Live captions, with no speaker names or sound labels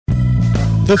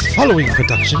The following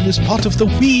production is part of the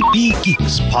We Be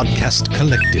Geeks podcast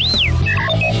collective.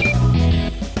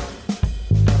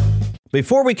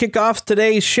 Before we kick off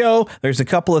today's show, there's a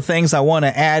couple of things I want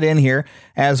to add in here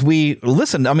as we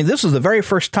listen. I mean, this was the very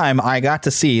first time I got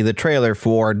to see the trailer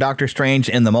for Doctor Strange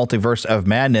in the Multiverse of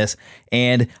Madness.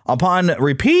 And upon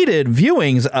repeated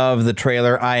viewings of the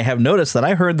trailer, I have noticed that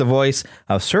I heard the voice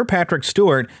of Sir Patrick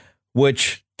Stewart,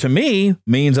 which to me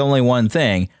means only one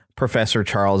thing: Professor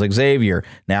Charles Xavier.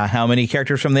 Now, how many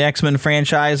characters from the X-Men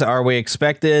franchise are we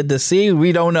expected to see?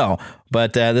 We don't know.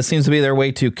 But this seems to be their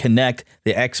way to connect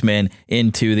the X-Men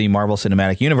into the Marvel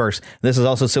Cinematic Universe. This is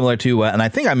also similar to, and I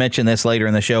think I mentioned this later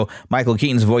in the show, Michael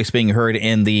Keaton's voice being heard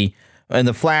in the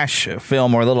Flash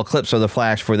film, or little clips of the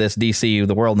Flash for this DC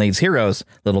The World Needs Heroes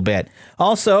little bit.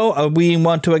 Also, we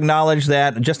want to acknowledge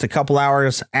that just a couple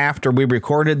hours after we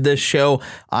recorded this show,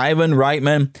 Ivan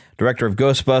Reitman, director of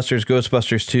Ghostbusters,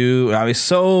 Ghostbusters 2,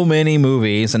 so many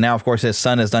movies, and now, of course, his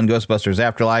son has done Ghostbusters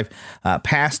Afterlife,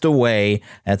 passed away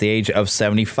at the age of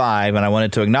 75, and I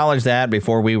wanted to acknowledge that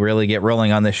before we really get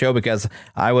rolling on this show, because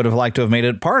I would have liked to have made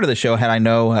it part of the show had I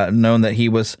known that he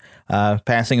was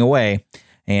passing away.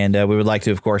 And we would like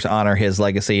to, of course, honor his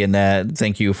legacy and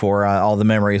thank you for all the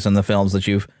memories and the films that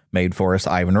you've made for us,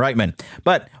 Ivan Reitman.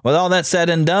 But with all that said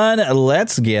and done,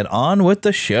 let's get on with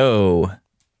the show.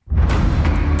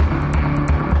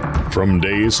 From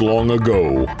days long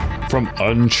ago, from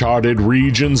uncharted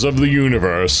regions of the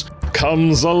universe,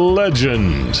 comes a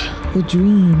legend. The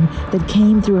dream that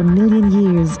came through a million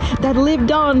years, that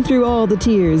lived on through all the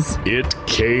tears. It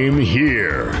came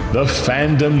here, the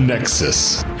Fandom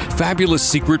Nexus. Fabulous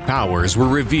secret powers were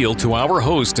revealed to our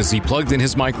host as he plugged in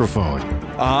his microphone.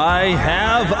 I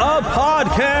have a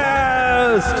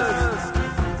podcast!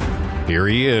 Here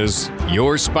he is,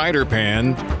 your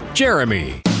Spider-Pan,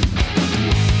 Jeremy.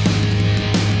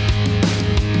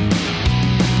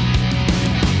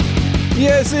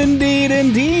 Yes, indeed,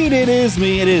 it is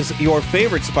me. It is your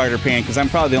favorite Spider-Pan, because I'm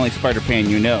probably the only Spider-Pan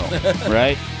you know,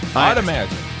 right? I'd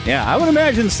imagine. Yeah, I would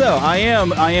imagine so. I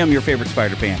am your favorite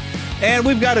Spider-Pan. And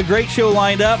we've got a great show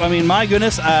lined up. I mean, my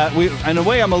goodness, in a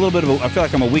way, I'm a little bit of I feel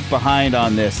like I'm a week behind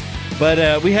on this.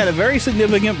 But we had a very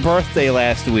significant birthday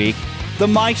last week. The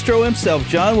maestro himself,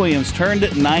 John Williams,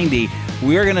 turned 90.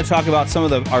 We are going to talk about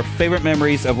some of our favorite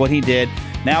memories of what he did.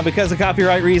 Now, because of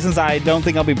copyright reasons, I don't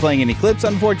think I'll be playing any clips,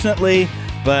 unfortunately.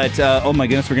 But, oh my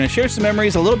goodness, we're going to share some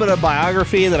memories, a little bit of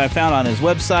biography that I found on his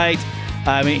website.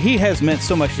 I mean, he has meant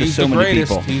so much to so many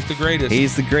people. He's the greatest.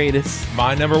 He's the greatest.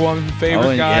 My number one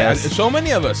favorite guy. Yes. So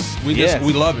many of us, we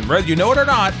love him. Whether you know it or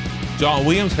not, John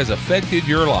Williams has affected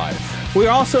your life. We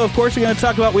also, of course, are going to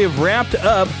talk about, we have wrapped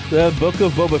up the Book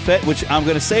of Boba Fett, which I'm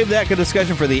going to save that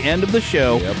discussion for the end of the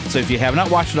show. Yep. So if you have not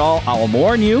watched it all, I'll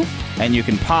warn you, and you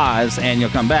can pause, and you'll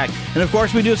come back. And, of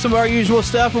course, we do some of our usual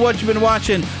stuff of what you've been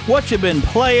watching, what you've been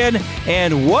playing,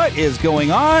 and what is going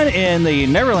on in the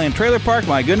Neverland Trailer Park.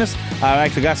 My goodness, I've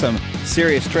actually got some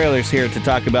serious trailers here to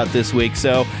talk about this week,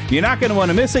 so you're not going to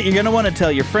want to miss it. You're going to want to tell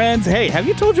your friends. Hey, have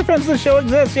you told your friends the show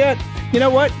exists yet? You know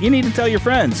what? You need to tell your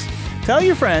friends. Tell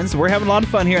your friends. We're having a lot of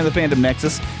fun here in the Fandom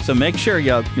Nexus, so make sure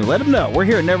you let them know. We're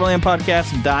here at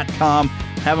NeverlandPodcast.com.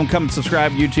 Have them come and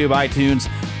subscribe, YouTube, iTunes.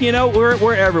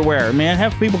 We're everywhere, man.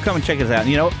 Have people come and check us out,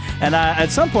 And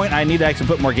at some point, I need to actually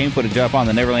put more game footage up on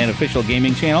the Neverland official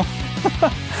gaming channel.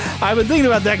 I've been thinking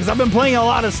about that because I've been playing a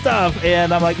lot of stuff,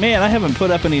 and I'm like, man, I haven't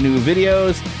put up any new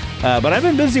videos. But I've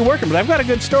been busy working, but I've got a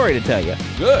good story to tell you.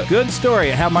 Good story,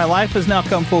 how my life has now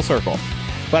come full circle.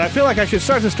 But I feel like I should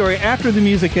start the story after the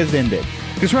music has ended.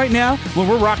 Because right now, when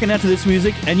we're rocking out to this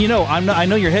music, and I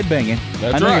know you're headbanging.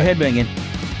 That's I know right. You're headbanging.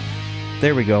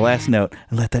 There we go, last note.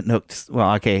 And let that note,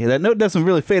 that note doesn't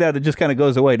really fade out. It just kind of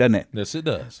goes away, doesn't it? Yes, it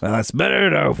does. Well, it's better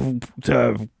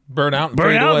to burn out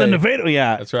than to fade away.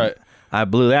 Yeah. That's right. I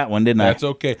blew that one, didn't I? That's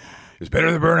okay. It's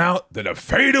better to burn out than to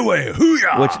fade away.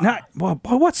 Hoo-yah!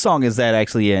 What song is that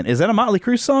actually in? Is that a Motley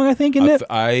Crue song, I think, isn't it?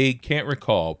 I can't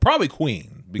recall. Probably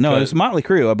Queen. No, it's Motley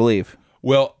Crue, I believe.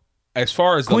 Well, as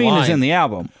far as Queen the line, is in the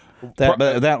album.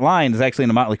 That line is actually in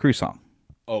a Motley Crue song.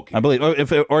 Okay. I believe.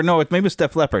 Maybe it's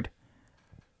Def Leppard.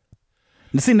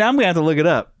 See, now I'm going to have to look it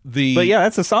up. But yeah,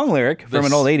 that's a song lyric from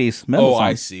an old 80s metal song.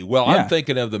 I see. Well, yeah. I'm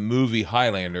thinking of the movie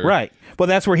Highlander. Right. Well,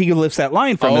 that's where he lifts that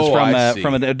line from. It's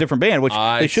from a different band, which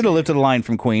they should have lifted a line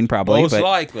from Queen, probably. Most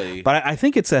likely. But I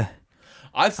think it's a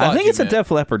Def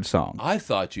Leppard song. I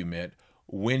thought you meant,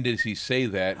 when did he say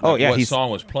that? What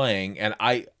song was playing? And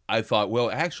I thought, well,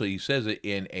 actually, he says it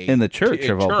in the church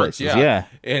of all places. Yeah.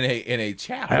 In a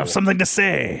chapel. I have something to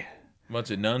say. A bunch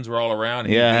of nuns were all around.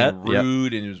 He was being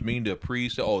rude and he was mean to a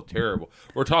priest. Oh, terrible.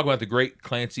 We're talking about the great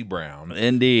Clancy Brown.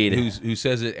 Indeed. Who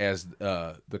says it as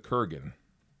the Kurgan.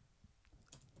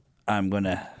 I'm going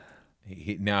to...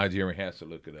 Now Jeremy has to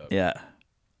look it up. Yeah.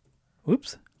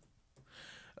 Whoops.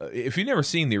 If you've never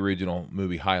seen the original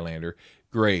movie Highlander,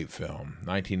 great film.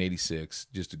 1986,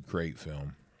 just a great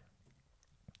film.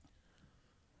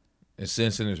 And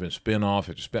since then, there's been spin-off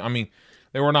after spin. I mean,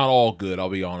 they were not all good, I'll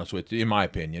be honest with you, in my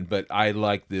opinion. But I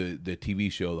like the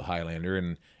TV show, The Highlander,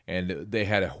 and they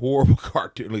had a horrible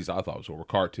cartoon. At least I thought it was a horrible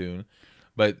cartoon.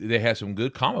 But they had some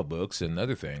good comic books and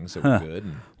other things that were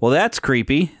good. Well, that's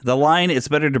creepy. The line, "It's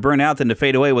better to burn out than to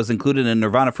fade away," was included in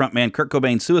Nirvana frontman Kurt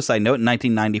Cobain's suicide note in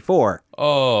 1994.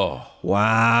 Oh.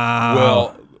 Wow.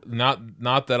 Well,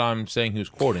 not that I'm saying who's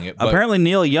quoting it. But apparently,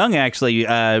 Neil Young actually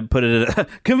put it...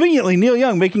 conveniently, Neil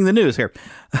Young making the news here.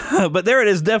 But there it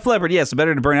is, Def Leppard. Yes,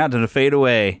 better to burn out than to fade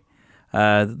away.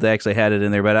 They actually had it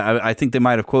in there, but I think they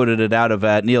might have quoted it out of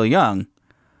Neil Young.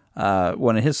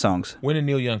 One of his songs. When did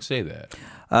Neil Young say that?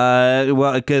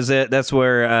 Well, because that's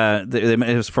where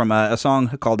it was from a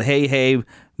song called "Hey Hey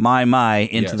My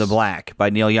Into the Black" by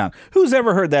Neil Young. Who's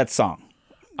ever heard that song?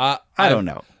 I don't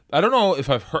know. I don't know if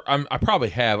I've heard. I probably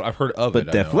have. I've heard of it.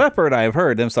 But Def Leppard, I've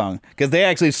heard them song because they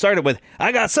actually started with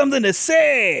 "I got something to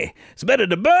say. It's better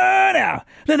to burn out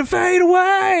than to fade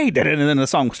away." And then the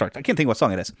song starts. I can't think what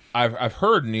song it is. I've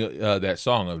heard that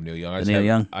song of Neil Young. Neil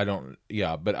Young. I don't.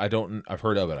 Yeah, but I don't. I've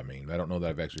heard of it. I mean, I don't know that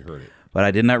I've actually heard it. But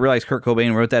I did not realize Kurt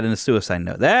Cobain wrote that in a suicide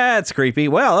note. That's creepy.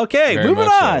 Well, okay, moving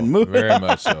on. Very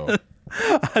much so.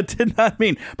 I did not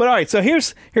mean. But all right, so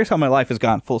here's how my life has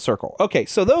gone full circle. Okay,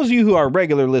 so those of you who are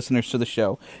regular listeners to the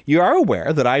show, you are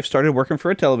aware that I've started working for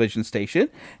a television station,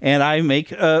 and I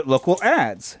make local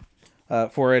ads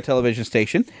for a television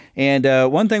station. And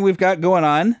one thing we've got going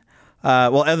on,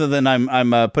 well, other than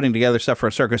I'm putting together stuff for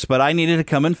a circus, but I needed to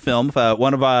come and film.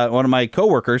 One of my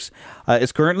coworkers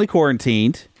is currently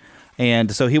quarantined,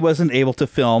 and so he wasn't able to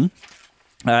film.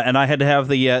 And I had to have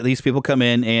these people come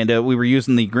in, and we were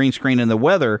using the green screen in the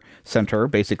weather center,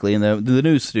 basically, in the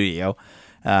news studio.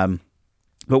 But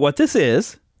what this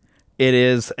is, it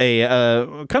is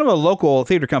a kind of a local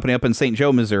theater company up in St.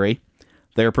 Joe, Missouri.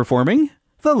 They're performing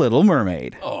The Little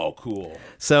Mermaid. Oh, cool.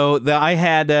 So I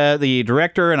had the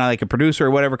director and a producer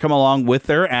or whatever come along with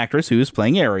their actress who's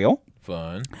playing Ariel.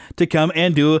 Fun. To come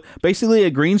and do basically a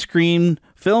green screen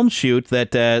film shoot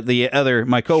that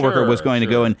my coworker was going to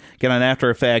go and get on After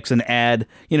Effects and add,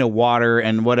 water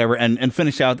and whatever and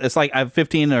finish out. It's like a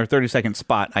 15 or 30-second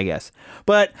spot, I guess.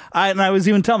 But I was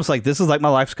even telling them, this is like my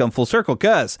life's come full circle,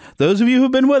 because those of you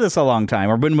who've been with us a long time,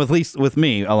 or been at least with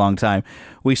me a long time,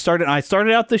 I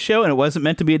started out the show, and it wasn't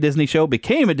meant to be a Disney show,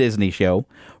 became a Disney show.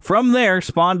 From there,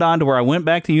 spawned on to where I went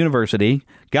back to university,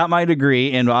 got my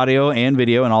degree in audio and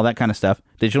video and all that kind of stuff,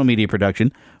 digital media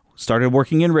production, started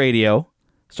working in radio,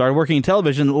 started working in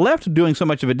television, left doing so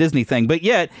much of a Disney thing, but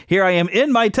yet here I am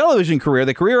in my television career,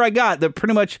 the career I got that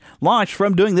pretty much launched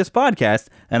from doing this podcast,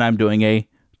 and I'm doing a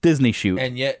Disney shoot.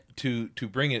 And yet, to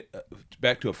bring it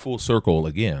back to a full circle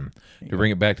again, to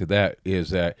bring it back to that, is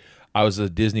that I was a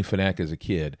Disney fanatic as a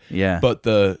kid. Yeah. But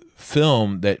the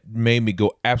film that made me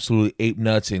go absolutely ape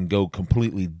nuts and go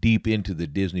completely deep into the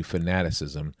Disney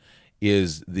fanaticism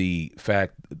is the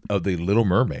fact of The Little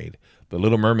Mermaid. The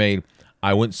Little Mermaid,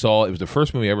 I went and saw, it was the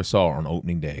first movie I ever saw on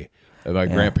opening day. My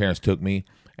grandparents took me,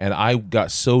 and I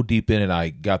got so deep in it. I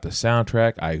got the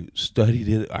soundtrack, I studied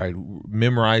it, I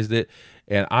memorized it.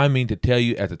 And I mean to tell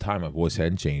you, at the time, my voice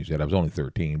hadn't changed yet. I was only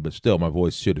 13, but still, my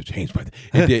voice should have changed by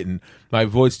then. It didn't. My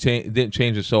voice didn't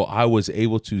change, so I was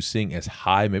able to sing as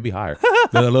high, maybe higher,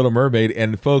 than The Little Mermaid.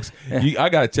 And folks, I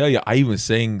got to tell you, I even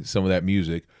sang some of that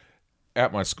music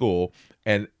at my school.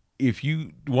 And if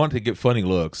you want to get funny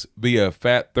looks, be a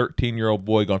fat 13-year-old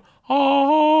boy going,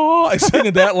 "Oh,"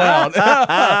 singing that loud.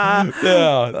 That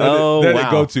didn't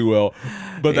go too well.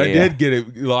 But I did get a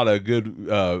lot of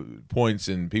good points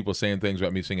and people saying things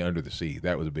about me singing Under the Sea.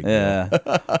 That was a big deal.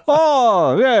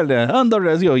 Oh, yeah, Under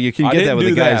the Sea. You can get that with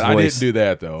the guy's voice. I didn't do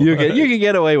that, though. You can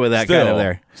get away with that kind of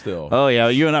there. Still. Oh, yeah.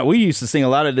 You and I, we used to sing a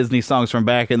lot of Disney songs from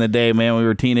back in the day, man. We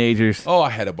were teenagers. Oh,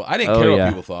 I didn't care what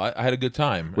people thought. I had a good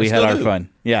time. We had our fun.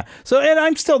 Yeah. So, and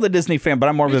I'm still the Disney fan, but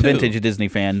I'm more of a vintage Disney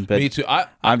fan. But me too.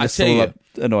 I'm just still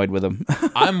annoyed with them.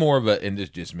 I'm more of a, and this is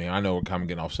just me, I know we're kind of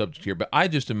getting off subject here, but I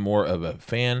just am more of a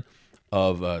fan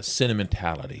of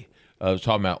sentimentality. I was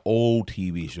talking about old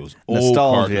TV shows, old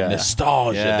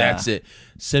nostalgia. Yeah. That's it.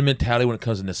 Sentimentality when it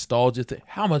comes to nostalgia.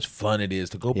 How much fun it is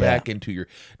to go back into your,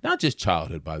 not just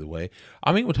childhood, by the way.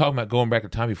 I mean, we're talking about going back to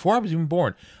time before I was even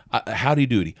born. Howdy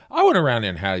Doody. I went around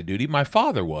there in Howdy Doody. My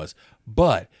father was.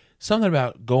 But something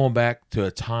about going back to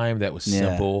a time that was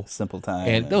simple. Simple time.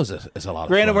 And those is a lot of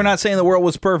Granted, fun. we're not saying the world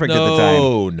was perfect at the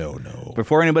time. No.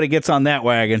 Before anybody gets on that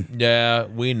wagon. Yeah,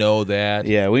 we know that.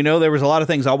 Yeah, we know there was a lot of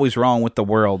things always wrong with the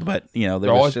world, but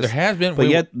there has been. But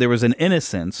yet there was an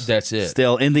innocence. That's it.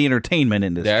 Still in the entertainment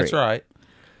industry. That's right.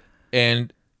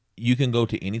 And you can go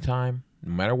to any time,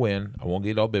 no matter when. I won't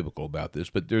get all biblical about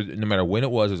this, but no matter when it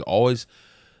was, there's always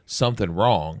something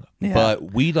wrong. Yeah.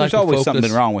 But we like There's to always focus,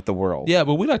 something wrong with the world. Yeah,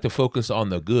 but we like to focus on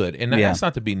the good, and that's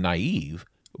not to be naive,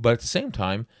 but at the same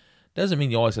time, doesn't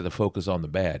mean you always have to focus on the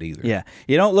bad either. Yeah,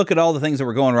 you don't look at all the things that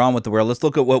were going wrong with the world. Let's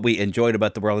look at what we enjoyed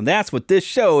about the world, and that's what this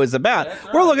show is about.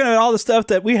 Right. We're looking at all the stuff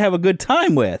that we have a good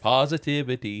time with.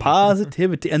 Positivity,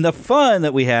 and the fun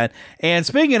that we had. And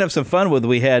speaking of some fun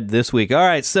we had this week. All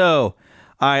right, so.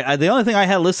 The only thing I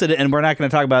had listed, and we're not going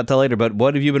to talk about it till later, but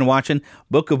what have you been watching?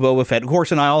 Book of Boba Fett. Of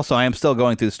course, and I am still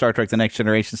going through Star Trek The Next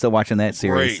Generation, still watching that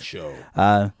series. Great show.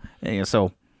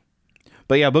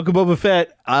 But yeah, Book of Boba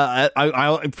Fett,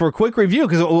 I for a quick review,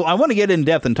 because I want to get in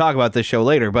depth and talk about this show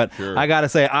later, but I got to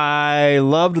say, I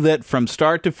loved that from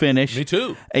start to finish. Me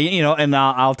too. And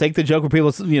I'll take the joke where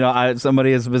people,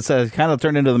 somebody has been said, kind of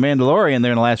turned into the Mandalorian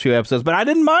there in the last few episodes, but I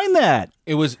didn't mind that.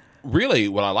 It was really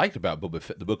what I liked about Boba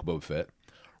Fett, the Book of Boba Fett,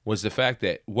 was the fact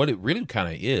that what it really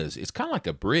kind of is, it's kind of like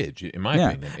a bridge, in my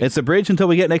opinion. It's a bridge until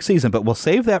we get next season, but we'll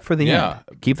save that for the end.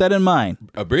 Keep that in mind.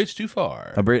 A bridge too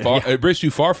far. A bridge too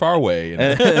far, far away. In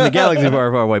the galaxy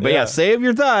far, far away. But save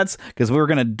your thoughts, because we're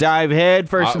going to dive head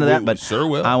first into that. But sure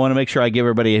will. I want to make sure I give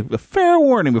everybody a fair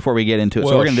warning before we get into it.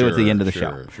 So we're going to do it at the end of the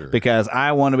show. Because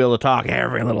I want to be able to talk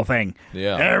every little thing.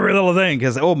 Yeah. Every little thing.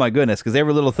 Because, oh my goodness, because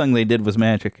every little thing they did was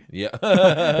magic. Yeah.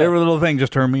 Every little thing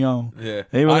just turned me on. Yeah.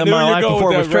 Even in my life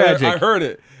before it was tragic. I heard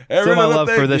it. So my love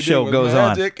for this show goes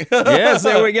on. Yes,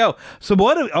 there we go. So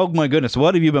oh my goodness,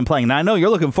 what have you been playing? Now, I know you're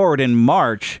looking forward in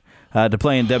March to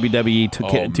playing WWE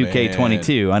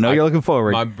 2K22. I know you're looking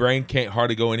forward. My brain can't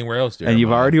hardly go anywhere else, and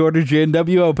you've already ordered your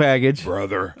NWO package.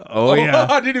 Brother. Oh, yeah.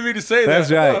 I didn't mean to say that.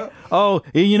 That's right. Oh,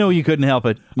 you couldn't help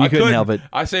it. You couldn't help it.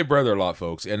 I say brother a lot,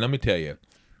 folks, and let me tell you,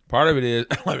 part of it is,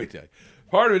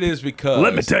 part of it is because...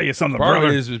 Let me tell you something, brother. Part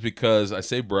of it is because I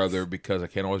say brother because I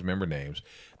can't always remember names.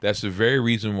 That's the very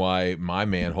reason why my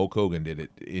man Hulk Hogan did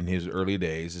it in his early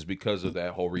days, is because of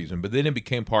that whole reason. But then it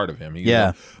became part of him.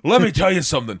 Let me tell you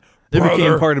something, brother. It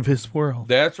became part of his world.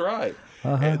 That's right.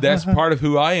 That's part of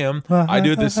who I am. I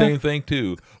do the same thing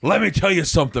too. Let me tell you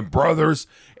something, brothers.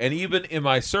 And even in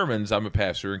my sermons, I'm a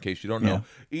pastor, in case you don't know.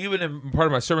 Even in part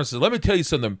of my sermons, let me tell you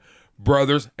something,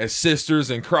 brothers and sisters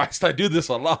in Christ. I do this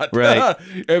a lot. Right.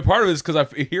 And part of it is because I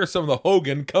hear some of the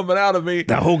Hogan coming out of me.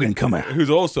 The Hogan come out. Who's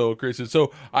also a Christian.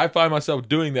 So I find myself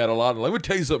doing that a lot. Let me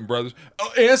tell you something, brothers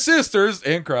and sisters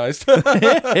in Christ.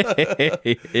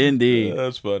 Indeed.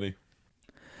 That's funny.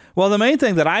 Well, the main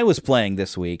thing that I was playing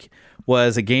this week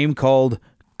was a game called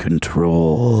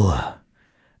Control.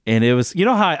 And it was,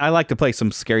 how I like to play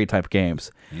some scary type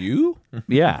games. You?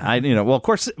 Yeah, well, of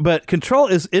course, but Control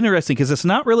is interesting because it's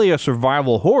not really a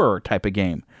survival horror type of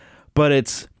game, but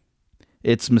it's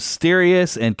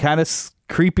mysterious and kind of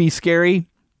creepy, scary.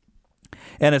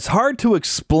 And it's hard to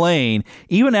explain,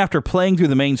 even after playing through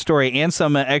the main story and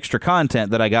some extra content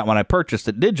that I got when I purchased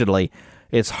it digitally.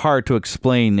 It's hard to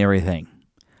explain everything.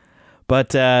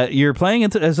 But you're playing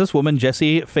as this woman,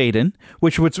 Jesse Faden,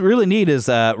 which what's really neat is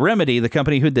Remedy, the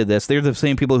company who did this, they're the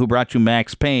same people who brought you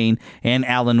Max Payne and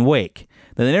Alan Wake.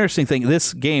 Now, the interesting thing,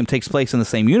 this game takes place in the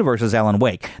same universe as Alan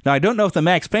Wake. Now, I don't know if the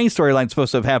Max Payne storyline is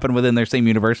supposed to have happened within their same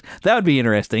universe. That would be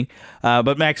interesting.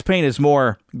 But Max Payne is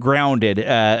more grounded,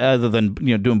 other than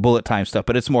doing bullet time stuff.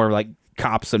 But it's more like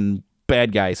cops and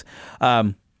bad guys.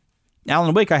 Alan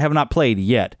Wake I have not played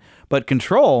yet. But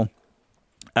Control...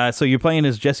 so you're playing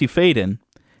as Jesse Faden,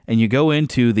 and you go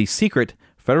into the secret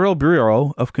Federal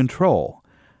Bureau of Control.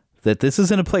 That this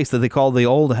is in a place that they call the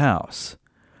Old House.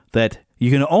 That you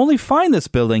can only find this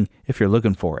building if you're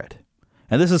looking for it.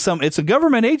 And it's a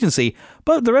government agency,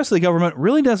 but the rest of the government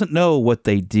really doesn't know what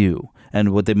they do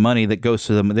and what the money that goes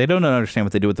to them. They don't understand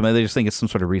what they do with the money. They just think it's some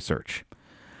sort of research.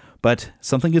 But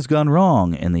something has gone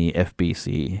wrong in the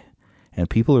FBC, and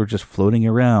people are just floating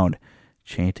around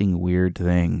chanting weird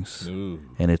things. Ooh.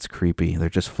 And it's creepy. They're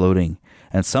just floating.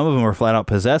 And some of them are flat out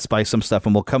possessed by some stuff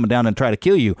and will come down and try to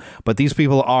kill you. But these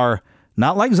people are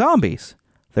not like zombies.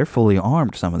 They're fully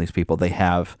armed, some of these people.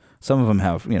 Some of them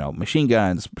have, machine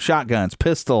guns, shotguns,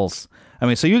 pistols. I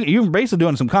mean, so you're basically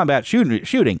doing some combat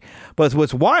shooting. But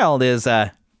what's wild is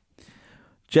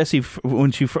Jesse,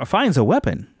 when she finds a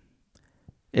weapon,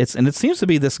 it seems to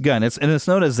be this gun. It's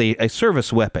known as a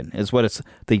service weapon, is what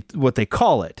they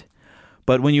call it.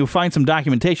 But when you find some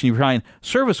documentation, you find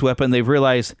service weapon, they've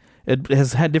realized it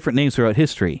has had different names throughout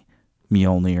history.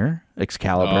 Mjolnir,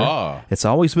 Excalibur. Ah. It's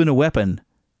always been a weapon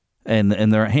in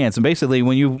their hands. And basically,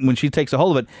 when she takes a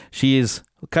hold of it, she is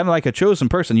kind of like a chosen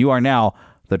person. You are now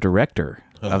the director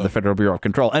of the Federal Bureau of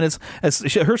Control. And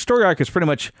her story arc is pretty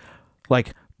much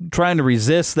like trying to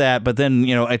resist that, but then,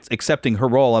 accepting her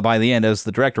role by the end as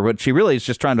the director. But she really is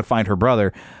just trying to find her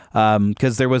brother,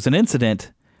 because there was an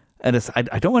incident, and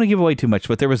I don't want to give away too much,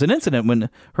 but there was an incident when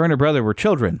her and her brother were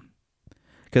children.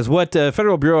 Because what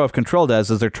Federal Bureau of Control does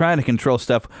is they're trying to control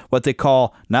stuff, what they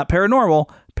call, not paranormal,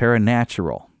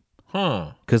 paranatural.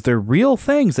 Because they're real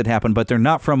things that happen, but they're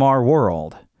not from our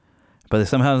world. But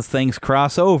somehow things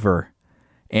cross over,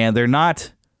 and they're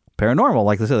not paranormal.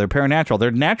 Like I said, they're paranatural.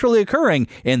 They're naturally occurring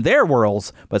in their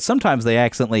worlds, but sometimes they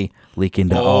accidentally leak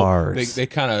into ours. They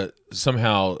kind of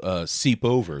somehow seep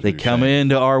over. They come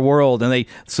into our world, and they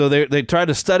try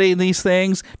to study these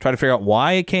things, try to figure out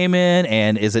why it came in,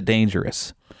 and is it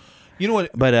dangerous? You know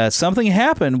what? But something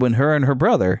happened when her and her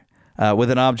brother,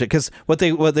 with an object, because what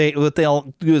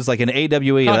they'll do is like an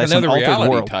AWE, like that's another an altered reality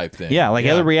world type thing. Yeah, like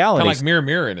other realities, kind of like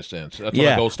mirror in a sense. That's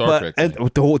like old Star Trek thing.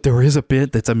 There is a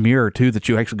bit that's a mirror too, that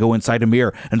you actually go inside a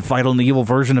mirror and fight on the evil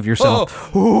version of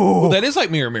yourself. Well, that is like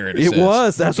mirror in a sense. It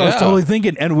was. That's what I was totally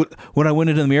thinking. And when I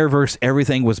went into the Mirrorverse,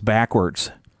 everything was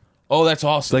backwards. Oh, that's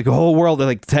awesome. Like the whole world,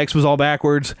 like the text was all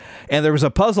backwards, and there was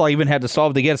a puzzle I even had to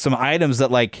solve to get some items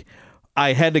that like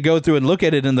I had to go through and look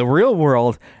at it in the real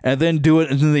world and then do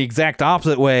it in the exact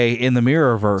opposite way in the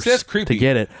Mirrorverse. See, that's creepy. To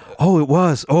get it. Oh, it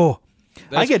was. Oh,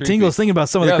 I get tingles thinking about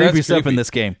some of the creepy stuff in this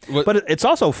game. But it's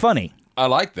also funny. I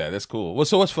like that. That's cool. Well,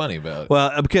 so what's funny about it?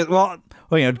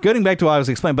 Well, getting back to what I was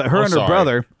explaining, but her and her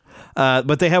brother,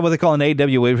 but they have what they call an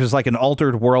AWE, which is like an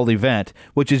altered world event,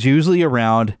 which is usually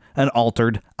around an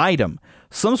altered item.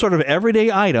 Some sort of everyday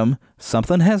item,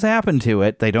 something has happened to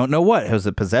it. They don't know what. Was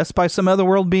it possessed by some other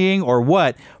world being or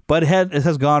what? But it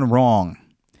has gone wrong.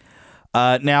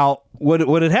 Now,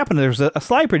 what had happened, there was a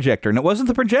slide projector, and it wasn't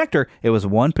the projector. It was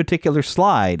one particular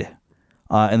slide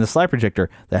in the slide projector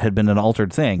that had been an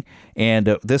altered thing.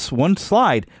 And this one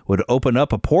slide would open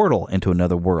up a portal into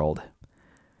another world.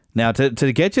 Now,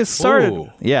 to get you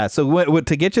started,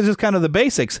 to get you just kind of the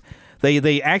basics,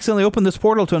 they accidentally opened this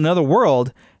portal to another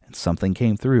world, and something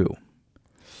came through.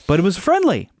 But it was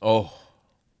friendly. Oh.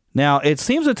 Now, it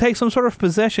seems to take some sort of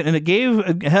possession, and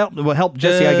it helped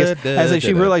Jessie, I guess, as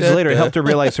she realizes later, it helped her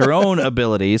realize her own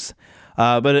abilities.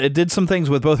 But it did some things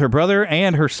with both her brother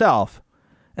and herself.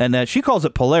 And she calls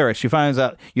it Polaris. You find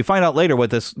out later what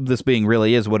this being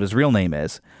really is, what his real name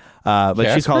is. But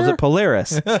Jasper? She calls it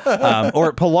Polaris.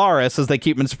 Or Polaris, as they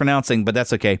keep mispronouncing, but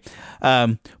that's okay.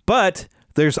 But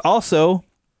there's also,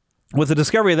 with the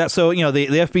discovery of that, so, the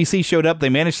FBC showed up, they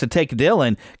managed to take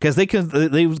Dylan, because they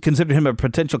considered him a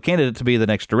potential candidate to be the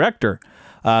next director.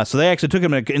 So they actually took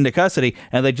him into custody,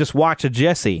 and they just watched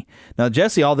Jessie. Now,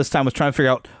 Jessie all this time was trying to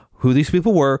figure out who these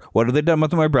people were, what have they done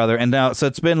with my brother, and now, so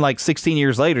it's been like 16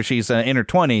 years later, she's in her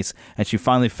 20s, and she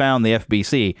finally found the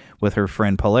FBC with her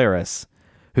friend Polaris,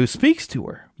 who speaks to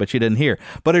her, but she didn't hear.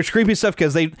 But it's creepy stuff,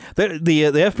 because the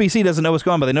FBC doesn't know what's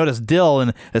going on, but they notice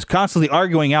Dylan is constantly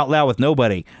arguing out loud with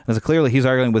nobody. And so clearly he's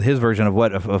arguing with his version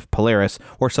of Polaris,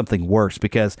 or something worse,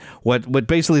 because what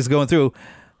basically is going through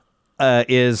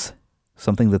is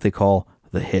something that they call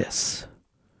the hiss.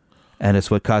 And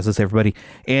it's what causes everybody,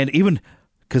 and even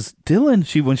because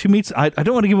Dylan, when she meets, I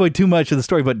don't want to give away too much of the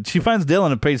story, but she finds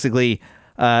Dylan basically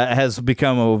has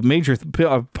become a major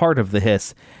part of the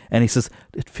hiss. And he says,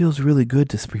 it feels really good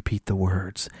to repeat the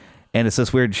words. And it's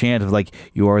this weird chant of like,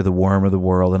 you are the worm of the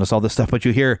world. And it's all this stuff. But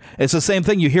you hear, it's the same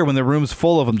thing you hear when the room's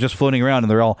full of them just floating around and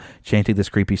they're all chanting this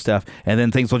creepy stuff. And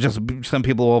then some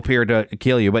people will appear to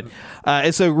kill you. But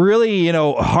it's a really,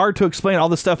 hard to explain all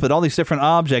this stuff with all these different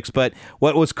objects. But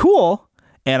what was cool,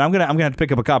 and I'm gonna have to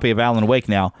pick up a copy of Alan Wake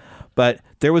now, but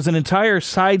there was an entire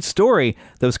side story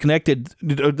that was connected,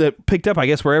 that picked up, I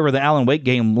guess, wherever the Alan Wake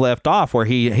game left off, where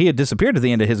he had disappeared at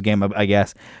the end of his game, I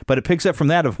guess. But it picks up from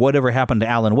that of whatever happened to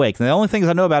Alan Wake. And the only things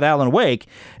I know about Alan Wake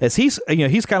is he's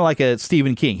kind of like a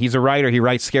Stephen King. He's a writer. He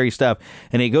writes scary stuff,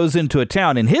 and he goes into a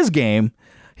town. In his game,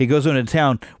 he goes into a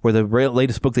town where the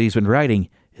latest book that he's been writing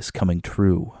is coming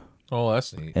true. Oh,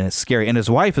 that's neat. And it's scary. And his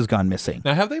wife has gone missing.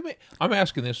 Now, have they made? I'm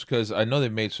asking this because I know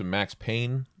they've made some Max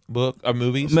Payne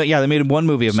movies. But yeah, they made one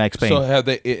movie of Max Payne. So have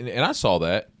they? And I saw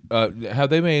that. Have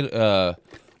they made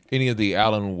any of the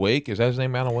Alan Wake? Is that his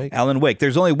name, Alan Wake? Alan Wake.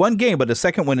 There's only one game, but the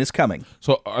second one is coming.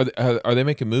 So are they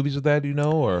making movies of that? Do you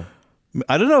know? Or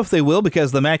I don't know if they will,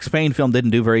 because the Max Payne film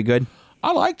didn't do very good.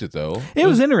 I liked it though. It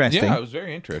was interesting. Yeah, it was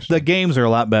very interesting. The games are a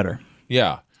lot better.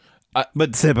 Yeah.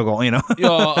 but typical,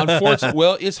 Unfortunately,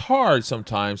 well, it's hard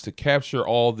sometimes to capture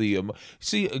all the.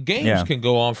 Games can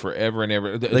go on forever and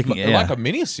ever. Like a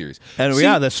miniseries.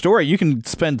 And the story, you can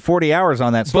spend 40 hours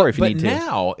on that story if you need to. But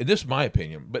now, and this is my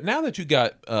opinion, but now that you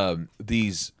got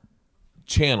these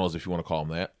channels, if you want to call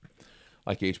them that,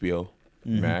 like HBO,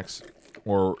 Max,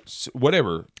 or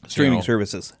whatever streaming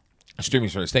services. Streaming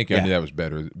service. Thank you. I knew that was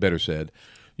better said.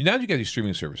 Now you got these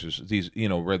streaming services, these,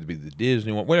 whether it be the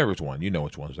Disney one, whatever it's one, you know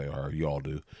which ones they are, you all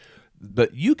do.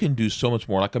 But you can do so much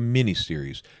more, like a mini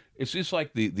series. It's just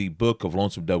like the Book of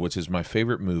Lonesome Dove, which is my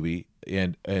favorite movie,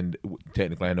 and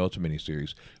technically I know it's a mini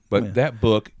series, but that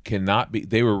book cannot be.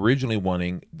 They were originally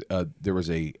wanting. There was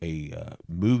a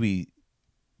movie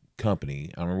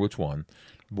company, I don't remember which one,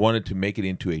 wanted to make it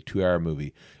into a 2-hour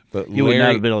movie. But you would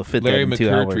not have been able to fit Larry that in 2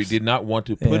 McMurtry hours. did not want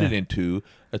to put it into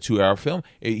a 2-hour film.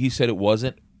 He said it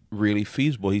wasn't really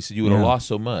feasible. He said you would have lost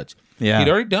so much. Yeah. He'd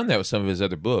already done that with some of his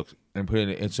other books and put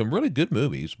it in some really good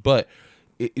movies, but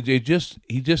he just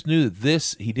knew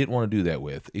that he didn't want to do that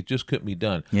with. It just couldn't be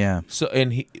done. Yeah. So,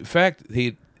 and in fact,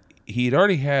 he had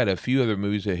already had a few other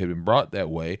movies that had been brought that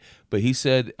way, but he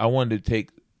said, I wanted to take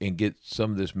and get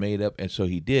some of this made up, and so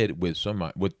he did with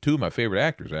two of my favorite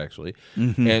actors actually,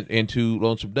 and to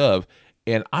Lonesome Dove.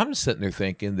 And I'm sitting there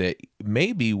thinking that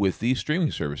maybe with these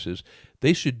streaming services,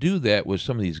 they should do that with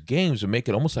some of these games and make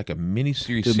it almost like a mini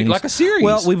series, like a series.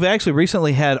 Well, we've actually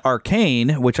recently had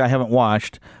Arcane, which I haven't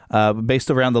watched,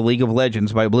 based around the League of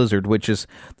Legends by Blizzard, which is,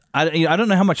 I don't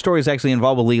know how much story is actually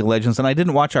involved with League of Legends, and I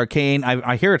didn't watch Arcane.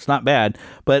 I hear it's not bad,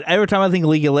 but every time I think of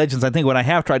League of Legends, I think when I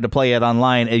have tried to play it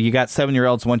online, you got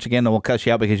 7-year-olds once again that will cuss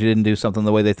you out because you didn't do something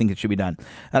the way they think it should be done.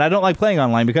 And I don't like playing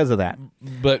online because of that.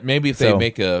 But maybe if they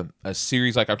make a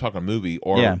series, like I'm talking a movie,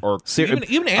 or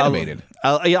even animated.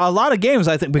 A lot of games,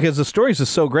 I think, because the stories is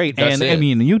so great, and I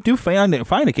mean, you do find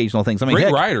occasional things. I mean,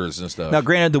 great writers and stuff. Now,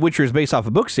 granted, The Witcher is based off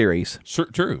a book series.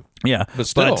 True. Yeah, but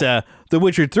still. The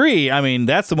Witcher 3, I mean,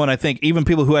 that's the one I think even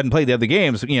people who hadn't played the other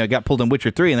games, got pulled in Witcher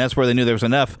 3, and that's where they knew there was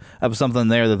enough of something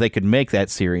there that they could make that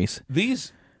series.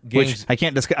 These games, which I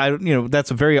can't discuss.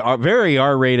 That's a very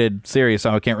R-rated series,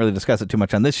 so I can't really discuss it too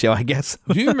much on this show, I guess.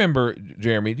 Do you remember,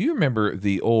 Jeremy? Do you remember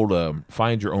the old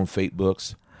Find Your Own Fate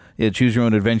books? Yeah, Choose Your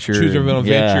Own Adventure. Choose Your Own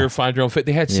Adventure, Find Your Own Fate.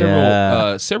 They had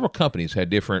several companies had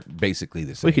different, basically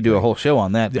the same. We could do a whole show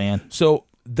on that, man. So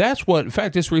that's what, in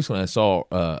fact, just recently I saw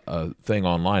a thing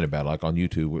online about, like on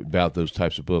YouTube, about those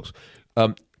types of books.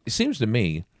 It seems to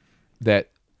me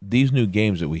that these new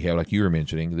games that we have, like you were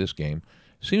mentioning, this game,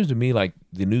 seems to me like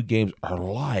the new games are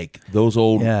like those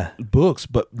old books,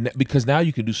 but because now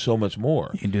you can do so much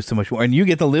more. You can do so much more, and you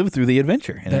get to live through the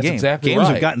adventure in the game. Exactly Games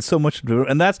have gotten so much,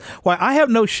 and that's why I have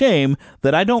no shame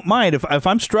that I don't mind if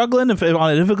I'm struggling, if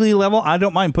on a difficulty level, I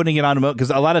don't mind putting it on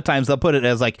because a lot of times they'll put it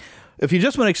as like, if you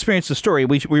just want to experience the story,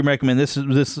 we recommend this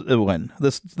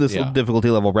difficulty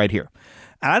level right here.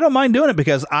 And I don't mind doing it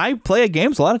because I play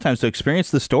games a lot of times to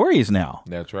experience the stories now.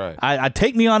 That's right. I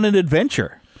take me on an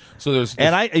adventure. So there's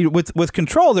with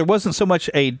Control, there wasn't so much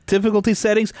a difficulty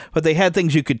settings, but they had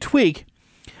things you could tweak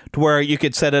to where you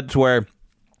could set it to where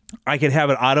I could have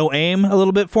it auto aim a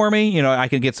little bit for me. I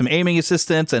could get some aiming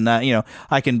assistance, and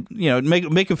I can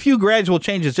make a few gradual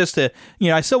changes just to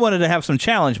I still wanted to have some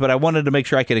challenge, but I wanted to make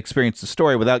sure I could experience the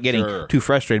story without getting too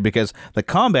frustrated because the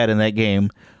combat in that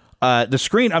game. The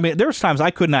screen, I mean, there was times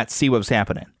I could not see what was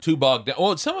happening. Too bogged down.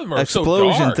 Well, some of them are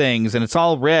explosion so dark. Things, and it's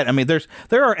all red. I mean,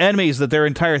 there are enemies that their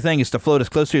entire thing is to float as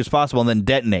close to you as possible and then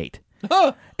detonate.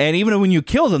 And even when you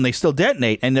kill them, they still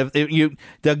detonate. And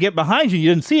they'll get behind you, you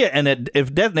didn't see it, and if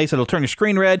it detonates, it'll turn your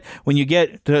screen red. When you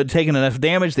get to taking enough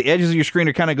damage, the edges of your screen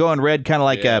are kind of going red, kind of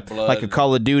like a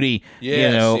Call of Duty,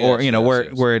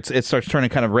 where it starts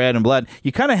turning kind of red and blood.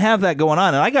 You kind of have that going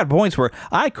on, and I got points where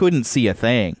I couldn't see a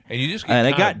thing, and you just get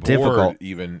it got difficult.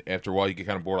 Even after a while, you get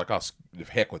kind of bored. Like, oh,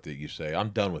 heck with it. You say, I'm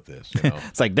done with this.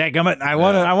 It's like, dadgummit, I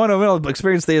want to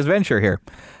experience the adventure here.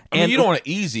 I mean, you don't want it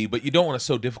easy, but you don't want it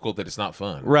so difficult that it's not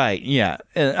fun. Right, yeah.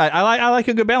 I like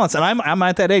a good balance, and I'm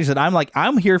at that age that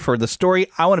I'm here for the story.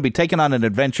 I want to be taken on an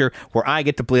adventure where I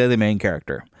get to play the main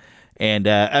character. And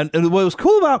what was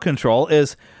cool about Control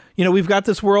is, we've got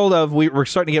this world of, we're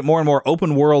starting to get more and more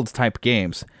open world type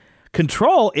games.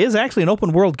 Control is actually an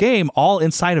open world game all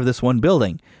inside of this one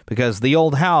building, because the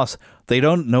old house, they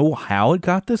don't know how it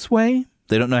got this way.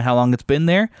 They don't know how long it's been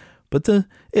there. But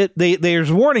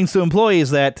there's warnings to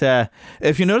employees that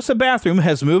if you notice a bathroom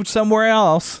has moved somewhere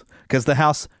else, because the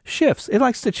house shifts, it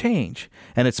likes to change,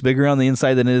 and it's bigger on the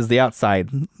inside than it is the outside.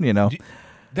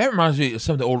 That reminds me of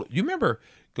some of the old. You remember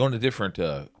going to different,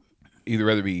 either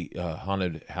whether it be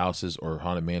haunted houses or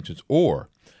haunted mansions, or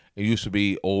it used to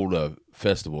be old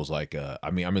festivals like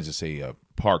I'm going to say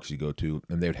parks you go to,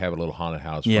 and they would have a little haunted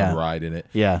house Yeah. fun ride in it.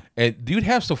 Yeah. And you'd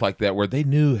have stuff like that where they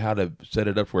knew how to set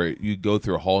it up where you go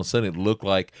through a hall and suddenly you look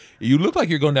like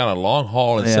you're going down a long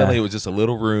hall, and Yeah. suddenly it was just a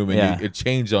little room, and Yeah. it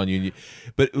changed on you.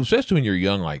 But especially when you're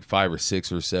young, like 5 or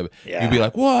 6 or 7, Yeah. you'd be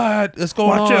like, "What? What's going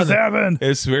What on?" just happened?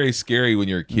 It's very scary when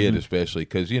you're a kid, Mm-hmm. especially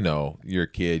because you're a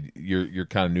kid. You're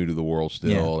kind of new to the world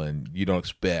still, and you don't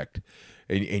expect.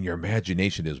 And your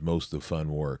imagination is most of the fun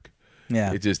work.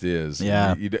 Yeah. It just is.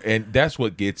 Yeah. And that's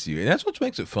what gets you. And that's what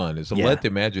makes it fun, is to Yeah. let the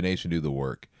imagination do the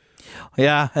work.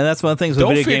 Yeah, and that's one of the things with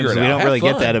Don't video figure games. it We out. don't Have really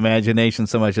get fun. that imagination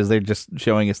so much as they're just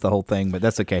showing us the whole thing, but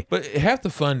that's okay. But half the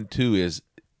fun, too, is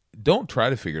don't try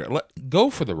to figure it out. Go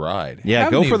for the ride. Yeah,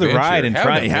 Have go an for the adventure. ride and Have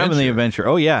try an having the adventure.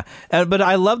 Oh, yeah. But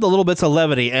I love the little bits of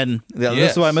levity, and this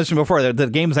Yes. is what I mentioned before. The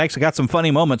game's actually got some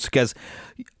funny moments because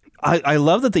I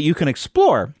love that you can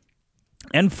explore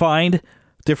and find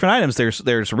different items.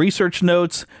 There's research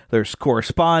notes, there's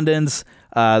correspondence,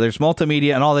 there's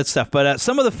multimedia and all that stuff. But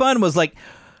some of the fun was like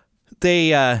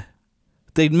they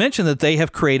mentioned that they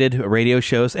have created radio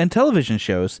shows and television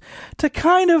shows to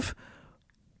kind of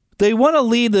they want to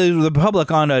lead the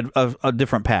public on a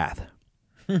different path,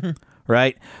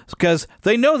 right? Because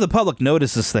they know the public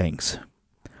notices things,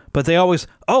 but they always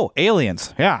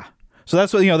aliens, yeah. So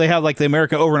that's what, they have like the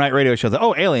American overnight radio show.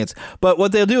 Aliens. But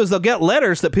what they'll do is they'll get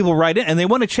letters that people write in, and they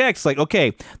want to check. It's like,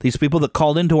 okay, these people that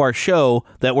called into our show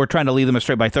that we're trying to lead them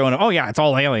astray by throwing, it's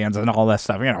all aliens and all that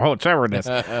stuff. Whatever it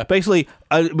is. Basically,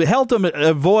 help them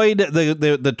avoid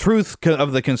the truth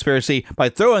of the conspiracy by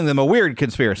throwing them a weird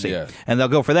conspiracy. Yeah. And they'll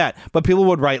go for that. But people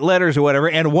would write letters or whatever.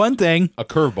 And one thing... A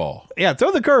curveball. Yeah,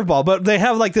 throw the curveball. But they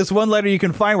have like this one letter you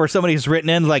can find where somebody's written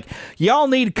in like, y'all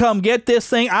need to come get this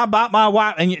thing. I bought my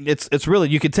wife. And it's really,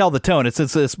 you can tell the tone. It's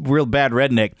this real bad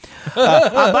redneck.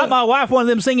 I bought my wife one of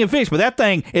them singing fish, but that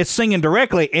thing is singing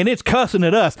directly and it's cussing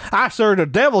at us. I serve the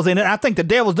devil's in it. I think the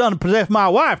devil's done to possess my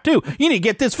wife too. You need to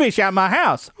get this fish out of my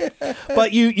house.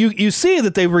 But you see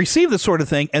that they receive this sort of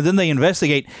thing, and then they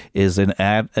investigate: is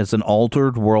an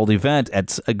altered world event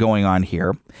going on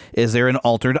here? Is there an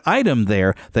altered item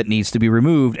there that needs to be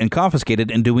removed and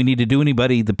confiscated? And do we need to do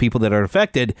the people that are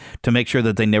affected to make sure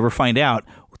that they never find out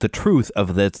the truth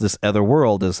of this other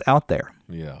world is out there?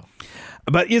 Yeah.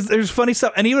 But there's funny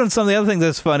stuff, and even some of the other things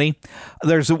that's funny.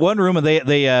 There's one room, and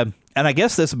they and I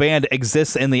guess this band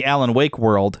exists in the Alan Wake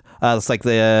world. It's like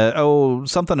the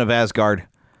something of Asgard.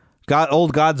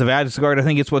 Old Gods of Asgard, I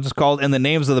think it's what it's called. And the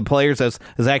names of the players is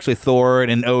actually Thor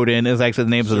and Odin is actually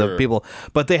the names of the people.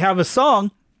 But they have a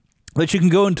song that you can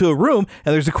go into a room,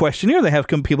 and there's a questionnaire. They have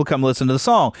people come listen to the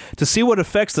song to see what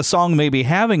effects the song may be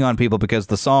having on people, because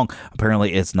the song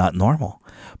apparently is not normal.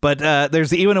 But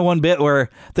there's even one bit where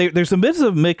there's a bit of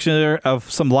a mixture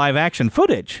of some live action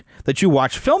footage that you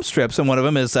watch film strips, and one of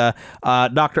them is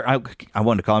Doctor. I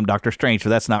wanted to call him Dr. Strange, but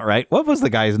that's not right. What was the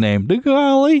guy's name?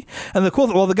 Golly. And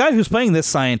the guy who's playing this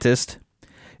scientist,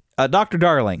 Dr.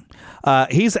 Darling,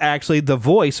 he's actually the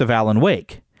voice of Alan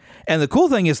Wake. And the cool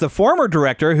thing is the former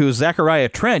director, who's Zachariah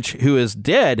Trench, who is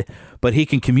dead, but he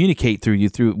can communicate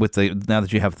through with now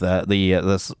that you have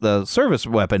the service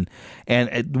weapon.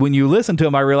 And when you listen to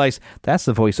him, I realize that's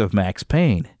the voice of Max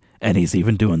Payne, and he's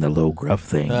even doing the low gruff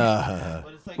thing.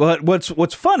 But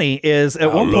what's funny is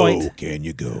at one point, can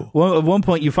you go? Well, at one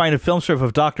point you find a film strip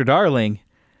of Dr. Darling,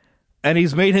 and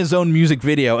he's made his own music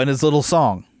video and his little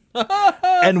song.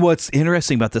 And what's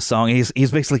interesting about this song, he's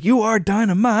basically like, "You are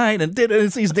dynamite," and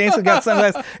he's dancing, got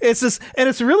sunglasses.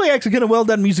 It's really actually kind of well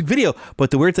done music video.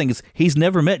 But the weird thing is, he's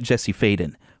never met Jessie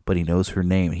Faden, but he knows her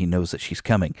name. He knows that she's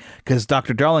coming, because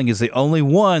Dr. Darling is the only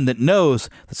one that knows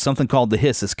that something called the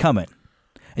Hiss is coming.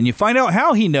 And you find out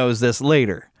how he knows this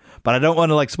later. But I don't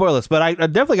want to spoil this. But I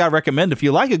definitely got to recommend, if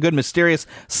you like a good mysterious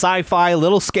sci-fi,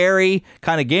 little scary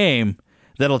kind of game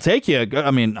that'll take you.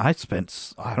 I mean, I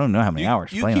spent I don't know how many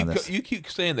hours playing on this. You keep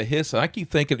saying the Hiss, and I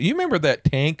keep thinking. You remember that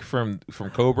tank from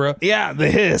Cobra? Yeah, the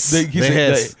Hiss. The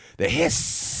Hiss. The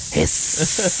Hiss.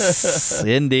 Hiss.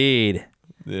 Indeed.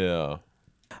 Yeah.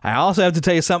 I also have to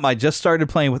tell you something I just started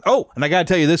playing with. Oh, and I got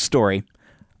to tell you this story.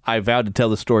 I vowed to tell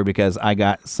the story because I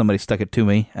got somebody stuck it to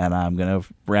me, and I'm going to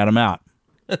rat them out.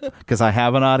 Because I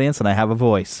have an audience and I have a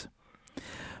voice.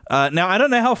 Now, I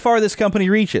don't know how far this company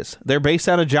reaches. They're based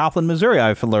out of Joplin, Missouri,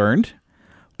 I've learned.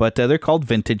 But they're called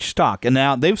Vintage Stock. And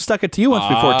now they've stuck it to you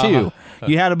once before, too.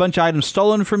 You had a bunch of items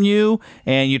stolen from you,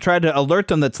 and you tried to alert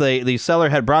them that the seller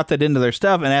had brought that into their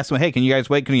stuff, and asked them, hey, can you guys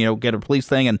wait? Can you get a police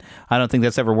thing? And I don't think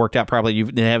that's ever worked out properly.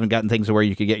 You haven't gotten things to where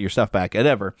you could get your stuff back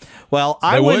ever. Well,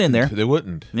 I went in there. They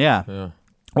wouldn't. Yeah.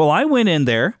 Well, I went in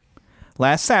there.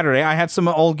 Last Saturday, I had some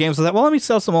old games. I thought, well, let me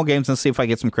sell some old games and see if I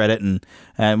get some credit, and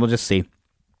we'll just see.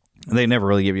 They never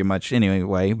really give you much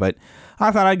anyway, but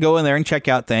I thought I'd go in there and check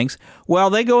out things. Well,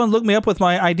 they go and look me up with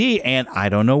my ID, and I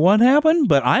don't know what happened,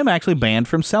 but I'm actually banned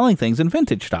from selling things in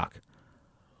vintage stock.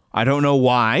 I don't know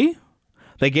why.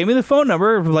 They gave me the phone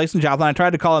number of a place in Joplin. I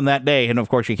tried to call them that day, and of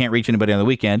course, you can't reach anybody on the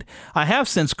weekend. I have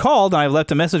since called, and I've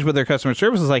left a message with their customer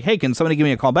services like, hey, can somebody give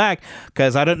me a call back?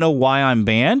 Because I don't know why I'm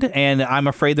banned, and I'm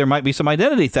afraid there might be some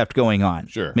identity theft going on.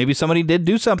 Sure. Maybe somebody did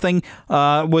do something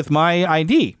with my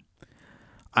ID.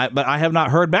 But I have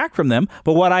not heard back from them.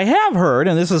 But what I have heard,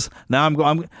 and this is now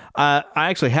I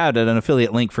actually had an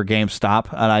affiliate link for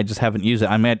GameStop, and I just haven't used it.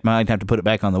 I might have to put it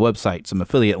back on the website, some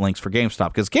affiliate links for GameStop,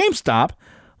 because GameStop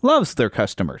loves their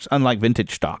customers, unlike vintage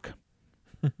stock,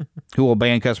 who will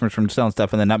ban customers from selling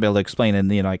stuff and then not be able to explain it.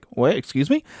 And like, what?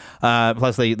 Excuse me?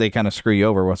 Plus, they kind of screw you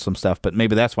over with some stuff. But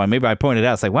maybe that's why. Maybe I pointed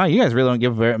out, it's like, wow, you guys really don't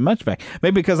give very much back.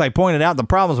 Maybe because I pointed out the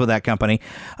problems with that company.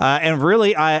 And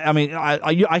really, I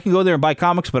can go there and buy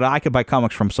comics, but I could buy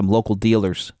comics from some local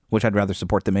dealers, which I'd rather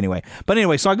support them anyway. But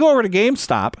anyway, so I go over to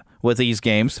GameStop with these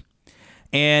games,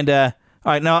 and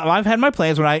all right, now I've had my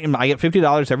plans when I get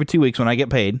 $50 every 2 weeks when I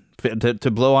get paid to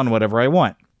blow on whatever I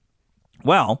want.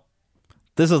 Well,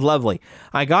 this is lovely.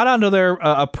 I got onto their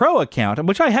a pro account,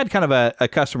 which I had kind of a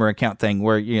customer account thing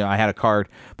where I had a card,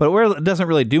 but where it doesn't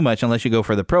really do much unless you go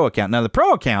for the pro account. Now, the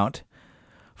pro account,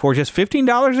 for just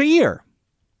 $15 a year,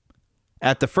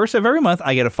 at the first of every month,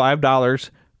 I get a $5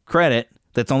 credit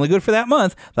that's only good for that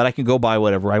month that I can go buy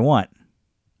whatever I want,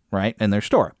 right, in their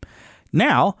store.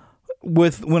 Now,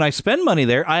 when I spend money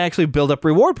there, I actually build up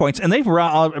reward points, and they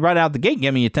right out the gate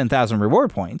give me 10,000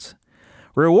 reward points.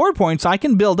 Reward points I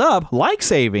can build up like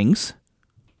savings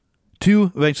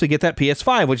to eventually get that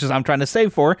PS5, which is I'm trying to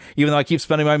save for, even though I keep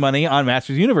spending my money on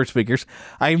Masters Universe figures.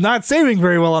 I'm not saving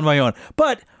very well on my own,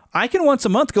 but I can once a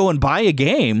month go and buy a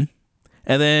game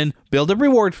and then build up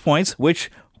reward points,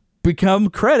 which become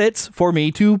credits for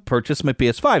me to purchase my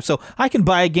PS5. So I can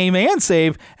buy a game and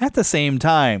save at the same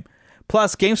time.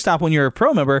 Plus, GameStop, when you're a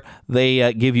pro member,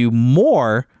 they give you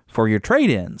more for your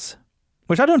trade-ins,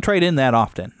 which I don't trade in that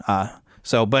often.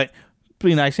 But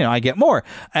be nice, I get more.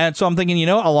 And so I'm thinking,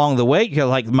 along the way,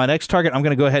 like my next target, I'm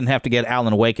going to go ahead and have to get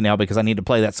Alan Wake now because I need to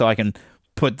play that so I can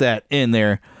put that in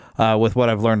there with what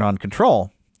I've learned on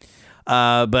Control.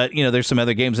 But there's some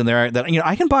other games in there that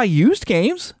I can buy used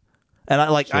games, and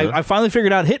I finally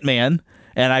figured out Hitman.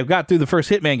 And I've got through the first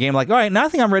Hitman game, like, all right, now I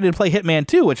think I'm ready to play Hitman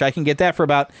 2, which I can get that for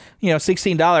about,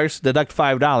 $16, deduct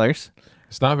 $5.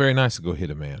 It's not very nice to go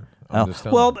hit a man.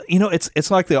 Well,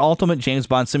 it's like the ultimate James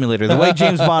Bond simulator. The way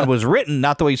James Bond was written,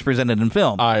 not the way he's presented in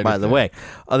film, by the way.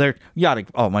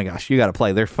 Oh my gosh, you got to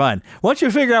play. They're fun. Once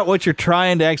you figure out what you're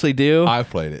trying to actually do. I've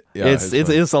played it. Yeah,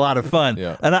 it's a lot of fun.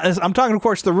 Yeah. And I'm talking, of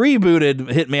course, the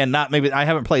rebooted Hitman, I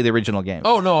haven't played the original game.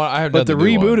 Oh, no, I have. But the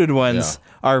rebooted ones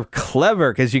are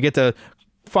clever because you get to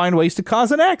find ways to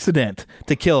cause an accident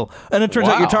to kill, and it turns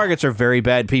out your targets are very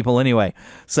bad people anyway.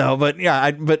 So, but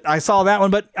I saw that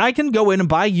one. But I can go in and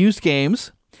buy used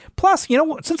games. Plus,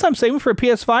 since I'm saving for a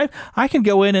PS5, I can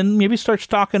go in and maybe start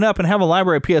stocking up and have a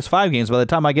library of PS5 games. By the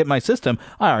time I get my system,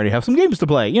 I already have some games to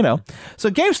play, So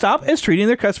GameStop is treating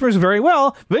their customers very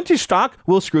well. Vintage stock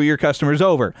will screw your customers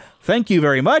over. Thank you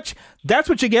very much. That's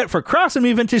what you get for crossing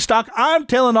me, Vintage Stock. I'm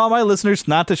telling all my listeners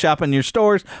not to shop in your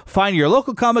stores. Find your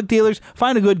local comic dealers.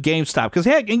 Find a good GameStop. Because,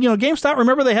 heck, GameStop,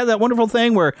 remember they had that wonderful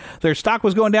thing where their stock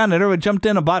was going down and everyone jumped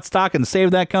in and bought stock and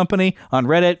saved that company on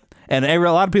Reddit. And a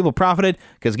lot of people profited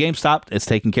because GameStop is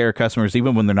taking care of customers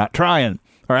even when they're not trying.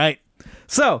 All right?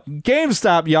 So,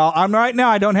 GameStop, y'all. Right now,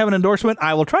 I don't have an endorsement.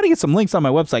 I will try to get some links on my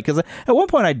website because at one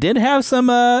point I did have some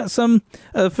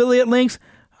affiliate links.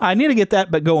 I need to get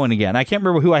that but going again. I can't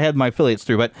remember who I had my affiliates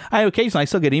through, but I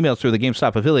still get emails through the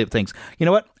GameStop affiliate things. You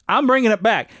know what? I'm bringing it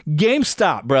back.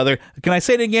 GameStop, brother. Can I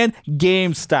say it again?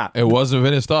 GameStop. It wasn't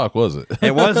vintage stock, was it?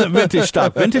 It wasn't vintage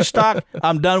stock. Vintage stock,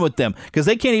 I'm done with them because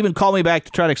they can't even call me back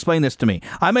to try to explain this to me.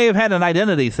 I may have had an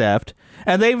identity theft,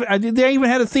 and they even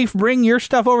had a thief bring your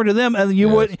stuff over to them, and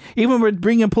would even with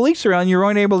bringing police around, you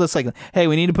weren't able to say, hey,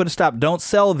 we need to put a stop. Don't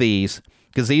sell these.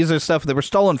 Because these are stuff that were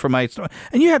stolen from my store.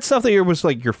 And you had stuff that was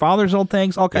like your father's old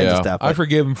things, all kinds of stuff. I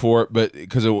forgive them for it, but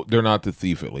because they're not the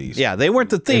thief at least. Yeah, they weren't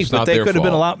the thief, but they could have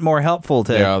been a lot more helpful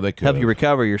to help you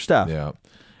recover your stuff. Yeah.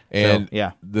 And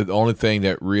the only thing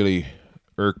that really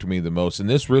irked me the most, and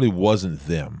this really wasn't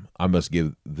them. I must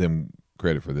give them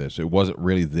credit for this. It wasn't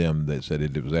really them that said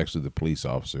it. It was actually the police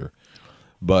officer.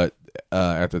 But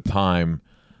at the time,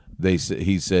 he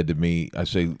said to me, I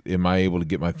say, am I able to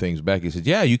get my things back? He said,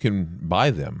 yeah, you can buy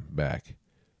them back.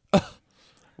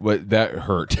 But that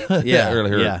hurt. Yeah, that really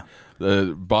hurt. Yeah.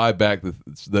 buy back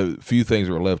the few things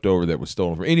that were left over that were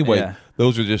stolen from. Anyway,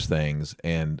 those are just things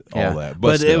and all that.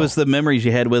 But it was the memories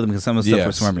you had with them because some of the stuff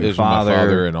was from your father. My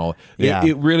father and all. Yeah.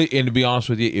 It really, and to be honest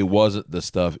with you, it wasn't the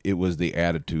stuff. It was the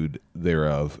attitude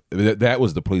thereof. That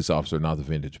was the police officer, not the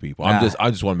vintage people. I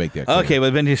just want to make that clear. Okay,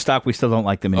 but vintage stock, we still don't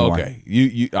like them anymore.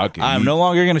 Okay, I'm no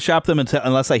longer going to shop them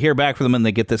unless I hear back from them and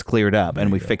they get this cleared up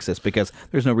and we fix this, because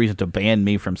there's no reason to ban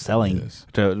me from selling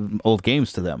to old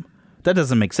games to them. That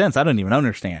doesn't make sense. I don't even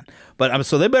understand. But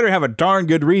so they better have a darn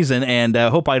good reason, and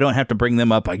hope I don't have to bring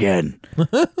them up again.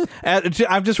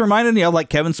 I'm just reminding you, like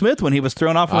Kevin Smith when he was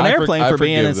thrown off of an airplane for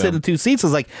being and sitting in 2 seats.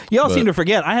 It's like, y'all seem to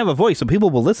forget I have a voice, so people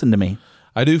will listen to me.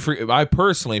 I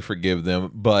personally forgive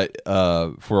them, but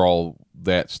for all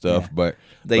that stuff. But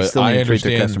they still need to treat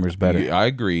their customers better. I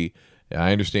agree.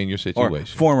 I understand your situation. Or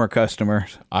former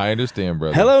customers. I understand,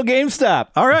 brother. Hello, GameStop.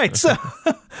 All right. So,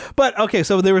 but okay.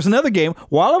 So there was another game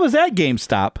while I was at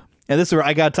GameStop, and this is where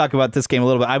I got to talk about this game a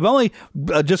little bit. I've only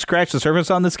just scratched the surface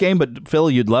on this game, but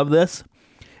Phil, you'd love this.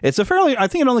 It's I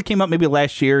think it only came out maybe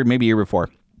last year, maybe a year before.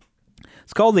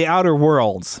 It's called The Outer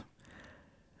Worlds,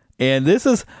 and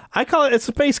I call it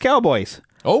Space Cowboys.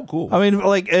 Oh, cool. I mean,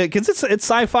 like, because it's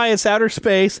sci-fi, it's outer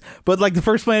space, but like the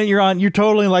first planet you're on, you're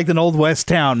totally like an old west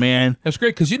town, man. That's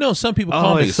great, because some people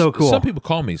call me so cool. Some people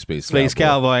call me Space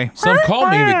Cowboy. Some call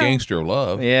me the Gangster of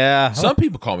Love. Yeah. Some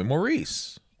people call me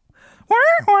Maurice.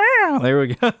 There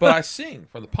we go. But I sing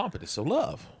from the pompatus of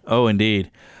love. Oh, indeed.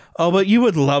 Oh, but you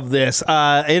would love this.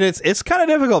 It's kind of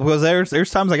difficult because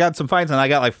there's times I got some fights and I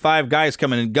got like 5 guys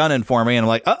coming and gunning for me, and I'm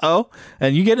like, uh-oh,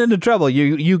 and you get into trouble.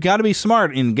 You got to be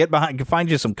smart and get behind, find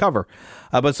you some cover.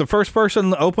 But it's a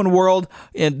first-person open world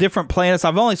in different planets.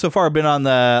 I've only so far been on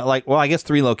I guess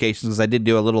 3 locations, because I did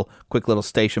do a quick little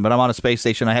station, but I'm on a space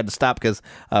station. I had to stop because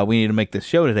we need to make this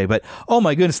show today. But oh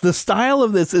my goodness, the style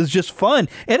of this is just fun,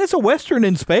 and it's a Western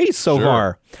in space so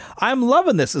far. I'm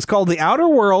loving this. It's called The Outer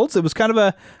Worlds. It was kind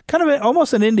of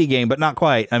almost an indie game, but not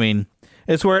quite. I mean,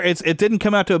 it's where it didn't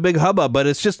come out to a big hubbub, but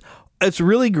it's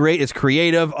really great. It's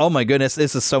creative. Oh my goodness,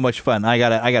 this is so much fun. I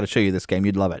gotta show you this game.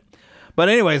 You'd love it. But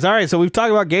anyways, all right, so we've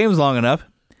talked about games long enough.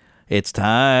 It's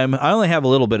time. I only have a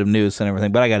little bit of news and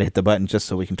everything, but I got to hit the button just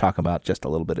so we can talk about just a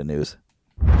little bit of news.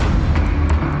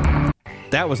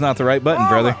 That was not the right button,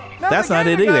 brother. That's not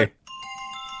it either.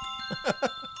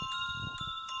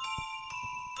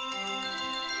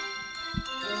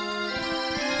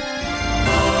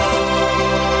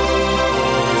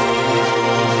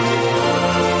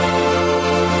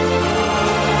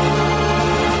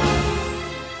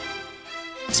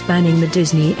 Spanning the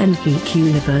Disney and geek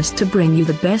universe to bring you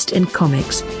the best in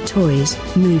comics, toys,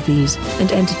 movies,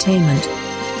 and entertainment.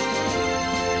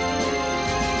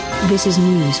 This is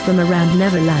news from around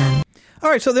Neverland. All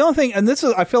right, so the only thing, and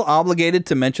I feel obligated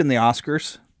to mention the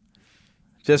Oscars,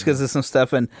 just because there's some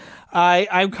stuff, and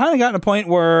I've kind of gotten a point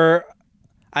where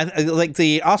I like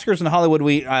the Oscars in Hollywood.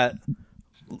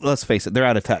 Let's face it, they're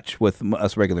out of touch with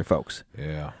us regular folks.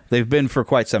 Yeah. They've been for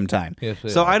quite some time. Yes,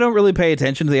 so I don't really pay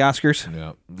attention to the Oscars.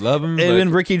 Yeah. Love them.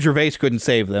 Even Ricky Gervais couldn't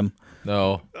save them.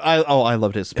 No. I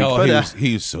loved his speech. Oh,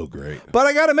 he's so great. But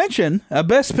I got to mention, a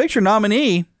Best Picture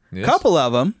nominee, couple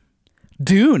of them,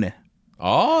 Dune.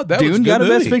 Oh, that Dune was a good got a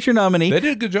movie. Best Picture nominee. They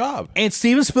did a good job. And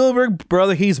Steven Spielberg,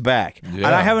 brother, he's back. Yeah. And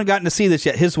I haven't gotten to see this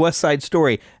yet. His West Side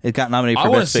Story, it got nominated for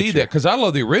Best Picture. I want to see that because I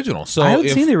love the original. So I haven't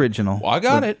seen the original. Well, I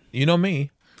got it. You know me.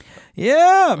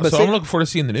 Yeah. But I'm looking forward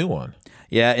to seeing the new one.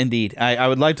 Yeah, indeed. I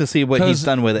would like to see what he's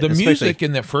done with it. The music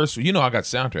in that first, I got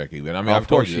soundtrack even. I mean, I've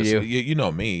told you this. You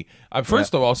know me.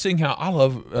 First of all, seeing how I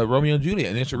love Romeo and Juliet,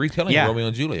 and it's a retelling of Romeo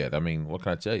and Juliet. I mean, what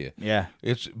can I tell you? Yeah.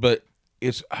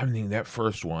 That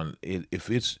first one, if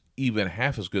it's even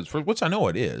half as good, which I know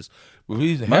it is, if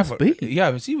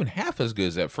it's even half as good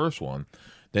as that first one,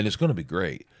 then it's going to be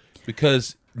great.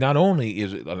 Because not only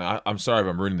is it, I'm sorry if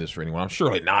I'm ruining this for anyone. I'm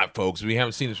surely not, folks. We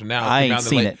haven't seen this from now. I ain't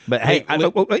seen it. But hey,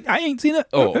 I ain't seen it.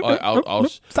 I'll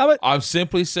stop it. I'm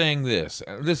simply saying this.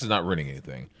 This is not ruining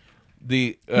anything.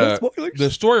 The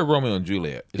story of Romeo and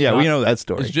Juliet. We know that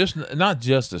story. It's just not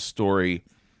just a story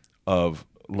of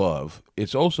love.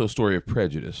 It's also a story of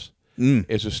prejudice.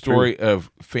 It's a story of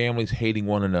families hating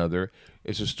one another.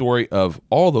 It's a story of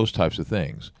all those types of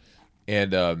things.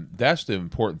 And that's the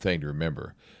important thing to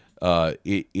remember.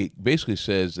 It basically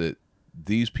says that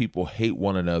these people hate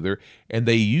one another, and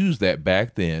they used that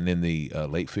back then in the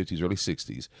late 50s, early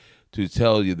 60s to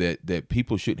tell you that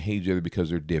people shouldn't hate each other because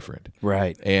they're different.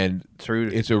 Right. And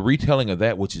it's a retelling of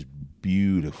that, which is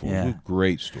beautiful. Yeah. It's a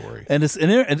great story. And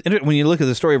when you look at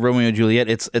the story of Romeo and Juliet,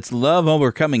 it's love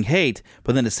overcoming hate,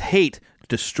 but then it's hate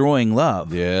destroying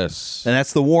love. Yes. And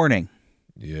that's the warning.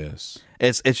 Yes.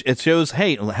 It shows,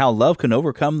 hey, how love can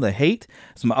overcome the hate.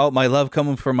 So my love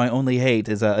coming from my only hate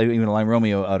is even a line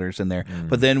Romeo utters in there.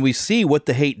 But then we see what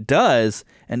the hate does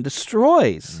and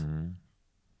destroys.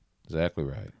 Exactly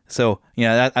right. So,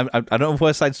 I don't know if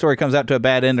West Side Story comes out to a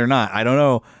bad end or not. I don't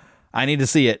know. I need to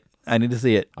see it. I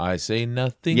say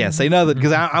nothing. Yeah, say nothing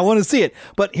because I want to see it.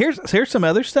 But here's some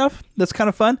other stuff that's kind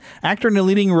of fun. Actor in a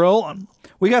leading role.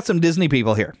 We got some Disney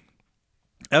people here.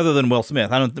 Other than Will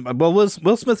Smith. Will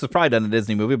Smith has probably done a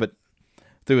Disney movie, but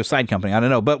through a side company. I don't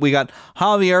know. But we got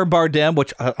Javier Bardem,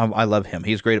 which I love him.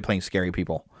 He's great at playing scary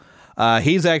people.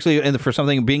 He's actually for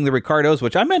something being the Ricardos,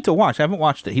 which I meant to watch. I haven't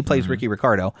watched it. He plays Ricky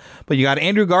Ricardo. But you got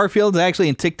Andrew Garfield's actually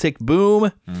in Tick, Tick,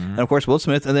 Boom. And, of course, Will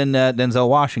Smith. And then Denzel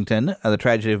Washington, The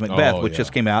Tragedy of Macbeth, which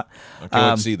just came out. Okay,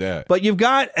 let's see that. But you've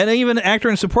got an even actor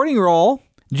in a supporting role,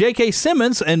 J.K.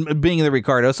 Simmons, and being the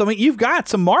Ricardo. So, I mean, you've got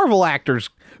some Marvel actors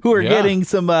who are getting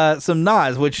some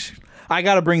nods, which I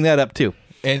got to bring that up, too.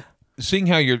 And seeing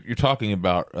how you're talking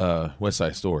about West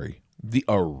Side Story, the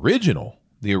original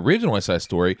West Side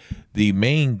Story, the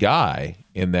main guy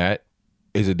in that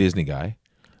is a Disney guy,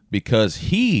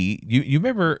 because you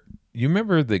remember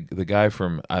the guy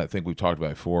from, I think we've talked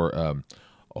about it before,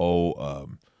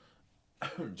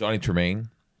 Johnny Tremaine.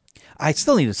 I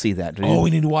still need to see that, dude. Oh, we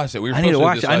need to watch that. I need to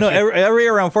watch it. I know every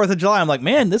year around 4th of July, I'm like,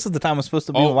 man, this is the time I'm supposed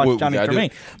to be watching Johnny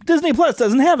Tremaine. Disney Plus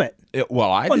doesn't have it.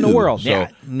 What in the world? So,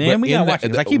 man, we got to watch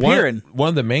it. I keep hearing. One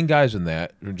of the main guys in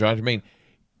that, Johnny Tremaine,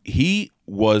 he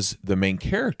was the main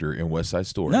character in West Side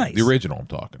Story. Nice. The original, I'm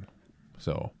talking.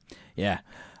 So, yeah.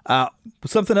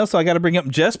 Something else I got to bring up,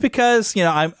 just because,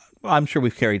 I'm sure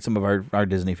we've carried some of our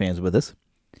Disney fans with us.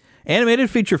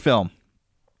 Animated feature film.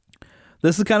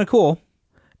 This is kind of cool.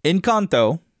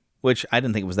 Encanto, which I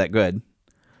didn't think it was that good.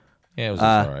 Yeah, it was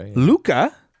all right.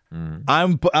 Luca.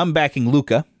 I'm backing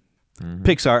Luca.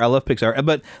 Pixar. I love Pixar.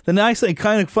 But the nice thing,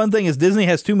 kind of fun thing is Disney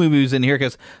has 2 movies in here,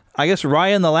 because I guess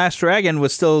Raya and the Last Dragon would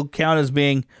still count as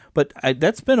being, but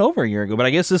that's been over a year ago. But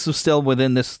I guess this is still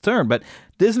within this term. But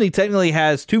Disney technically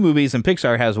has 2 movies, and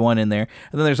Pixar has 1 in there.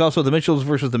 And then there's also The Mitchells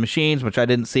versus the Machines, which I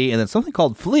didn't see, and then something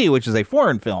called Flea, which is a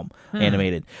foreign film,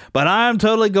 animated. But I'm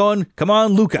totally going, come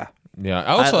on, Luca. Yeah,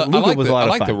 I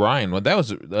like the Ryan one. That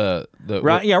was Ryan the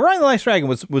Last Dragon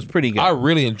was pretty good. I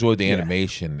really enjoyed the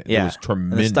animation. Yeah. It was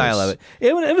tremendous. And the style of it.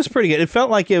 It was pretty good. It felt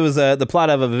like it was the plot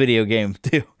of a video game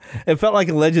too. It felt like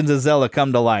Legends of Zelda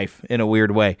come to life in a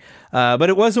weird way. But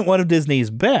it wasn't one of Disney's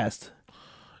best.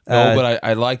 No, but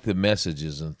I like the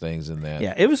messages and things in that.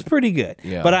 Yeah, it was pretty good.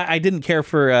 Yeah. But I didn't care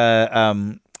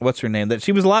for what's her name? That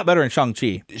she was a lot better in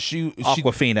Shang-Chi.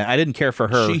 Awkwafina. I didn't care for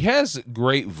her. She has a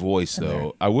great voice,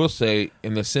 though. I will say,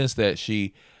 in the sense that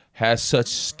she has such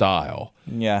style.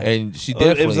 Yeah. And she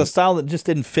definitely... It was a style that just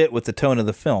didn't fit with the tone of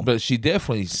the film. But she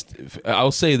definitely...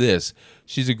 I'll say this.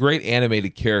 She's a great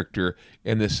animated character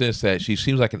in the sense that she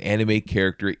seems like an anime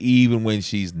character even when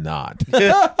she's not.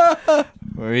 Yeah.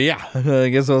 I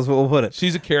guess that's what we'll put it.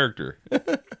 She's a character.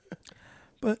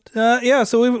 But,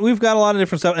 so we've got a lot of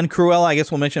different stuff. And Cruella, I guess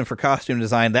we'll mention for costume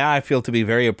design. That I feel to be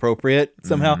very appropriate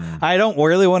somehow. I don't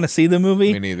really want to see the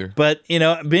movie. Me neither. But,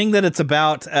 being that it's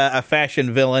about a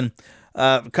fashion villain,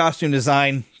 costume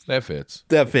design... That fits.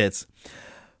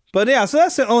 But, yeah, so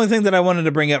that's the only thing that I wanted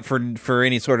to bring up for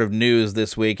any sort of news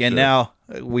this week. And now,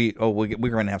 we're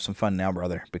going to have some fun now,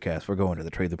 brother, because we're going to the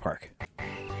trailer park.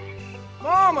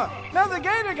 Mama, another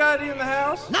gator got in the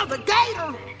house. Another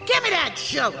gator? Give me that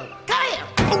shovel. Come here.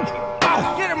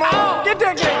 Get him, Mama. Get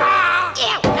that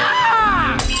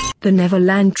gator. The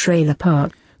Neverland Trailer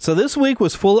Park. So this week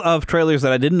was full of trailers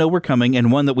that I didn't know were coming,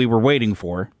 and one that we were waiting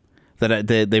for, that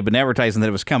they've been advertising that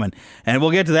it was coming. And we'll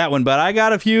get to that one, but I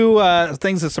got a few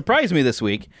things that surprised me this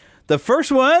week. The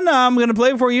first one I'm going to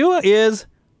play for you is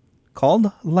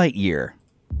called Lightyear.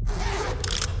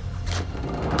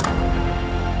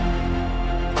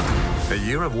 A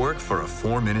year of work for a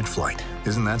 4-minute flight.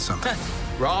 Isn't that something?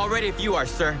 We're all ready if you are,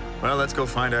 sir. Well, let's go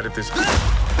find out if this...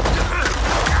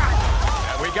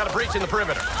 We got a breach in the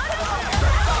perimeter.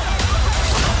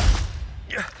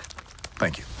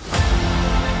 Thank you.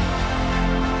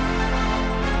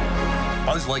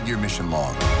 Buzz Lightyear mission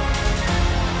log.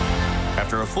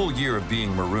 After a full year of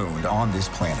being marooned on this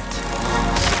planet,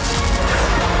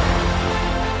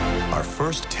 our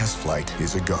first test flight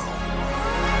is a go.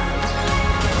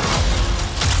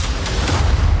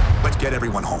 Let's get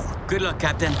everyone home. Good luck,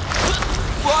 Captain.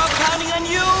 We're all counting on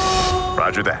you!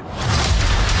 Roger that.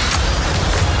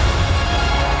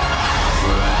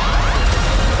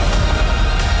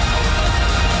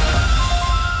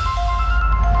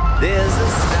 There's a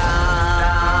star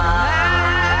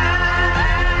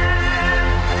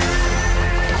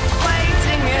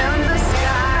waiting in the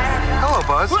sky. Hello,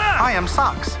 Buzz. I am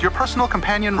Socks, your personal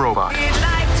companion robot.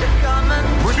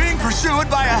 We're being pursued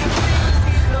by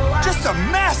just a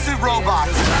massive robot.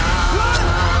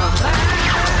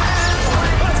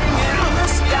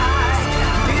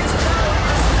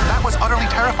 That was utterly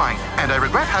terrifying, and I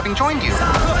regret having joined you.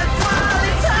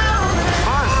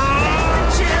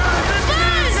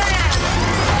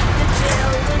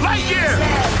 Lightyear!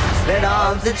 Let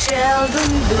all the children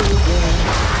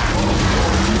begin.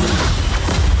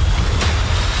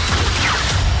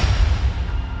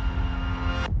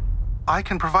 I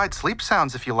can provide sleep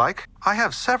sounds if you like. I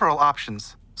have several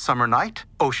options. Summer night,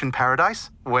 ocean paradise,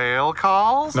 whale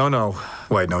calls. No.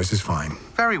 White noise is fine.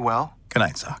 Very well. Good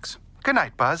night, Socks. Good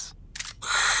night, Buzz.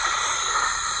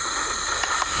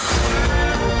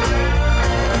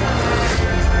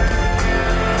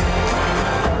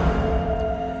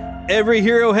 Every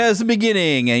hero has a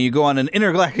beginning, and you go on an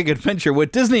intergalactic adventure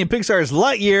with Disney and Pixar's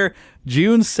Lightyear,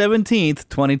 June 17th,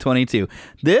 2022.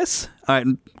 This,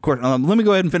 of course, let me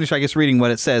go ahead and finish, I guess, reading what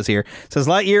it says here. It says,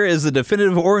 Lightyear is the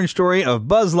definitive origin story of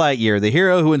Buzz Lightyear, the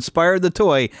hero who inspired the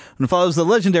toy, and follows the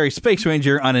legendary Space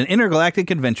Ranger on an intergalactic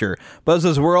adventure.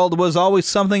 Buzz's world was always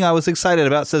something I was excited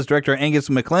about, says director Angus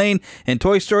MacLean. In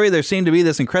Toy Story, there seemed to be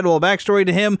this incredible backstory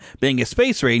to him being a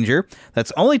Space Ranger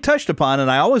that's only touched upon, and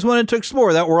I always wanted to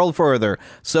explore that world further.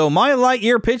 So my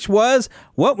Lightyear pitch was,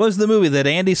 what was the movie that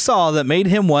Andy saw that made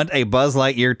him want a Buzz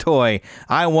Lightyear toy?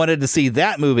 I wanted to see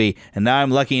that movie, and now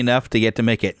I'm lucky enough to get to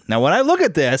make it. Now, when I look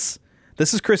at this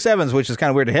is Chris Evans, which is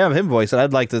kind of weird to have him voice, and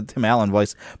I'd like the Tim Allen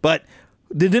voice. But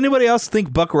did anybody else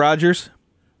think Buck Rogers?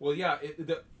 Well, yeah.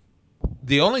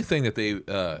 The only thing that they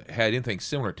had anything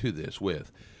similar to this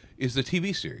with is the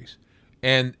TV series.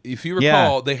 And if you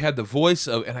recall, they had the voice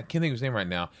of, and I can't think of his name right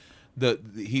now,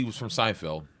 he was from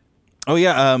Seinfeld. Oh,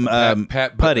 yeah,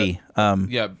 Pat Putty.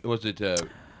 Was it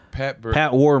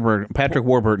Pat Warburton? Patrick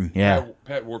Warburton, yeah.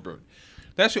 Pat Warburton.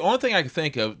 That's the only thing I could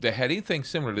think of that had anything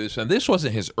similar to this. And this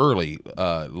wasn't his early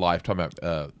life, talking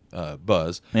about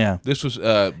Buzz. Yeah. This was...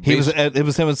 it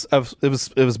was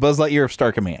Buzz Lightyear of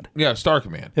Star Command. Yeah, Star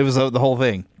Command. It was the whole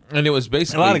thing. And it was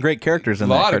basically... A lot of great characters in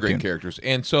that cartoon. A lot of great characters.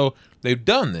 And so they've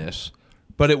done this,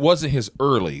 but it wasn't his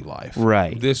early life.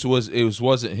 Right.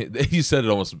 Wasn't. He said it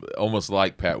almost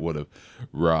like Pat would have.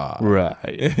 Right.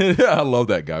 I love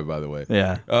that guy, by the way.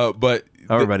 Yeah. But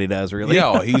everybody does, really.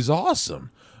 Yeah, he's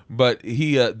awesome. But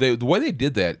the way they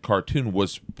did that cartoon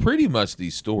was pretty much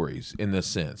these stories in this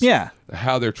sense. Yeah.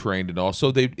 How they're trained and all.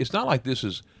 So it's not like this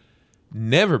has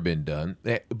never been done,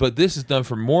 but this is done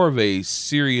for more of a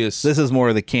serious... This is more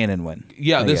of the canon one.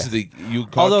 Yeah, this is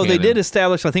Although canon. They did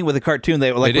establish, I think, with the cartoon,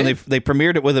 they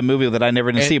premiered it with a movie that I never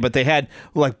didn't see, but they had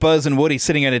like Buzz and Woody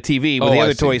sitting on a TV with the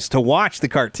other toys to watch the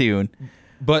cartoon,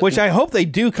 which I hope they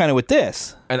do kind of with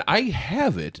this. And I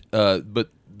have it, but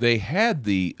they had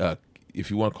the, if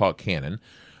you want to call it canon,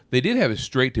 they did have it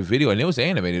straight to video, and it was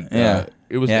animated. Yeah.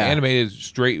 It was animated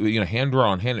straight,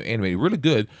 hand-drawn, animated, really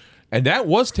good. And that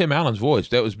was Tim Allen's voice.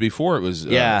 That was before it was...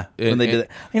 when they did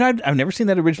that. I've never seen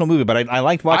that original movie, but I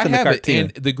liked watching the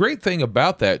cartoon. And the great thing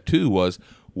about that, too, was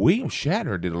William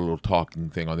Shatner did a little talking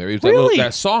thing on there. It was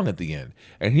that song at the end,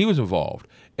 and he was involved.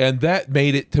 And that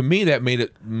made it, to me,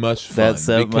 much fun. That's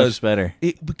much better.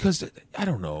 Because, I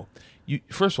don't know,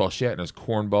 first of all, Shatner's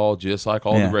cornball, just like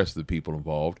all the rest of the people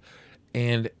involved.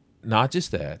 And not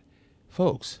just that,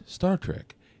 folks, Star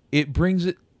Trek, it brings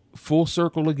it full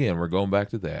circle again. We're going back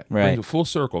to that. Right. Brings it full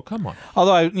circle. Come on.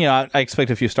 Although I expect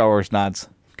a few Star Wars nods,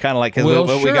 kind of like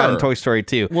what we got in Toy Story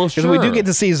 2. Well, because we do get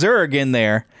to see Zurg in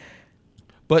there.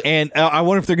 And I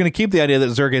wonder if they're going to keep the idea that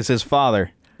Zurg is his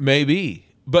father. Maybe,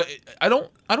 but I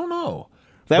don't know.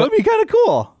 That would be kind of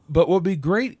cool. But what would be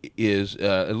great is,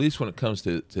 at least when it comes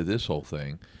to this whole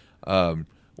thing, when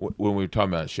we were talking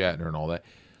about Shatner and all that,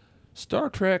 Star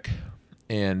Trek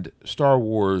and Star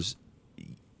Wars,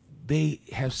 they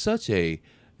have such an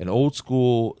old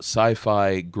school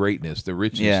sci-fi greatness, the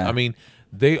richness. Yeah. I mean,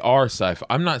 they are sci-fi.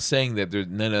 I'm not saying that there's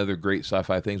none other great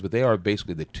sci-fi things, but they are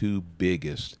basically the two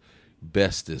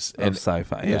bestest of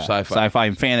sci-fi. Yeah. Sci-fi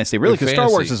and fantasy. Really, because Star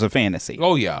Wars is a fantasy.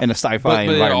 Oh, yeah. In a sci-fi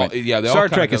environment. Star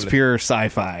Trek is pure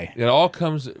sci-fi. It all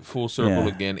comes full circle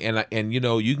again. And you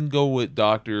can go with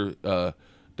Doctor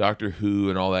Who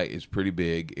and all that is pretty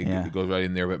big. It goes right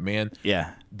in there. But man,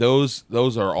 those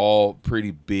are all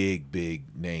pretty big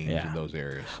names in those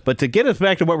areas. But to get us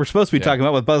back to what we're supposed to be talking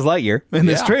about with Buzz Lightyear in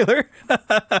this trailer,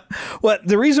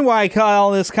 the reason why I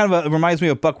call this kind of reminds me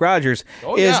of Buck Rogers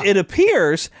is it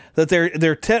appears that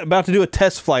they're about to do a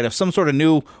test flight of some sort of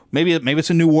new, maybe it's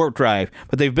a new warp drive,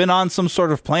 but they've been on some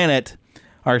sort of planet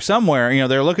or somewhere,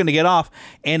 they're looking to get off,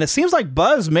 and it seems like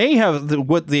Buzz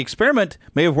the experiment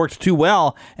may have worked too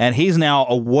well, and he's now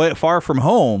far from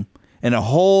home, in a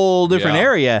whole different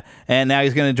area, and now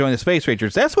he's going to join the Space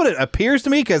Rangers. That's what it appears to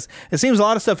me, because it seems a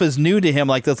lot of stuff is new to him,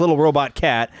 like this little robot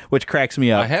cat, which cracks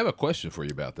me up. I have a question for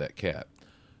you about that cat.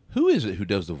 Who is it who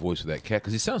does the voice of that cat?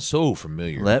 Because he sounds so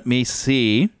familiar. Let me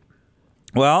see.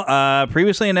 Well,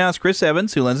 previously announced Chris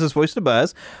Evans, who lends his voice to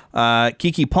Buzz,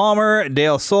 Kiki Palmer,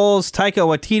 Dale Souls, Taika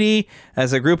Waititi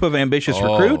as a group of ambitious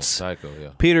recruits.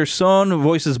 Taika, Peter Sohn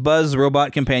voices Buzz,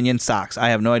 robot companion Socks. I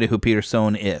have no idea who Peter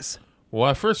Sohn is. Well,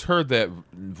 I first heard that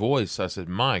voice. I said,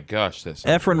 my gosh, that's...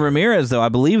 Efren Ramirez, though, I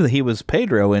believe that he was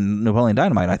Pedro in Napoleon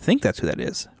Dynamite. I think that's who that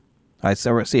is. I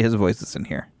see his voice that's in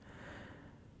here.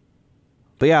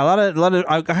 But yeah, a lot of.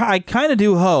 I kind of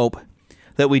do hope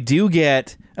that we do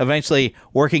get eventually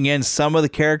working in some of the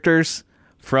characters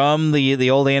from the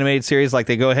old animated series, like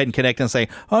they go ahead and connect and say,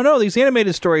 oh no, these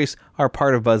animated stories are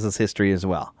part of Buzz's history as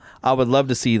well. I would love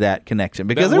to see that connection,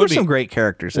 because there were some great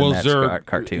characters in that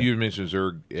cartoon. You mentioned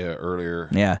Zurg earlier.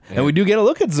 Yeah, and we do get a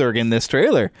look at Zurg in this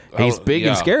trailer. He's big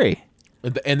and scary.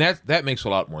 And that makes a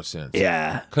lot more sense.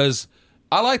 Yeah. Because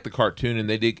I like the cartoon, and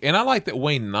I like that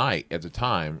Wayne Knight at the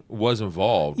time was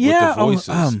involved with the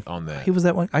voices on that. He was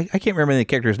that one. I can't remember the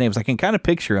characters' names. I can kind of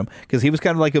picture him, because he was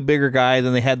kind of like a bigger guy.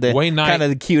 Then they had the Wayne Knight, kind of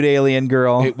the cute alien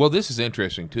girl. Well, this is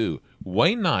interesting too.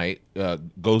 Wayne Knight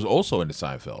goes also into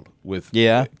Seinfeld with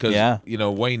because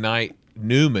Wayne Knight,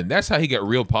 Newman. That's how he got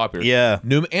real popular. Yeah,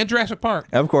 Newman and Jurassic Park,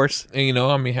 of course. And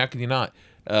I mean, how can you not?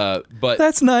 But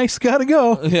that's nice. Gotta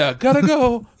go. Yeah, gotta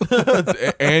go.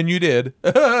 And you did.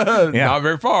 Not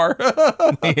very far.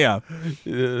 Yeah.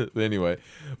 Anyway,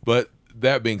 but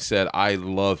that being said, I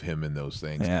love him in those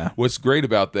things. Yeah. What's great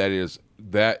about that is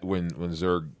that when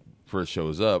Zurg first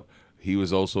shows up, he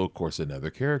was also, of course, another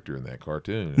character in that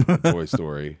cartoon, Toy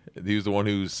Story. He was the one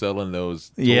who was selling those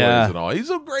toys and all. He's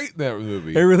so great in that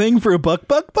movie. Everything for a buck.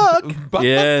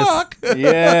 Yes.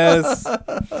 Yes.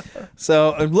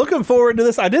 So I'm looking forward to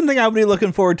this. I didn't think I would be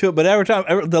looking forward to it, but every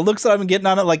time, the looks that I've been getting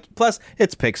on it, like, plus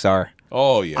it's Pixar.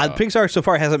 Oh, yeah. Pixar so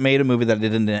far hasn't made a movie that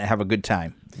didn't have a good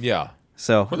time. Yeah.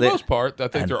 So for the most part, I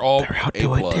think they're all out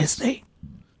doing Disney.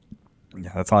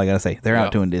 Yeah, that's all I got to say. They're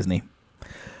out doing Disney.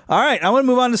 All right, I want to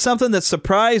move on to something that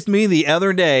surprised me the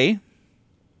other day.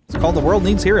 It's called The World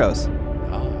Needs Heroes.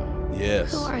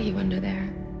 Yes. Who are you under there?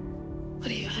 What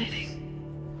are you hiding?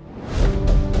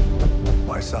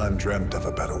 My son dreamt of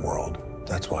a better world.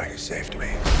 That's why he saved me.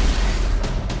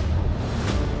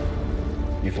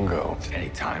 You can go to any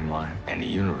timeline, any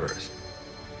universe.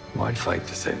 Why'd fight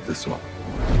to save this one?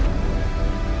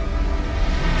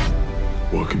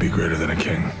 What could be greater than a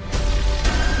king?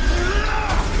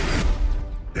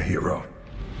 A hero.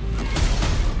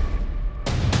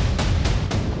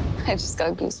 I just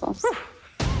got goosebumps.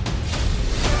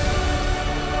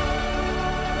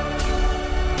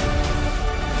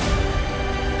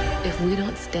 If we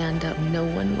don't stand up, no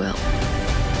one will.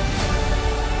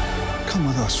 Come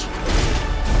with us.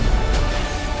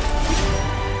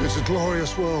 There's a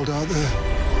glorious world out there,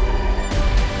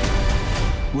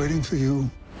 waiting for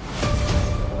you.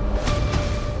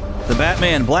 The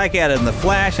Batman, Black Adam, The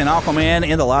Flash, and Aquaman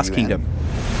in the Lost Kingdom.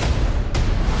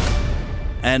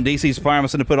 And DC's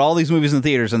promising to put all these movies in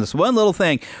theaters. And this one little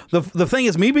thing, the thing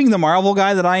is, me being the Marvel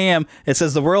guy that I am, it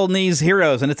says the world needs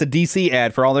heroes, and it's a DC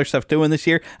ad for all their stuff doing this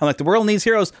year. I'm like, the world needs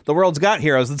heroes. The world's got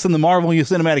heroes. It's in the Marvel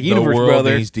Cinematic Universe, brother. The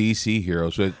world needs DC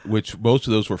heroes, which most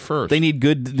of those were first. They need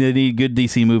good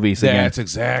DC movies. That's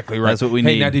exactly right. That's what we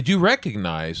need. Hey, now, did you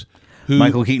recognize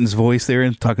Michael Keaton's voice there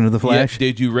and talking to the Flash? Yeah,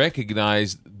 did you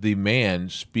recognize the man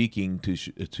speaking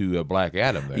to Black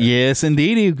Adam there? Yes,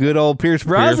 indeed. Good old Pierce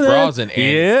Brosnan.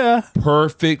 Yeah.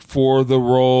 Perfect for the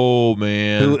role,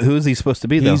 man. Who is he supposed to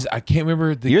be, though? I can't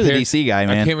remember You're the DC guy,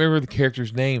 man. I can't remember the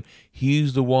character's name.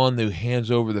 He's the one who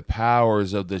hands over the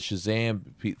powers of the Shazam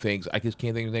things. I just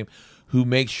can't think of his name. Who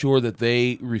makes sure that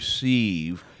they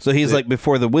receive. So he's like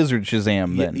before the Wizard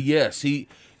Shazam, then? Yes.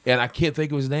 And I can't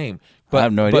think of his name. But, I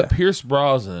have no idea. But Pierce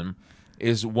Brosnan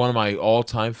is one of my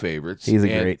all-time favorites. He's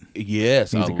great.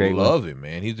 Yes, I love him,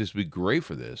 man. He'd just be great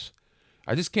for this.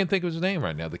 I just can't think of his name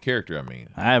right now. The character, I mean.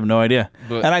 I have no idea.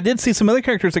 And I did see some other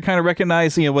characters that kind of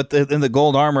recognize, in the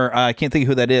gold armor. I can't think of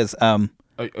who that is. Are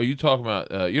you talking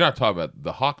about? You're not talking about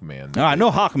the Hawkman. No, I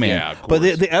know Hawkman. Yeah, of but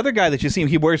the other guy that you see,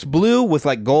 he wears blue with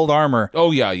like gold armor.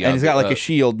 Oh yeah. And he's got like a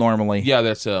shield normally. Yeah,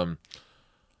 that's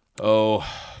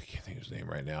name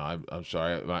right now. I'm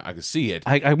sorry. I can see it.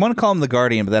 I want to call him the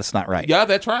Guardian, but that's not right. Yeah,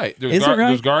 that's right. There's Is it right?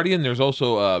 There's Guardian. There's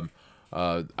also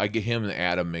I get him and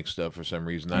Adam mixed up for some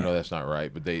reason. I know that's not right,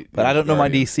 but But I don't know my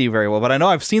DC very well. But I know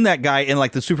I've seen that guy in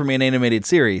like the Superman animated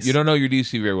series. You don't know your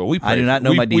DC very well. I do not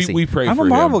know my DC. We pray for him. I'm a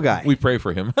Marvel guy. We pray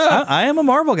for him. I am a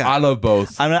Marvel guy. I love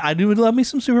both. I do love me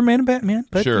some Superman and Batman.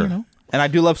 But, sure. And I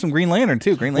do love some Green Lantern,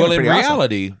 too. Green Lantern, well, in pretty awesome.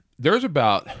 reality, there's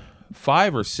about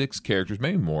 5 or 6 characters,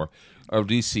 maybe more, of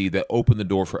DC that open the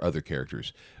door for other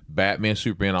characters. Batman,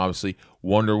 Superman, obviously,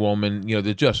 Wonder Woman,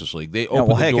 the Justice League. They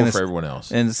open the door for everyone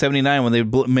else. In '79, when they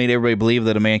made everybody believe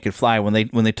that a man could fly, when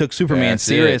they took Superman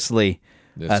seriously.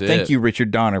 Thank you, Richard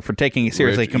Donner, for taking it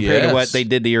seriously compared to what they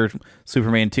did to your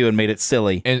Superman 2 and made it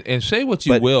silly. And say what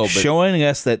you will, but showing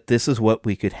us that this is what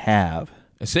we could have.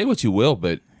 And say what you will,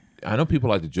 but I know people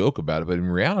like to joke about it, but in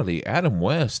reality, Adam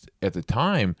West at the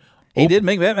time, he did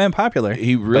make Batman popular.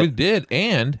 He really did,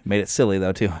 and made it silly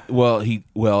though too. Well,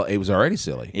 it was already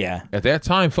silly. Yeah, at that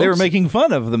time, folks, they were making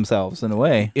fun of themselves in a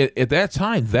way. At that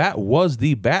time, that was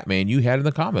the Batman you had in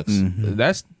the comics. Mm-hmm.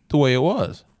 That's the way it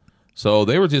was. So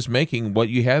they were just making what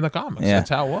you had in the comics. Yeah. That's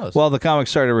how it was. Well, the comics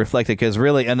started to reflect it because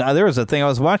really, and there was a thing I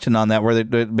was watching on that where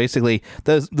basically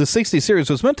the 60s series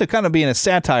was meant to kind of be in a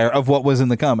satire of what was in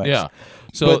the comics. Yeah.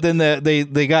 So, but then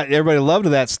they got everybody loved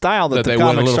that style that the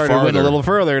comics started to went a little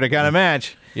further to kind of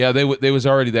match. Yeah, they was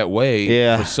already that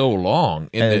way for so long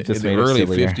in the early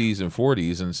 50s and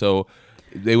 40s, and so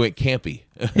they went campy.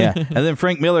 Yeah, and then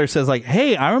Frank Miller says like,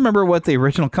 "Hey, I remember what the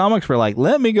original comics were like.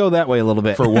 Let me go that way a little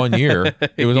bit." For 1 year,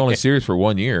 it was only serious for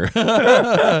 1 year.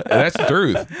 That's the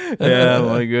truth. Yeah,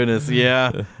 my goodness.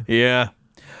 Yeah.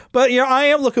 But I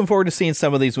am looking forward to seeing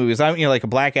some of these movies. I'm like a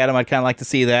Black Adam. I'd kind of like to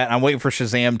see that. I'm waiting for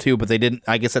Shazam too, but they didn't.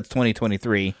 I guess that's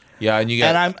 2023. Yeah, and you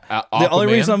got. And the only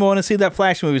reason I want to see that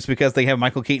Flash movie is because they have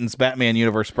Michael Keaton's Batman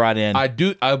universe brought in. I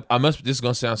do. I must. This is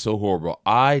going to sound so horrible.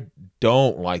 I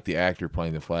don't like the actor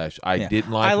playing the Flash. I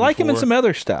didn't like. I like him in some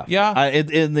other stuff. Yeah,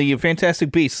 in the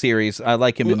Fantastic Beasts series, I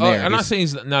like him in there. I'm not saying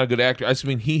he's not a good actor. I just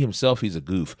mean he himself, he's a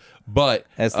goof. But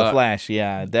as the Flash,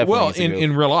 yeah, definitely. Well,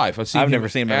 in real life, I've never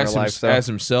seen him in real life. As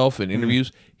himself in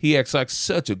interviews, he acts like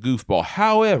such a goofball.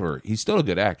 However, he's still a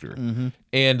good actor,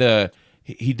 and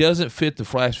he doesn't fit the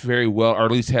Flash very well, or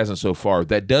at least hasn't so far.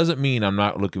 That doesn't mean I'm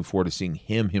not looking forward to seeing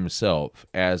him himself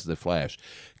as the Flash,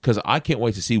 because I can't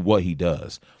wait to see what he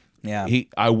does. Yeah,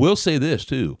 I will say this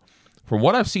too, from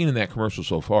what I've seen in that commercial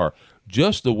so far,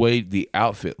 just the way the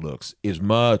outfit looks is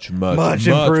much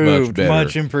improved. better.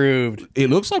 Much improved.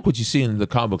 It looks like what you see in the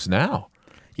comic books now.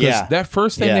 Yeah, that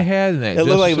first thing they had in that, it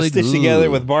looked like it was stitched together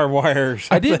with barbed wire.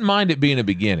 I didn't mind it being a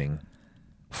beginning,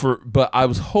 but I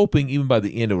was hoping even by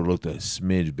the end it would look a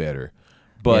smidge better.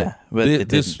 But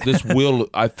this will,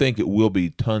 I think it will be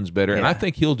tons better, and I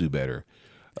think he'll do better.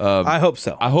 I hope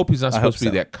so. I hope he's not supposed to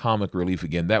be that comic relief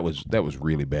again. That was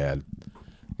really bad.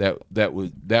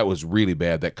 That was really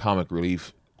bad. That comic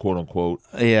relief, quote unquote.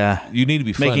 Yeah, you need to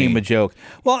be funny. Making him a joke.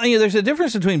 Well, there's a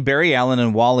difference between Barry Allen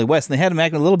and Wally West, and they had him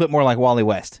acting a little bit more like Wally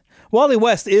West. Wally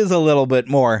West is a little bit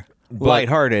more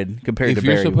lighthearted compared to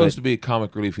Barry. If you're supposed to be a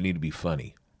comic relief, you need to be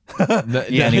funny.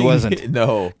 And he wasn't.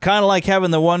 No. Kind of like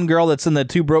having the one girl that's in the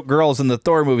Two Broke Girls in the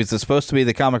Thor movies that's supposed to be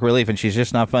the comic relief, and she's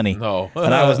just not funny. No.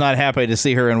 And I was not happy to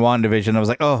see her in WandaVision. I was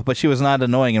like, oh, but she was not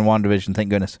annoying in WandaVision, thank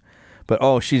goodness.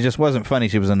 But, she just wasn't funny.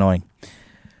 She was annoying.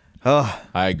 Oh,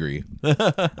 I agree.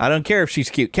 I don't care if she's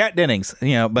cute. Kat Dennings,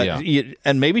 but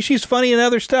and maybe she's funny in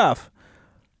other stuff.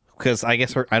 Because I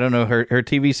guess her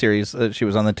TV series, she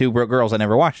was on the Two Broke Girls. I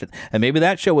never watched it. And maybe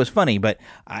that show was funny, but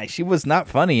she was not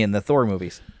funny in the Thor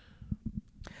movies.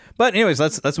 But anyways,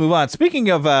 let's move on. Speaking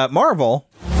of Marvel.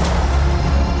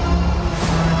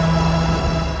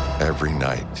 Every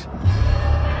night,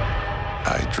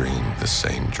 I dream the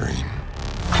same dream.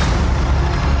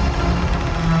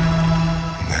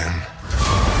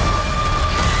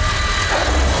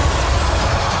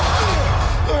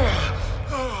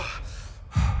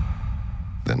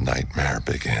 The nightmare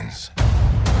begins.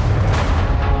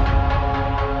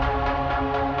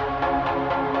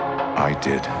 I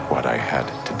did what I had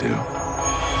to do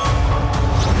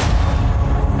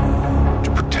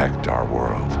to protect our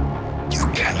world. You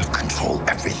cannot control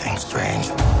everything, Strange.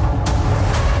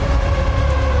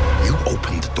 You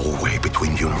opened the doorway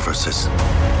between universes,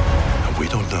 and we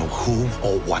don't know who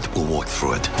or what will walk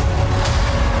through it.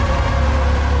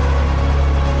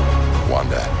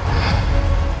 Wanda,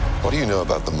 what do you know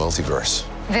about the multiverse?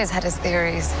 Viz had his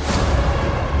theories.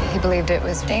 He believed it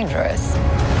was dangerous.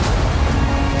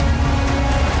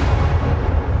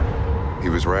 He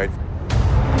was right.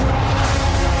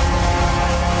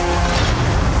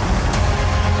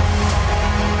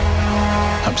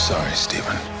 I'm sorry,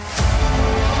 Stephen.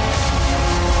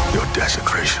 Your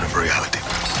desecration of reality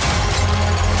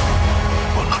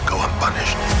will not go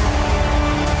unpunished.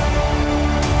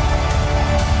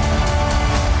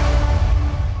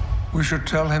 We should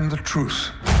tell him the truth.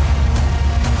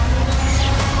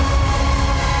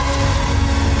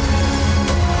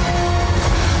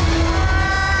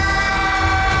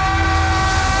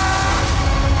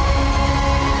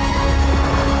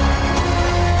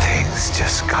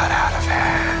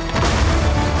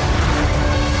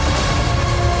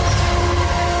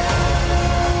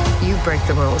 break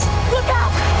the rules. Look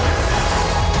out!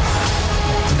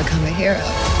 To become a hero.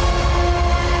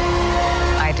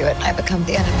 I do it, I become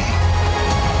the enemy.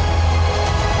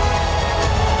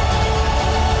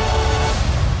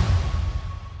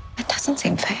 It doesn't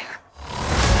seem fair.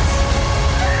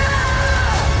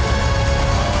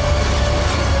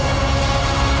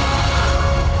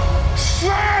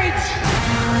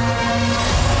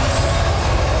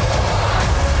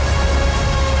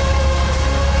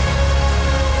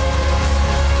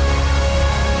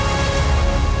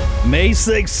 May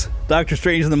 6th, Doctor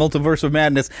Strange in the Multiverse of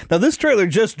Madness. Now, this trailer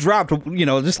just dropped,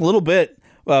 just a little bit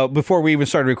before we even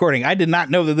started recording. I did not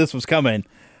know that this was coming.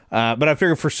 But I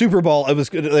figured for Super Bowl, it was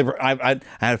good. I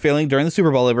had a feeling during the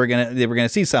Super Bowl they were gonna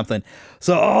see something.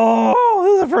 So,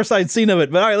 this is the first I'd seen of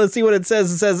it. But all right, let's see what it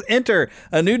says. It says, "Enter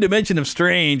a new dimension of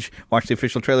strange." Watch the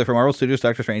official trailer for Marvel Studios'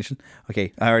 Doctor Strange.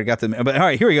 Okay, I already got them. But all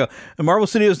right, here we go. In Marvel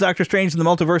Studios' Doctor Strange in the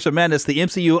Multiverse of Madness, the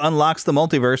MCU unlocks the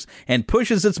multiverse and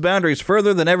pushes its boundaries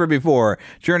further than ever before.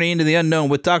 Journey into the unknown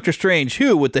with Doctor Strange,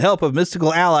 who, with the help of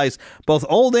mystical allies, both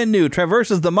old and new,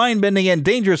 traverses the mind-bending and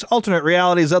dangerous alternate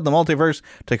realities of the multiverse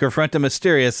to confront a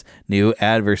mysterious new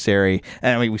adversary.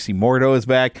 And we see Mordo is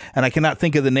back, and I cannot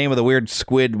think of the name of the weird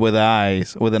squid with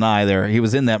an eye there. He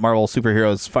was in that Marvel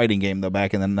superheroes fighting game though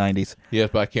back in the 90s. Yes,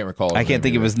 but I can't recall. I can't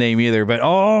think of his name either. But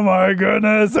oh my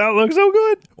goodness, that looks so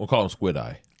good. We'll call him Squid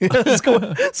Eye.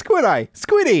 Squid Eye,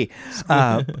 Squiddy.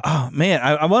 Oh man,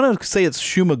 I want to say it's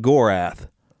Shumagorath.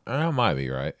 That might be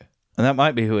right. And that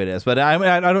might be who it is. But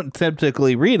I don't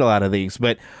typically read a lot of these.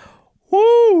 But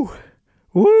woo,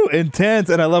 intense.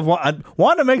 And I love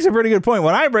Wanda makes a pretty good point.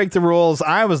 When I break the rules,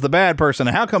 I was the bad person.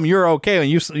 How come you're okay when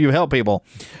you help people?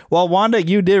 Well, Wanda,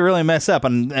 you did really mess up,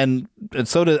 and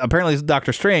so did apparently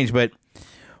Doctor Strange. But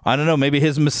I don't know. Maybe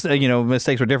his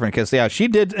mistakes were different because she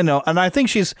did. And I think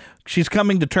she's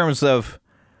coming to terms of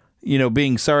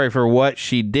being sorry for what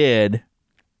she did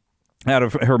out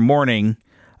of her mourning.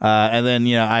 And then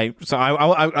I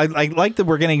like that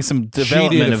we're getting some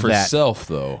development she did it of for that. Herself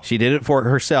though. She did it for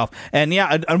herself, and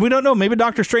and we don't know. Maybe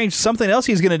Doctor Strange, something else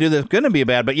he's going to do that's going to be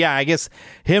bad. But I guess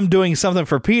him doing something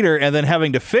for Peter and then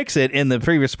having to fix it in the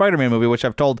previous Spider-Man movie, which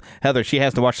I've told Heather she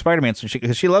has to watch Spider-Man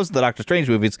because she loves the Doctor Strange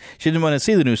movies. She didn't want to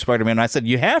see the new Spider-Man. And I said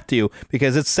you have to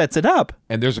because it sets it up.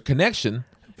 And there's a connection,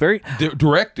 very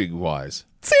directing wise.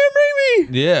 Sam Raimi.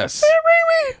 Yes. Sam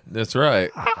Raimi. That's right.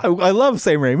 I love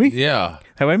Sam Raimi. Yeah.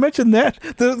 Have I mentioned that?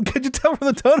 Could you tell from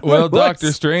the tone of my voice?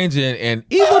 Doctor Strange and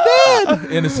Evil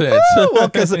Dead, in a sense. Well,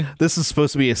 because this is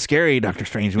supposed to be a scary Doctor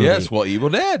Strange movie. Yes, well, Evil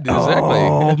Dead, exactly.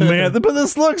 Oh, man. But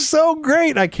this looks so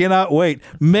great. I cannot wait.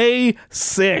 May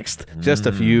 6th, just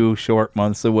a few short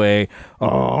months away.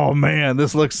 Oh, man.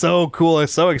 This looks so cool.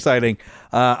 It's so exciting.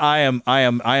 I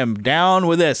am down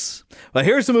with this. But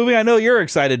here's the movie I know you're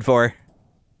excited for.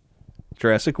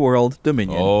 Jurassic World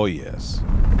Dominion. Oh, yes.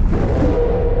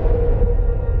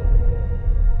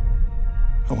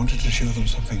 I wanted to show them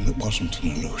something that wasn't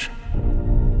an illusion.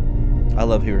 I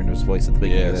love hearing his voice at the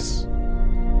beginning of this.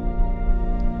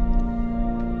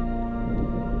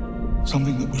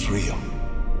 Something that was real.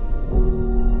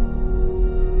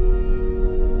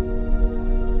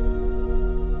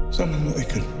 Something that they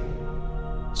could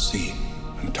see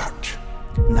and touch.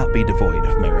 Not be devoid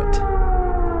of merit.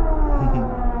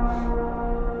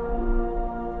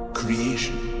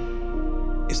 Creation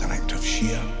is an act of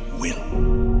sheer will.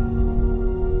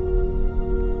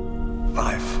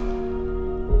 Life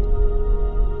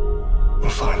will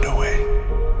find a way.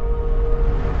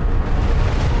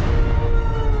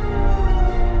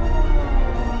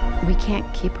 We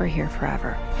can't keep her here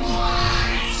forever.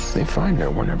 They find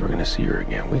her, we're never gonna see her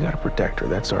again. We gotta protect her,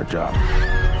 that's our job.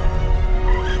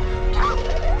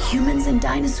 Humans and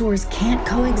dinosaurs can't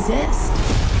coexist.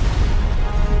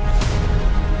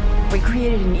 We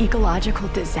created an ecological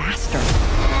disaster.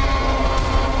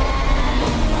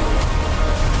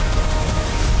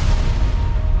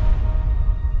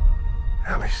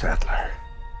 Ellie Sattler.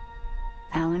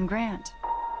 Alan Grant.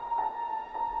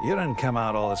 You didn't come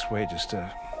out all this way just to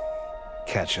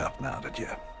catch up now, did you?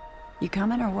 You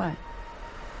coming or what?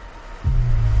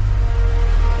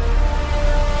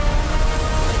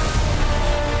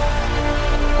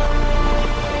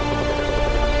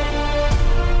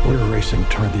 We're racing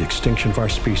toward the extinction of our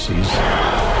species.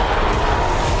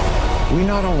 We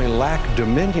not only lack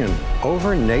dominion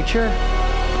over nature,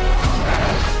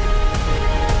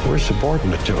 we're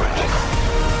subordinate to it.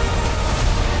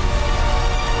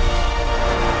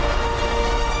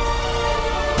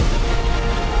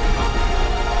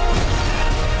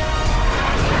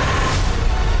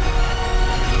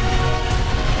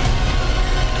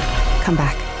 Come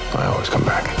back. I always come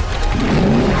back.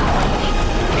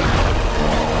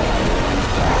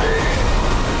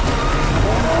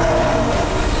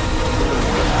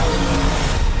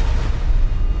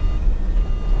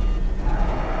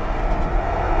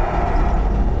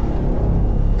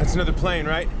 It's another plane,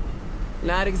 right?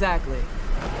 Not exactly.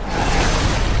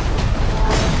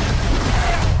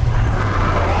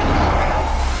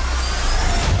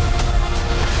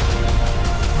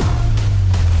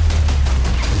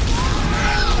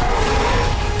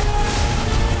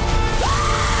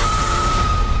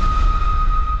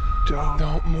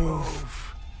 Don't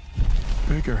move.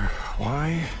 Bigger.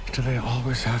 Why do they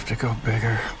always have to go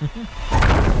bigger?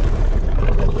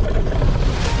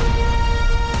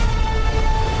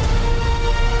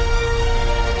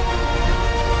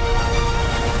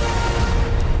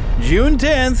 June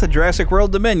 10th, Jurassic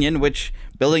World Dominion, which,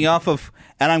 building off of,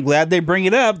 and I'm glad they bring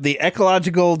it up, the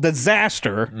ecological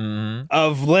disaster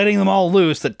of letting them all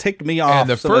loose that ticked me off. And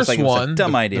the So first it's like, it was a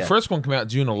dumb idea. The first one came out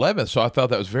June 11th, so I thought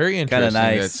that was very interesting.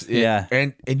 Kinda nice, yeah.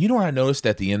 And you know what I noticed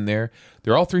at the end there?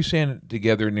 They're all three standing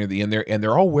together near the end there, and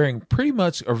they're all wearing pretty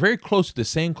much or very close to the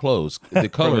same clothes. The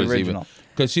colors even.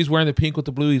 Because she's wearing the pink with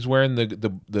the blue, he's wearing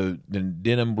the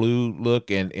denim blue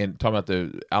look, and talking about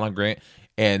the Alan Grant.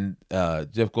 And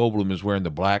Jeff Goldblum is wearing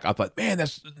the black. I thought, man,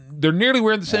 they're nearly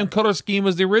wearing the same color scheme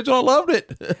as the original. I loved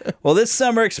it. Well, this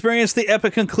summer experienced the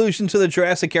epic conclusion to the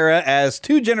Jurassic era as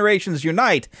two generations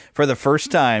unite for the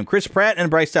first time. Chris Pratt and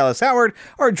Bryce Dallas Howard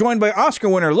are joined by Oscar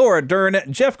winner Laura Dern,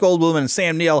 Jeff Goldblum, and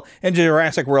Sam Neill in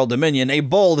Jurassic World Dominion, a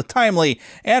bold, timely,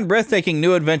 and breathtaking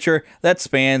new adventure that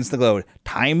spans the globe.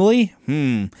 Timely?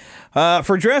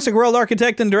 For Jurassic World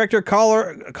architect and director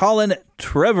Colin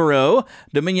Trevorrow,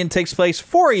 Dominion takes place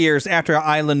 4 years after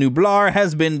Isla Nublar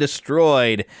has been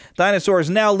destroyed. Dinosaurs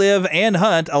now live and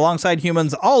hunt alongside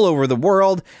humans all over the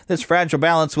world. This fragile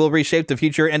balance will reshape the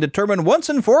future and determine once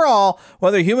and for all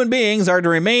whether human beings are to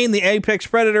remain the apex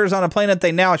predators on a planet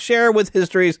they now share with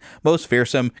history's most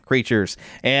fearsome creatures.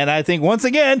 And I think, once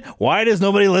again, why does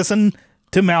nobody listen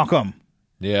to Malcolm?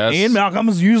 Yes. Ian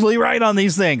Malcolm's usually right on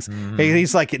these things.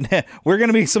 He's like, we're going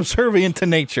to be subservient to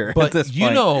nature. But at this you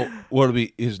point. know what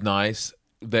is nice?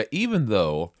 That even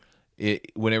though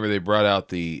whenever they brought out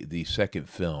the second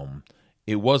film,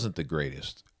 it wasn't the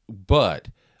greatest. But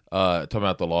talking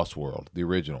about the Lost World, the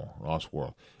original Lost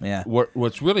World. Yeah.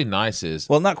 What's really nice is...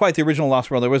 Well, not quite the original Lost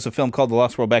World. There was a film called The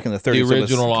Lost World back in the 30s. The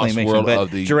original Lost World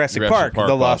of the Jurassic Park,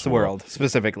 The Lost World,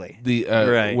 specifically.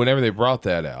 Right. Whenever they brought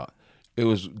that out, it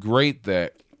was great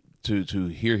that to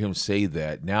hear him say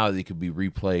that. Now that it could be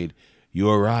replayed.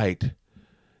 You're right.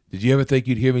 Did you ever think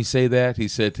you'd hear me say that? He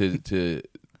said to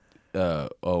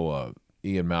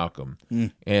Ian Malcolm,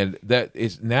 and that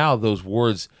is now those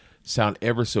words sound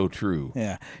ever so true.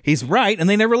 Yeah, he's right, and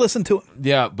they never listen to him.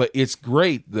 Yeah, but it's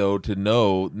great though to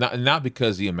know not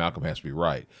because Ian Malcolm has to be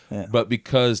right, but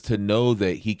because to know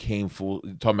that he came full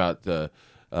talking about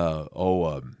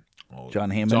John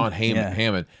Hammond.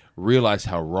 Hammond realized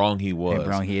how wrong he was, how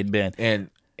wrong he had been, and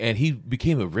he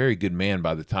became a very good man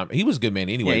by the time. He was a good man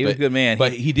anyway. Yeah, he was a good man,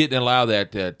 but he didn't allow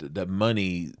that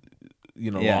money,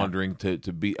 laundering to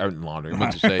be laundering.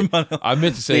 I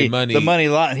meant to say money. The money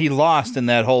he lost in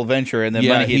that whole venture, and the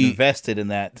money he invested in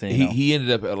that. He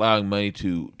ended up allowing money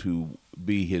to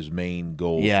be his main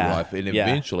goal for life, and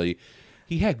eventually.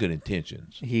 He had good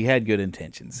intentions.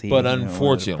 But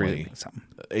unfortunately,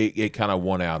 it kind of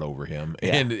won out over him,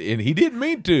 and he didn't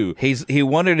mean to. He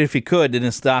wondered if he could,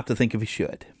 didn't stop to think if he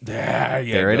should.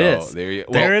 There it is. There it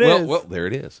is. There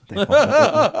it is.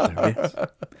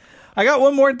 I got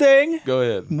one more thing. Go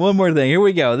ahead. One more thing. Here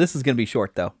we go. This is going to be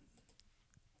short, though.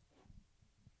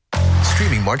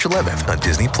 Streaming March 11th on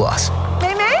Disney+.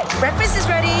 May, breakfast is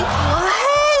ready. Oh,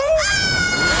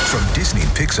 hey! From Disney and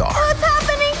Pixar. What's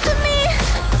happening to me?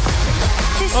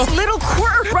 This little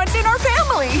quirk runs in our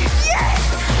family. Yes!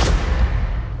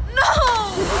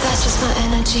 No! That's just my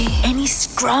energy. Any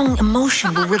strong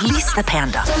emotion will release the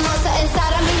panda.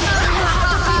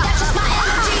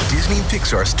 Disney and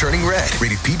Pixar's Turning Red,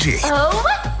 rated PG.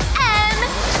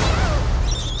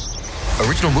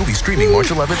 Original movie streaming March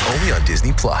 11th only on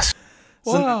Disney+.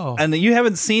 Wow. And you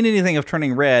haven't seen anything of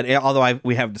Turning Red, although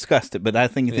we have discussed it, but I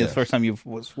think it's the first time you've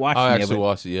was watching it. I actually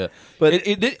watched it, yeah. But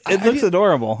it looks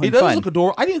adorable. It does look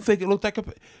adorable. I didn't think it looked like a...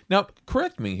 Now,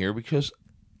 correct me here, because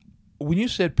when you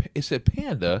said it said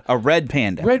panda... A red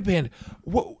panda. Red panda.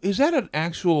 What, is that an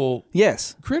actual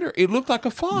critter? It looked like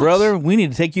a fox. Brother, we need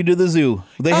to take you to the zoo.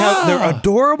 They're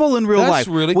adorable in real life.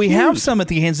 Really we cute. have some at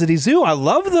the Kansas City Zoo. I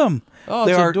love them. Oh,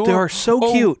 they are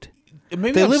so cute.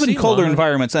 They live in colder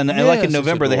environments, and like in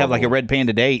November, they have like a red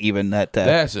panda day. Even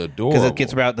that's adorable because it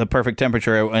gets about the perfect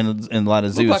temperature in a lot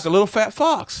of zoos. Look like a little fat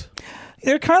fox.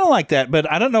 They're kind of like that, but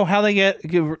I don't know how they get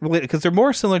because they're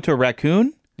more similar to a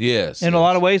raccoon. Yes. In a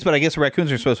lot of ways, but I guess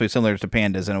raccoons are supposed to be similar to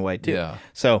pandas in a way, too. Yeah.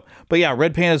 So, but yeah,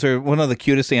 red pandas are one of the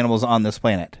cutest animals on this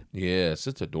planet. Yes,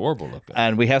 it's adorable looking.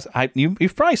 And we have,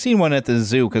 you've probably seen one at the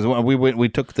zoo because we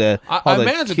took all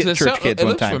the church kids it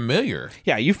one looks time. familiar.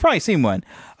 Yeah, you've probably seen one.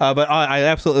 But I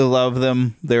absolutely love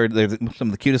them. They're some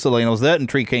of the cutest little animals. That and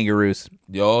tree kangaroos.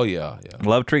 Oh, yeah.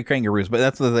 Love tree kangaroos, but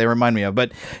that's what they remind me of.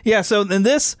 But yeah, so in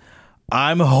this,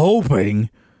 I'm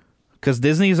hoping, because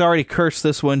Disney's already cursed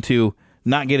this one to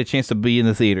not get a chance to be in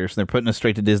the theaters. They're putting it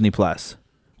straight to Disney Plus.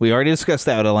 We already discussed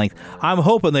that at length. I'm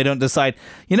hoping they don't decide,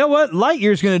 you know what,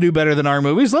 Lightyear's going to do better than our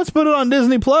movies. Let's put it on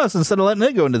Disney Plus instead of letting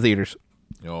it go into theaters.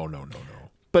 No.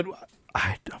 But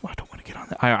I don't want to get on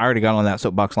that. I already got on that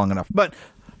soapbox long enough. But,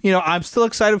 I'm still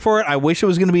excited for it. I wish it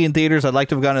was going to be in theaters. I'd like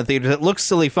to have gone to theaters. It looks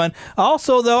silly fun.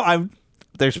 Also, though,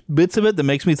 there's bits of it that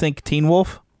makes me think Teen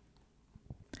Wolf.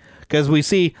 Because we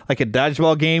see like a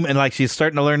dodgeball game and like she's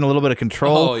starting to learn a little bit of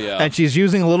control. Oh, yeah. And she's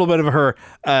using a little bit of her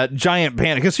giant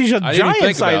panda. Because she's a I didn't giant even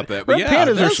think size. about that, but Red yeah, pandas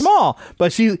are that's- small.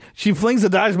 But she flings the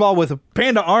dodgeball with a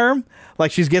panda arm.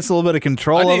 Like she gets a little bit of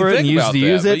control I didn't over it and think uses about to that,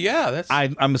 use but it. yeah,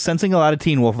 that's- I'm sensing a lot of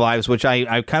Teen Wolf vibes, which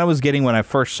I kind of was getting when I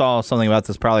first saw something about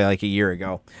this probably like a year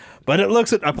ago. But it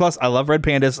looks at plus I love red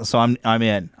pandas, so I'm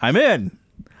in.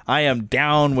 I am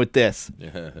down with this.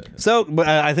 So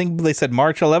I think they said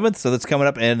March 11th, so that's coming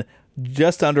up in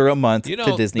just under a month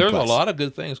to Disney there's Plus. a lot of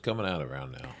good things coming out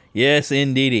around now. Yes,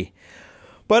 indeedy.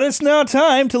 But it's now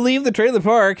time to leave the trailer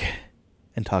park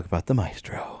and talk about the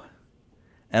maestro.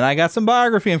 And I got some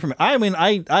biography information. I mean,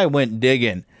 I went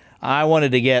digging. I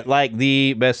wanted to get like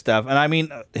the best stuff. And I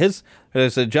mean, there's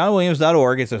a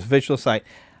johnwilliams.org. It's an official site.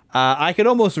 I could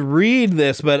almost read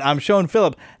this, but I'm showing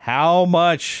Philip how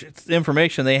much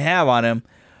information they have on him.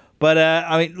 But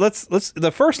I mean, let's.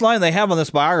 The first line they have on this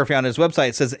biography on his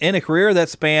website says, "In a career that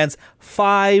spans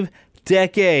 5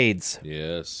 decades."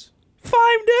 Yes. 5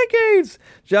 decades.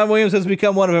 John Williams has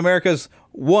become one of America's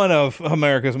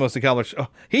most accomplished.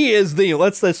 He is the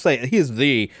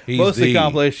most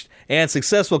accomplished and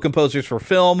successful composers for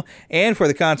film and for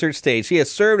the concert stage. He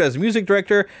has served as music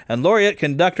director and laureate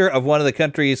conductor of one of the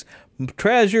country's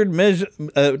treasured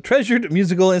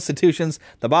musical institutions,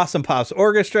 the Boston Pops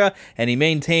Orchestra, and he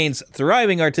maintains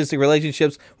thriving artistic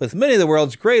relationships with many of the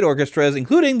world's great orchestras,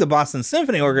 including the Boston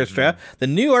Symphony Orchestra, the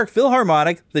New York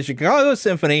Philharmonic, the Chicago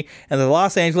Symphony, and the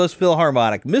Los Angeles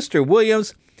Philharmonic. Mr.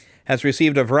 Williams has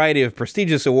received a variety of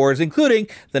prestigious awards, including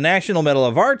the National Medal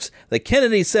of Arts, the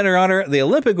Kennedy Center Honor, the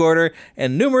Olympic Order,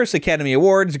 and numerous Academy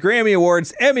Awards, Grammy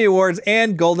Awards, Emmy Awards,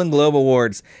 and Golden Globe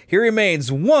Awards. He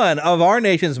remains one of our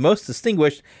nation's most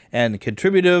distinguished and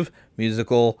contributive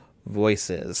musical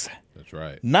voices. That's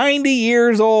right. 90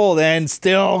 years old and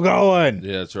still going.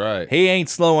 Yeah, that's right. He ain't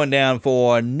slowing down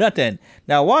for nothing.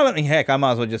 Now, I might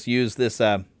as well just use this.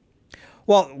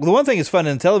 Well, the one thing is fun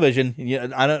in television.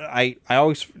 I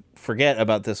always forget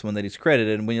about this one that he's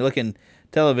credited. And when you look in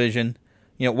television,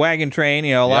 Wagon Train,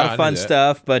 a lot of fun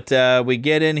stuff. But we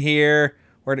get in here.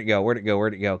 Where'd it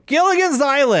go? Gilligan's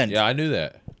Island. Yeah, I knew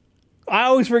that. I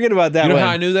always forget about that. You know one. how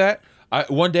I knew that?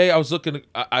 One day I was looking.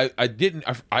 I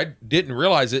didn't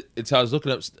realize it until I was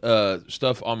looking up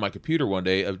stuff on my computer one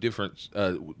day of different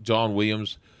John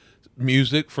Williams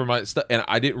music for my stuff, and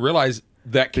I didn't realize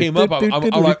that came up. I'm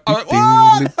like, what?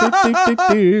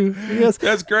 Yes.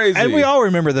 That's crazy. And we all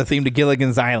remember the theme to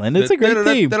Gilligan's Island. It's a great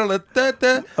theme.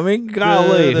 I mean,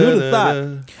 golly, who'd have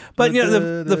thought? But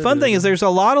the fun thing is, there's a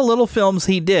lot of little films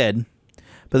he did.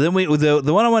 But then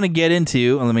the one I want to get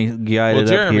into, let me guide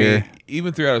it up here.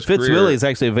 Even throughout his Fitz career, Willie is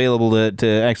actually available to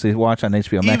actually watch on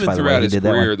HBO Max. Even by the way, throughout he his did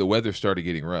that career, one. the weather started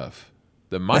getting rough.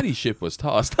 The mighty ship was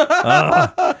tossed.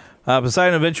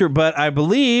 Poseidon Adventure, but I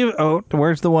believe,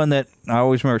 where's the one that I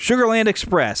always remember? Sugarland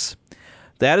Express.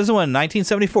 That is the one,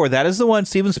 1974. That is the one.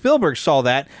 Steven Spielberg saw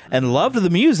that and loved the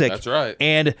music. That's right.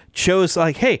 And chose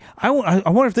like, hey, I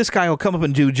wonder if this guy will come up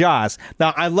and do Jaws.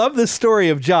 Now, I love this story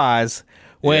of Jaws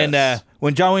when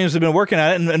John Williams had been working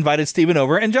on it and invited Steven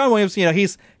over. And John Williams,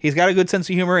 he's got a good sense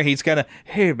of humor. He's kind of,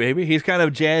 hey, baby. He's kind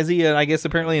of jazzy, and I guess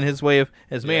apparently in his way of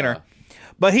his manner.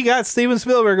 But he got Steven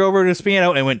Spielberg over to his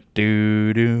piano and went,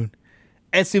 doo-doo.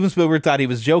 And Steven Spielberg thought he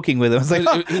was joking with him. I was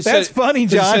like, that's funny,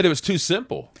 John. He said it was too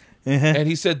simple. And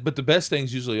he said, but the best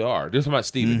things usually are. This is about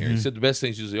Steven here. He said the best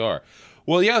things usually are.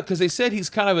 Well, yeah, because they said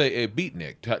he's kind of a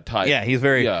beatnik type. Yeah, he's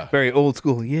very old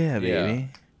school. Yeah, baby.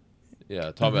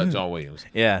 Yeah, talking about John Williams.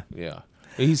 Yeah. Yeah.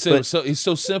 And he said he's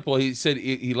so simple. He said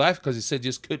he laughed because he said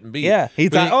just couldn't be. Yeah, he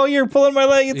thought, you're pulling my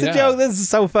leg. It's a joke. This is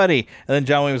so funny. And then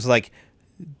John Williams was like,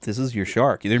 this is your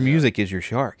shark. Their music is your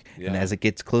shark. Yeah. And as it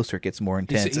gets closer, it gets more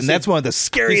intense. And that's one of the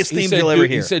scariest themes you'll ever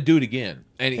hear. He said, do it again.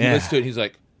 And he listened to it, and he's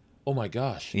like, oh my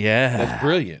gosh. Yeah. That's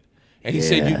brilliant. And he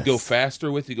said you can go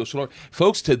faster with it, you go slower.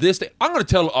 Folks, to this day, I'm going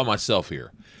to tell on myself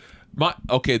here.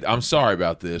 I'm sorry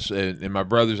about this, and my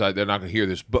brothers, they're not going to hear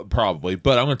this, but probably.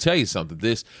 But I'm going to tell you something.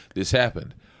 This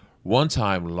happened one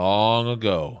time long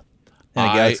ago. In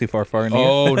a galaxy far, far near.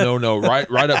 Oh no,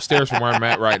 right upstairs from where I'm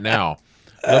at right now.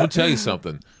 Let me tell you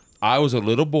something. I was a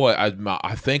little boy.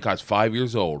 I think I was 5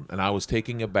 years old, and I was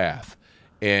taking a bath.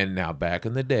 And now, back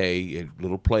in the day,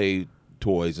 little play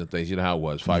toys and things, you know how it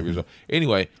was, 5 years old.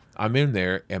 Anyway, I'm in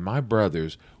there, and my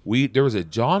brothers, there was a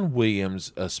John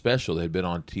Williams special that had been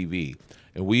on TV,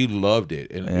 and we loved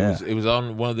it. And it was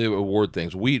on one of the award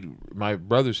things. My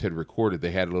brothers had recorded.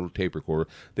 They had a little tape recorder.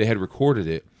 They had recorded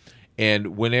it,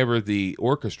 and whenever the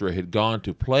orchestra had gone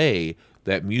to play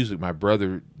that music, my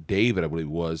brother David, I believe it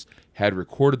was, had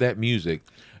recorded that music,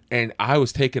 and I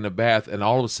was taking a bath, and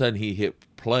all of a sudden he hit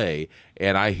play,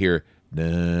 and I hear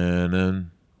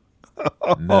 "Nun."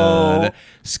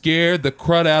 Scared the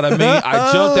crud out of me.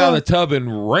 I jumped out of the tub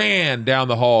and ran down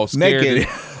the hall, scared. Naked.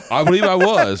 I believe I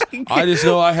was. I just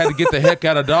know I had to get the heck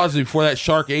out of Dodge before that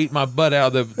shark ate my butt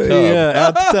out of the tub. Yeah,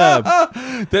 out the tub.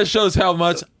 That shows how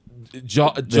much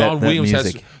John Williams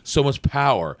has so much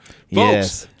power.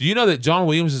 Folks, do you know that John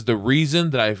Williams is the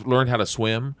reason that I learned how to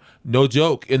swim? No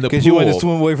joke. In the pool. Because you wanted to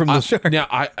swim away from the shark. Now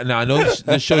I know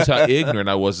this shows how ignorant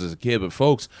I was as a kid, but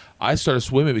folks, I started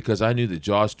swimming because I knew that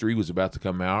Jaws 3 was about to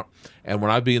come out, and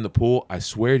when I'd be in the pool, I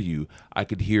swear to you, I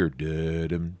could hear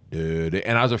dum dum,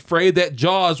 and I was afraid that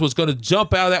Jaws was going to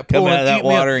jump out of that pool Come out of that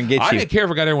water and get you. I didn't care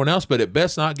if it got everyone else, but it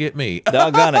best not get me.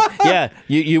 Doggone it. Yeah,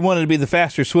 you wanted to be the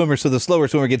faster swimmer, so the slower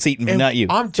swimmer gets eaten, but not you.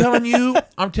 I'm telling you,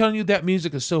 that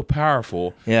music is so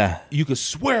powerful. Yeah. You could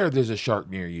swear there's a shark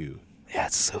near you. Yeah,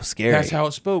 it's so scary. That's how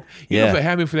it spoke. You know, if it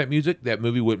had me for that music, that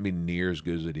movie wouldn't be near as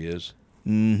good as it is.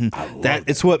 Mm-hmm.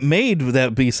 It's what made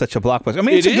that be such a blockbuster. I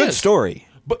mean, it's a good story.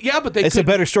 But it's a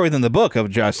better story than the book of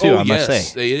Jaws 2, I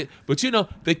must say. But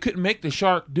they couldn't make the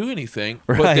shark do anything.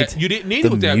 Right. But you didn't need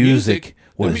it with that music.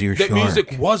 Your shark. That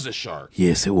music was a shark.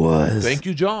 Yes, it was. Thank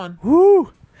you, John.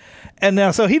 Woo! And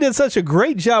now, so he did such a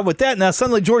great job with that. Now,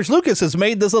 suddenly George Lucas has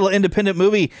made this little independent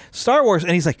movie, Star Wars,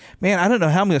 and he's like, man, I don't know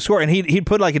how I'm going to score. And he'd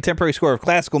put like a temporary score of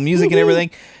classical music and everything.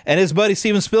 And his buddy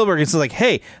Steven Spielberg is like,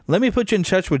 hey, let me put you in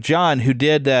touch with John, who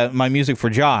did my music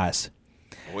for Jaws.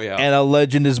 Oh, yeah. And a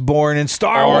legend is born in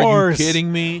Star Wars. Are you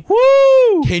kidding me?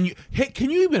 Woo! Can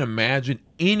you even imagine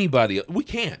anybody? We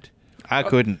can't. I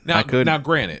couldn't. Now,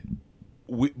 granted,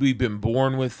 we've been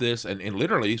born with this, and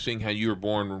literally seeing how you were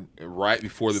born right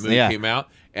before the movie came out,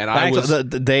 and I was the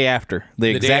day after,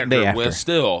 the exact day after. Well,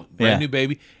 still brand new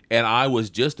baby, and I was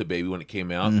just a baby when it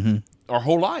came out. Mm-hmm. Our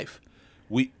whole life,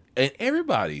 and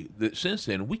everybody that since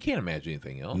then, we can't imagine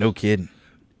anything else. No kidding.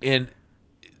 And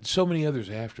so many others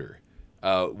after.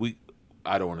 I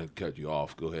don't want to cut you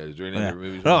off. Go ahead. Is there any other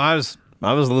movies? No, I was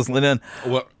listening in.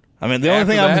 Well, I mean, the only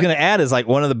thing I was going to add is like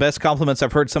one of the best compliments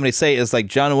I've heard somebody say is like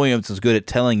John Williams is good at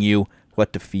telling you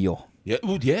what to feel. Yeah,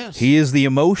 well, yes. He is the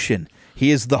emotion. He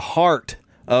is the heart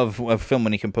of film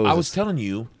when he composes. I was telling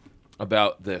you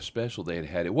about the special they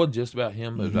had. It wasn't just about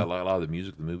him. It was about a lot of the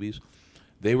music, the movies.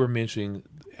 They were mentioning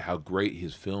how great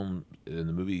his film and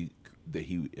the movie that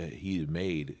he had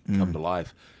made come to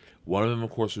life. One of them,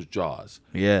 of course, was Jaws.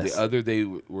 Yes. The other they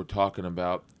were talking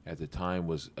about at the time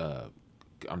was...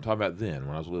 I'm talking about then,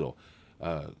 when I was little.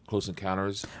 Close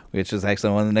Encounters. Which is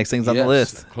actually one of the next things on the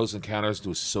list. Close Encounters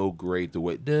was so great. The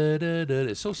way,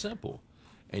 it's so simple.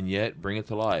 And yet, bring it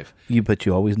to life. But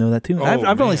you always know that, too.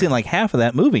 I've only seen like half of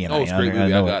that movie. And it's a great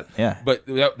movie. I got it. Yeah. But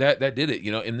that did it,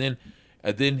 And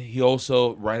then he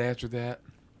also, right after that,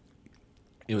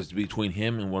 it was between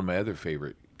him and one of my other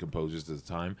favorite composers at the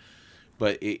time.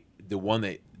 But the one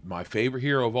that, my favorite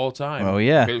hero of all time. Oh,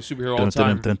 yeah. Favorite superhero of all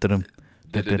time. Who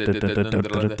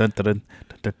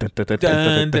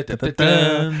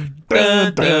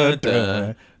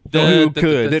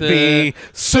could it be?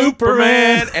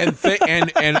 Superman.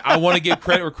 And I want to give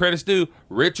credit where credit's due.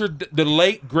 The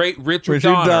late great Richard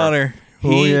Donner.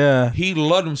 He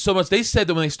loved him so much. They said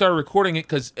that when they started recording it,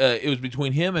 because it was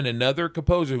between him and another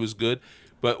composer who was good.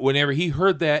 But whenever he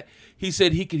heard that, he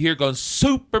said he could hear it going,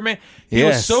 Superman. He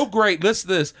was so great. Listen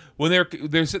to this. When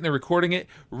they're sitting there recording it,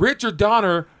 Richard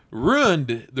Donner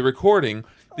ruined the recording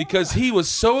because he was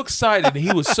so excited.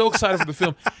 He was so excited for the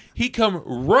film. He come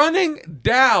running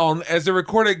down as they're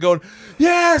recording, going,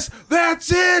 yes,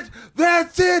 that's it.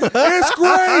 It's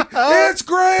great. It's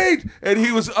great. And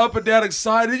he was up and down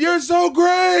excited. You're so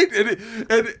great. And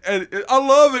I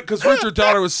love it because Richard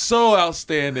Donner was so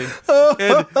outstanding.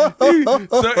 And everyone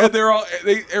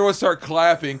started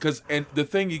clapping and the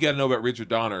thing you got to know about Richard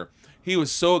Donner, he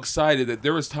was so excited that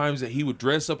there was times that he would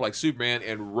dress up like Superman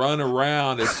and run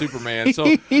around as Superman.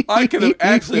 So I can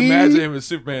actually imagine him as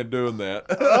Superman doing that.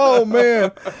 Oh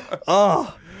man.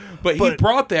 Oh. But he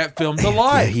brought that film to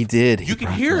life. Yeah, he did. You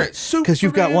can hear it. Because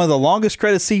you've got one of the longest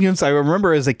credit scenes I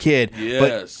remember as a kid.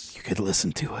 Yes. But you could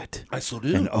listen to it. I still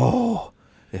do. And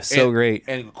it's so great.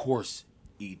 And of course,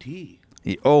 E.T.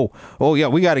 Oh yeah,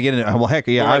 we got to get into. Well, heck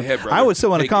yeah, Go ahead, I would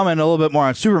still want to comment a little bit more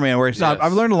on Superman, where it's not. Yes.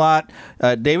 I've learned a lot.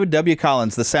 David W.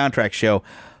 Collins, the soundtrack show,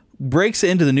 breaks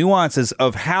into the nuances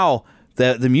of how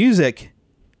the music,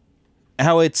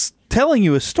 how it's telling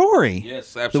you a story.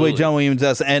 Yes, absolutely. The way John Williams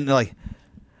does, and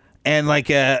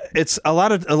it's a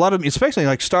lot of, especially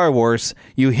like Star Wars.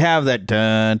 You have that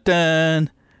dun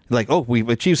dun. Like, oh, we've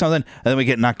achieved something, and then we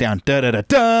get knocked down. Da da da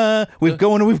da. We've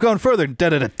gone further. Da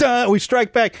da da da. We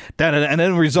strike back. Da da da, and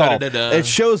then resolve. It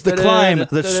shows the climb,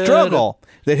 the struggle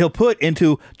that he'll put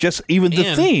into just even the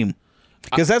theme,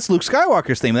 because that's Luke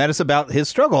Skywalker's theme. That is about his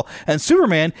struggle. And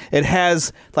Superman, it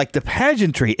has like the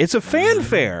pageantry. It's a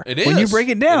fanfare. It is. When you break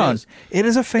it down. It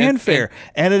is a fanfare,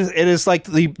 and it is like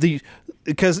the.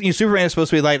 Because Superman is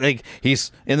supposed to be like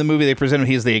he's in the movie, they present him,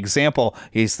 he's the example.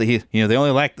 They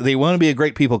want to be a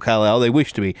great people, Kal-El. They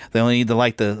wish to be. They only need the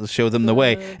light to show them the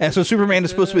way. And so Superman is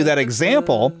supposed to be that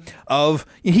example of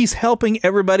he's helping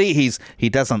everybody. He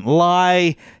doesn't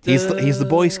lie. He's the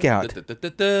Boy Scout.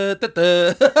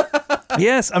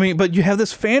 Yes, I mean, but you have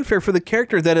this fanfare for the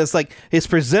character that is like it's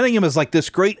presenting him as like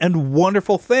this great and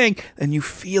wonderful thing, and you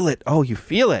feel it. Oh, you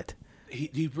feel it.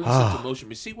 He brings such emotion.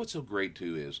 But see, what's so great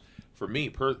too is. For me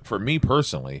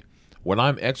personally, when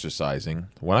I'm exercising,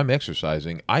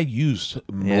 I use a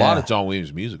lot of John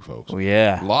Williams music, folks. Oh,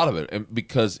 yeah. A lot of it. And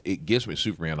because it gets me,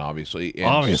 Superman, obviously,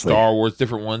 and Star Wars,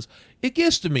 different ones. It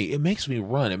gets to me. It makes me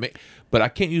run. But I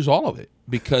can't use all of it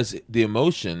because the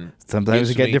emotion. Sometimes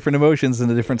you get different emotions in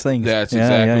the different things. That's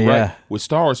exactly right. Yeah. With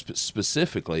Star Wars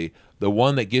specifically, the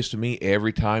one that gets to me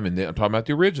every time, and I'm talking about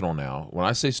the original now. When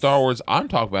I say Star Wars, I'm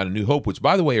talking about A New Hope, which,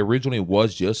 by the way, originally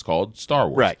was just called Star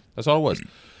Wars. Right. That's all it was.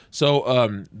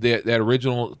 So that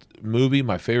original movie,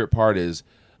 my favorite part is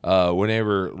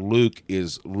whenever Luke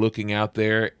is looking out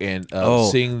there and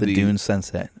seeing the Dune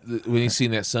sunset. When he's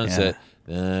seeing that sunset.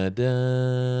 The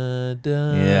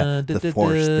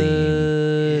Force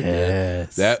theme.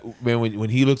 Yes. That man, when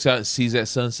he looks out and sees that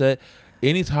sunset,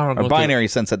 anytime I'm going binary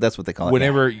sunset, that's what they call it.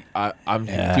 Whenever I'm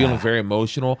feeling very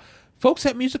emotional, folks,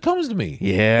 that music comes to me.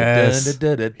 Yes.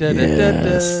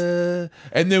 Yes.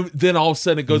 And then all of a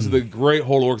sudden it goes to the great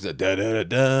whole orchestra.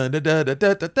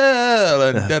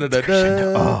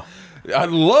 I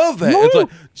love that. Woo! It's like,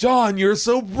 John, you're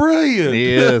so brilliant.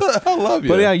 Yes. I love you.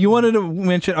 But yeah, you wanted to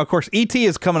mention, of course, E.T.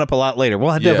 is coming up a lot later. We'll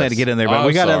definitely have to get in there, but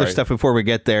we got other stuff before we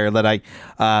get there that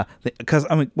because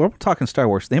we're talking Star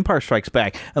Wars, The Empire Strikes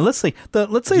Back, and let's say the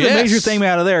major theme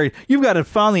out of there. You've got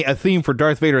finally a theme for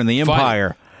Darth Vader and the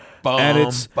Empire. And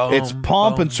it's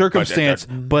pomp and circumstance,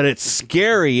 but it's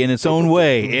scary in its own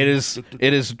way. It is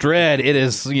dread. It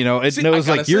is, it knows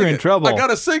like you're in trouble. I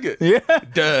gotta sing it. Yeah,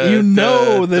 that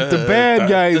the bad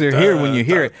guys are here when you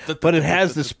hear it, but it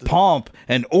has this pomp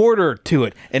and order to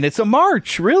it, and it's a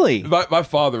march, really. My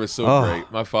father was so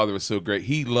great. My father was so great.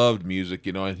 He loved music,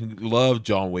 and he loved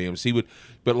John Williams.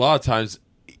 But a lot of times.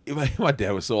 My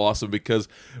dad was so awesome because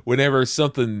whenever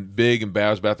something big and bad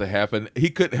was about to happen,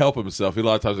 he couldn't help himself. He a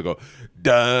lot of times would go,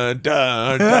 dun,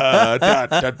 dun, dun, dun,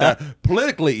 dun, dun.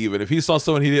 Politically, even if he saw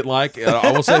someone he didn't like,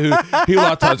 I won't say who, he a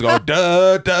lot of times would go,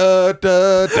 dun, dun,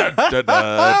 dun, dun, dun, dun, dun,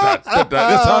 dun.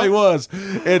 That's how he was.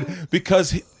 And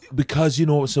because you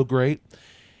know what was so great?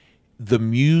 The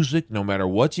music, no matter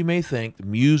what you may think,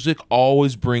 music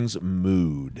always brings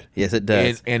mood. Yes, it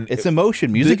does. And it's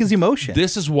emotion. Music is emotion.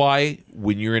 This is why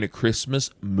when you're in a Christmas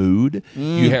mood,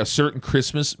 you have certain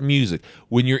Christmas music.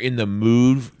 When you're in the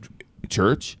mood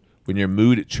church, when you're in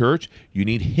mood at church, you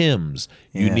need hymns.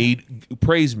 You need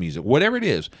praise music, whatever it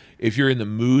is. If you're in the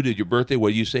mood at your birthday, what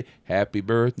do you say? Happy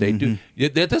birthday.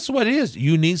 That's what it is.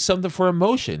 You need something for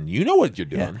emotion. You know what you're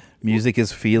doing. Yeah. Music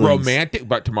is feelings. Romantic,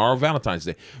 but tomorrow, Valentine's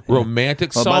Day.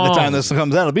 Romantic songs. By the time this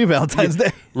comes out, it'll be Valentine's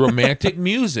Day. Romantic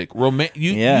music.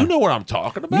 You know what I'm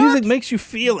talking about. Music makes you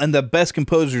feel, and the best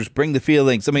composers bring the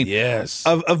feelings. I mean, yes.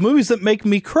 Of movies that make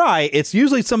me cry, it's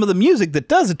usually some of the music that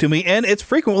does it to me, and it's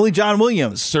frequently John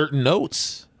Williams. Certain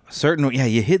notes.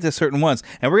 You hit the certain ones,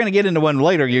 and we're gonna get into one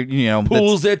later.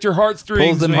 Pulls at your heartstrings.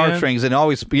 Pulls them heartstrings, and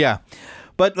always,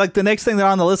 But like the next thing that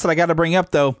on the list that I got to bring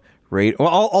up though.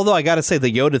 Although I got to say the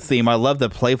Yoda theme, I love the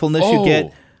playfulness you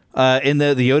get in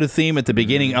the Yoda theme at the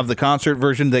beginning of the concert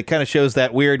version that kind of shows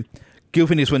that weird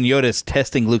goofiness when Yoda is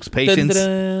testing Luke's patience.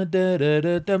 But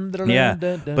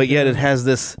yet it has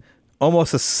this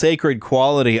almost a sacred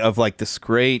quality of like this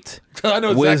great I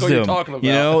know exactly wisdom. what you're talking about.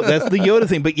 You know, that's the Yoda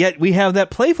thing. But yet we have that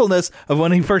playfulness of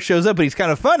when he first shows up, and he's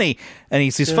kind of funny, and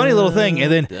he's this funny little thing,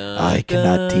 and then I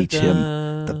cannot teach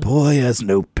him. The boy has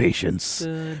no patience.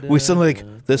 We suddenly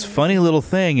like this funny little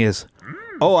thing is.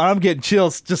 Oh, I'm getting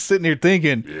chills just sitting here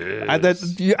thinking.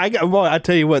 Yes. I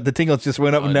tell you what, the tingles just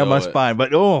went up and down my spine.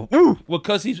 But ooh. Well,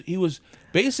 because he was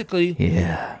basically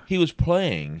he was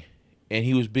playing, and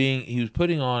he was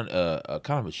putting on a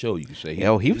kind of a show, you could say.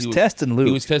 He was testing Luke.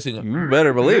 He was testing. You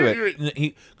better believe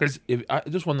it. Because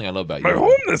just one thing I love about My you.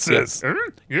 homeness is.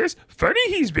 Yes, funny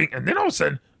he's being, and then all of a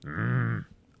sudden,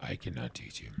 I cannot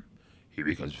teach him. He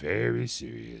becomes very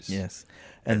serious. Yes.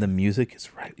 And the music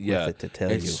is right with it to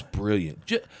tell it's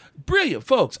brilliant. Brilliant,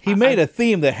 folks. He made a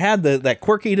theme that had that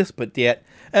quirkiness, but yet,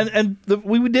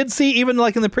 we did see, even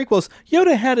like in the prequels,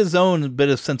 Yoda had his own bit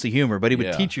of sense of humor, but he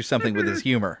would teach you something with his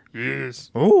humor.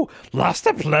 Yes. Oh, lost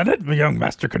a planet young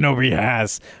Master Kenobi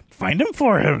has. Find him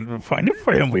for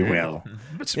him, we will.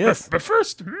 But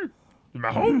first,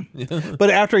 my home. But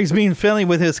after he's being friendly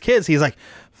with his kids, he's like,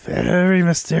 very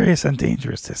mysterious and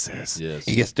dangerous this is. Yes.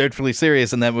 He gets dreadfully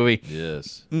serious in that movie.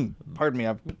 Yes. Pardon me,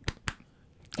 I'm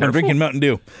drinking Mountain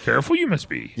Dew. Careful you must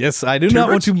be. Yes, I do not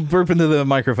want to burp into the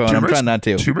microphone. I'm trying not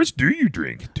to. Too much dew you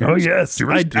drink. Yes,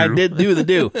 I did do the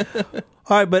dew.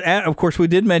 All right, but of course we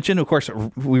did mention, of course,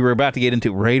 we were about to get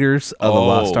into Raiders of the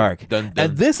Lost Ark.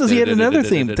 And this is yet another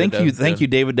theme. Thank you,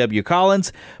 David W.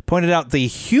 Collins. Pointed out the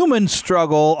human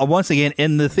struggle, once again,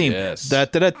 in the theme. Yes.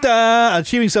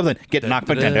 Achieving something. Get knocked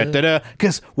down.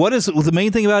 Because what is the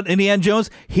main thing about Indiana Jones?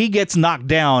 He gets knocked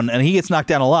down, and he gets knocked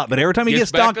down a lot. But every time he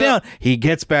gets knocked down, he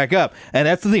gets back up. And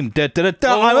that's the theme.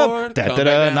 I'm up.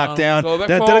 Knocked down.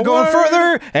 Going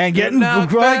further and getting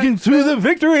through the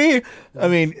victory. I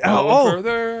mean,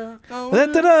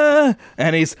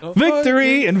 and he's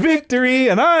victory,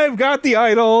 and I've got the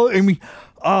idol. I mean,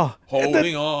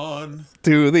 holding on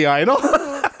to the idol.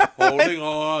 Holding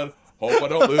on. Hope I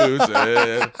don't lose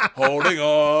it. Holding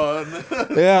on.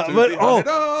 Yeah, but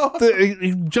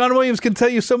John Williams can tell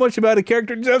you so much about a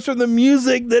character just from the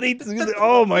music that he.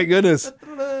 Oh my goodness!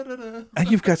 And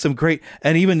you've got some great,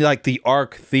 and even like the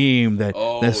Ark theme, that's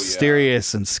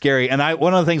mysterious and scary. And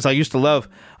one of the things I used to love.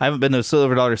 I haven't been to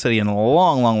Silver Dollar City in a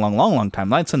long time.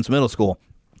 Not since middle school.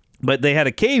 But they had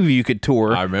a cave you could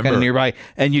tour. I remember. Kind of nearby.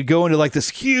 And you'd go into like this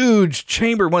huge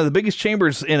chamber, one of the biggest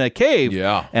chambers in a cave.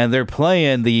 Yeah. And they're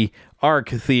playing the Ark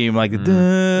theme, like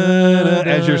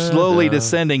as you're slowly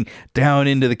descending down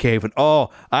into the cave. And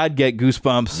I'd get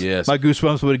goosebumps. Yes. My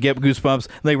goosebumps would get goosebumps.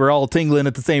 They were all tingling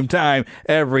at the same time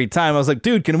every time. I was like,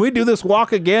 dude, can we do this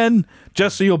walk again?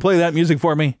 Just so you'll play that music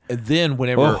for me? And then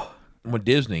when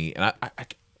Disney, and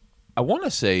I want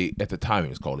to say at the time it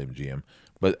was called MGM,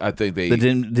 but I think the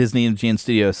Disney MGM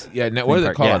Studios. Yeah, now what do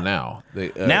they call it now?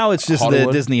 Now it's just Hollywood?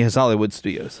 the Disney Hollywood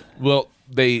Studios. Well,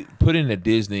 they put in a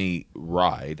Disney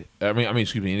ride. I mean,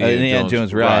 excuse me, Indiana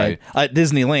Jones ride.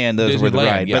 Disneyland, those were the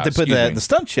ride. Yeah, but they put the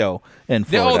stunt show in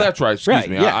Florida. Oh, that's right. Excuse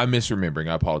me. Yeah. I'm misremembering.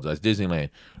 I apologize. Disneyland.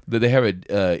 They have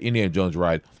a Indiana Jones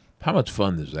ride. How much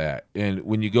fun is that? And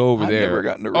when you go over there, never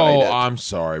gotten to ride it. I'm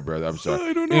sorry, brother. I'm sorry.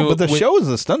 I don't know. But the show is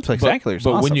the stunt spectacular.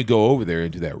 But when you go over there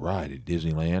into that ride at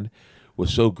Disneyland,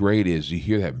 what's so great is you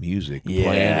hear that music playing,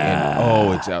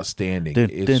 and it's outstanding.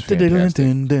 It's fantastic.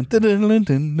 It's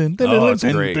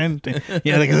great.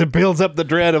 Yeah, because it builds up the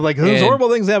dread of like those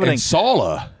horrible things happening. And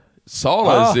Sala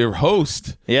is their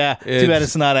host. Yeah, too bad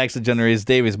it's not actually John Rhys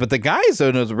Davies, but the guys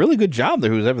does a really good job there.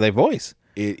 Whoever they voice,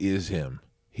 it is him.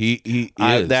 He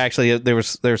is. Actually, there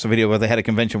was a video where they had a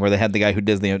convention where they had the guy who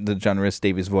does the John Rhys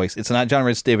Davies voice. It's not John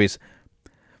Rhys Davies,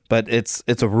 but it's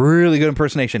a really good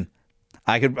impersonation.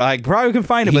 I probably could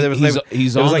find it, but it was like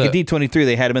a D23.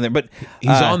 They had him in there, but he's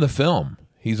on the film.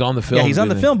 He's on the film. Yeah, he's on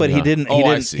the film, but he didn't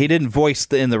voice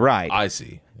in the ride. I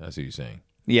see. That's what you're saying.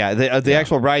 Yeah, the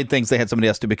actual ride things they had somebody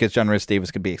else do because John Rhys Davies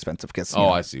could be expensive. Because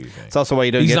I see what you're saying. It's also why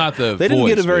you don't He's get. Not the they didn't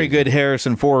get a very good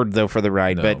Harrison Ford though for the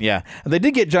ride, No. but yeah, and they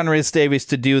did get John Rhys Davies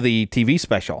to do the TV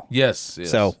special. Yes.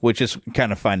 So which is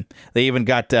kind of fun. They even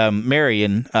got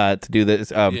Marion to do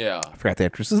this. I forgot the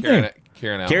actress's name.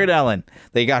 Karen Allen.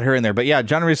 They got her in there, but yeah,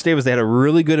 John Rhys Davies. They had a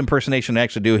really good impersonation to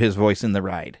actually do his voice in the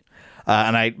ride.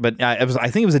 I think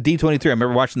it was a D23. I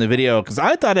remember watching the video because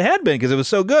I thought it had been because it was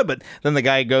so good, but then the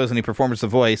guy goes and he performs the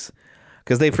voice.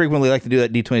 Because they frequently like to do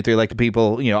that D23, like the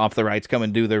people, off the rides come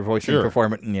and do their voice and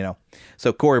perform it, and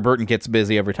So Corey Burton gets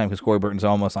busy every time because Corey Burton's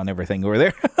almost on everything over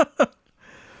there.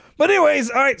 But anyways,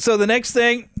 all right. So the next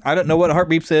thing, I don't know what Heart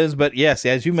Beeps is, but yes,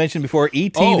 as you mentioned before,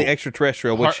 E.T. the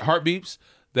Extraterrestrial. Which Heart Beeps.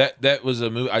 That was a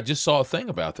movie. I just saw a thing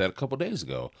about that a couple days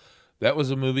ago. That was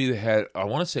a movie that had, I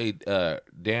want to say, Dan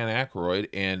Aykroyd,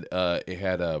 and it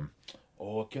had, I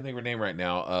can't think of her name right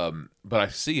now, but I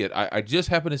see it. I just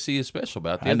happened to see a special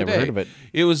about it the other day. I never heard of it.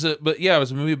 It was, it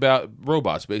was a movie about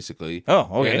robots, basically. Oh,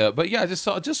 okay. And, but yeah, I just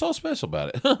saw a special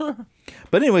about it.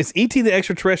 But anyways, E.T. the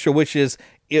Extraterrestrial, which is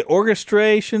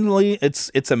orchestrationally,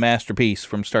 it's a masterpiece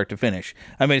from start to finish.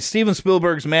 I mean, it's Steven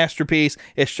Spielberg's masterpiece.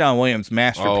 It's John Williams'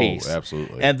 masterpiece. Oh,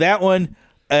 absolutely. And that one,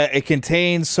 it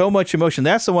contains so much emotion.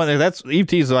 That's the one. That's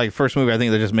E.T. is like the first movie I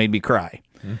think that just made me cry.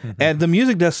 And the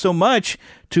music does so much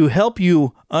to help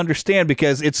you understand,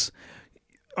 because it's,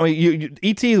 I mean,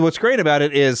 E.T., what's great about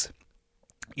it is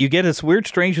you get this weird,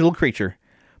 strange little creature,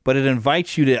 but it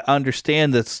invites you to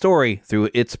understand the story through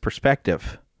its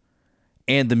perspective.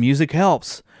 And the music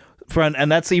helps.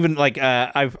 And that's even like,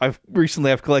 I've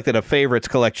recently collected a favorites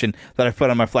collection that I've put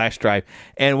on my flash drive.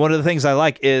 And one of the things I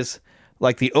like is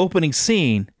like the opening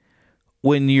scene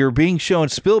when you're being shown,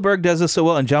 Spielberg does it so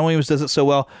well and John Williams does it so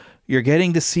well. You're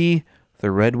getting to see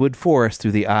the redwood forest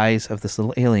through the eyes of this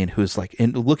little alien who's like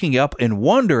looking up in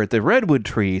wonder at the redwood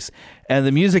trees, and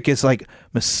the music is like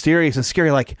mysterious and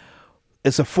scary, like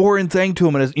it's a foreign thing to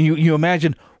him. And you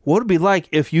imagine what it'd be like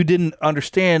if you didn't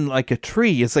understand like a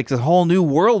tree. It's like this whole new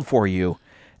world for you,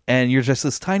 and you're just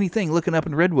this tiny thing looking up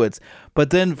in redwoods. But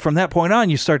then from that point on,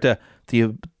 you start to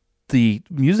the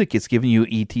music is giving you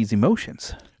E.T.'s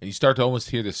emotions. And you start to almost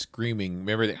hear the screaming.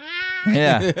 Remember that?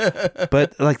 Yeah,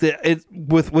 but like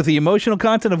with the emotional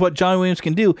content of what John Williams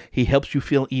can do, he helps you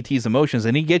feel E.T.'s emotions,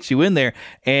 and he gets you in there,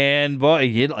 and boy,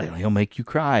 he'll make you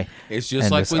cry. It's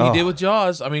just like what he did with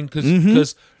Jaws. I mean,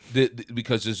 because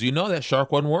as you know, that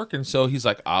shark wasn't working, so he's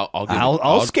like,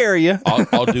 I'll scare you.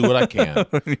 I'll do what I can.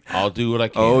 I'll do what I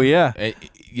can. Oh yeah, and,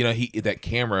 that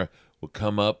camera would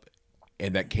come up.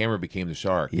 And that camera became the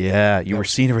shark. Yeah, you were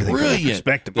seeing everything from that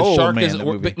perspective. The shark doesn't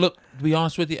work. But look, to be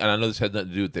honest with you, and I know this had nothing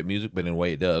to do with that music, but in a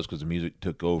way it does, because the music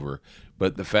took over.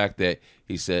 But the fact that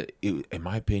he said, in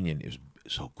my opinion, it was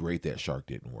so great that shark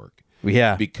didn't work.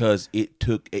 Yeah, because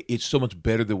it's so much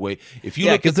better the way. If you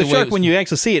look at because the shark, when you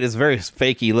actually see it, it's very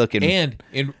fakey looking. And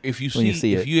if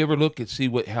you ever look and see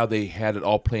how they had it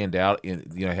all planned out,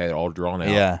 and had it all drawn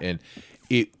out, and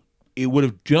it would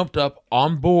have jumped up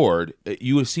on board.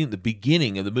 You would have seen the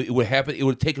beginning of the movie. It would happen. It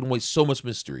would have taken away so much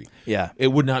mystery. Yeah, it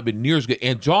would not have been near as good.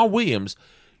 And John Williams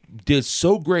did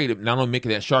so great at not only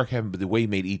making that shark happen, but the way he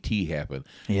made E.T. happen.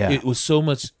 Yeah, it was so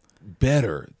much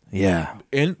better. Yeah,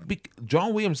 and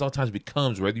John Williams a lot of times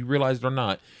becomes, whether you realize it or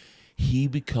not, he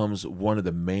becomes one of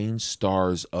the main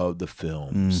stars of the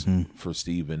films for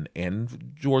Steven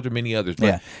and George and many others.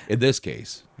 But in this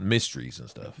case, mysteries and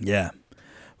stuff. Yeah.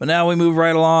 But now we move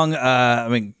right along. I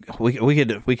mean, we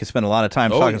could spend a lot of time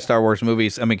talking Star Wars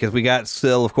movies. I mean, because we got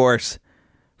still, of course,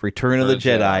 Return of the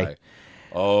Jedi.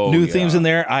 New themes in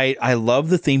there. I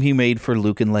love the theme he made for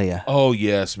Luke and Leia. Oh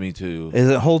yes, me too.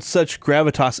 It holds such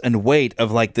gravitas and weight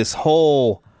of like this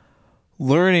whole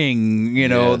learning.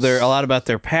 They're a lot about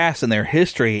their past and their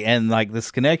history, and like this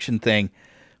connection thing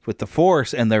with the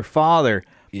Force and their father.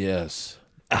 Yes.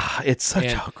 It's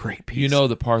such a great piece.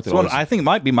 The part that I think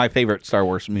might be my favorite Star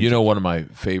Wars music. One of my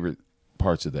favorite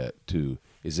parts of that too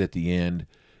is at the end,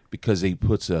 because he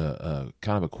puts a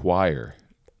kind of a choir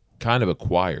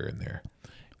in there,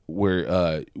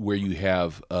 where you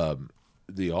have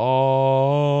the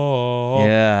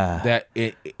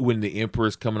when the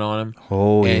Emperor's coming on him.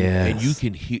 Oh and you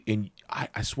can hear, and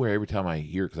I swear every time I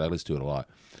hear it, because I listen to it a lot,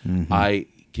 I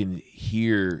can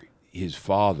hear his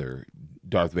father.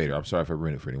 Darth Vader. I'm sorry if I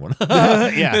ruined it for anyone.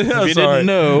 If you didn't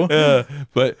know.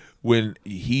 But when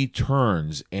he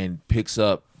turns and picks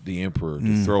up the Emperor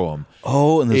to throw him.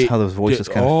 Oh, and how those voices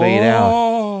kind of fade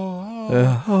out.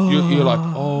 You're like,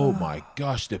 oh my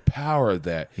gosh, the power of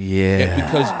that. Yeah. And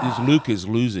because Luke is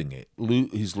losing it.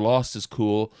 He's lost his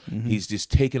cool. He's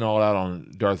just taking all out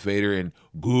on Darth Vader, and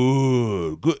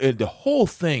good. And the whole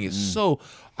thing is so,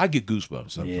 I get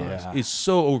goosebumps sometimes. Yeah. It's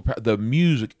so overpowered. The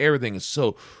music, everything is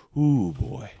so, ooh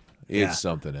boy. It's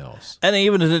something else. And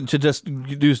even to just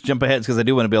jump ahead, because I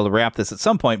do want to be able to wrap this at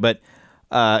some point, but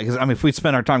because if we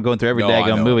spend our time going through every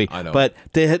daggone movie, I know. But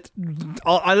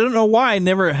I don't know why I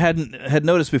never had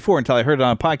noticed before until I heard it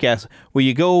on a podcast, where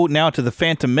you go now to the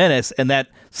Phantom Menace, and that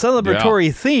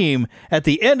celebratory theme at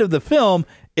the end of the film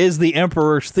is the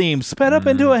Emperor's theme sped up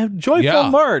into a joyful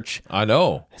march. I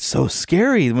know. It's so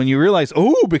scary when you realize,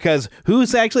 because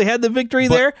who's actually had the victory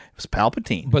there? It was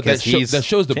Palpatine. But that shows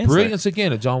the brilliance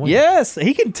again of John Williams. Yes,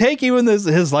 he can take even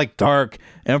his like dark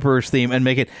Emperor's theme and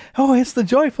make it, it's the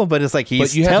joyful, but it's like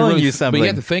he's telling you something. But you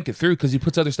have to think it through because he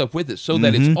puts other stuff with it so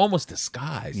that it's almost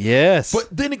disguised. Yes. But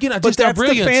then again, that's the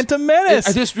Phantom Menace.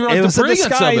 I just realized the brilliance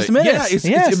disguised of it. menace.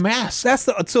 Yeah, it's a mask.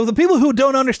 So the people who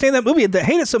don't understand that movie, that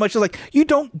hate it so much, is like, you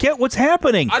don't get what's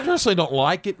happening. I personally don't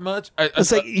like it much.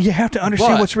 It's like you have to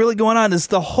understand what's really going on. Is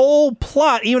the whole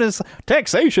plot, even as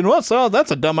taxation? That's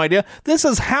a dumb idea. This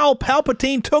is how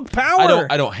Palpatine took power.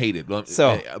 I don't hate it, but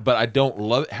I don't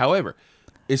love it. However,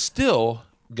 it's still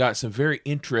got some very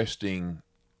interesting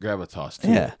gravitas to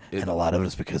it. And a lot of it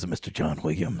is because of Mr. John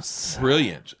Williams.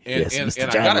 Brilliant. And Mr.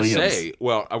 I John gotta Williams. say,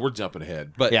 we're jumping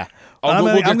ahead, but I'm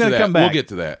we'll going to come back. We'll get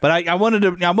to that. But I wanted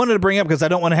to bring up because I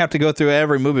don't want to have to go through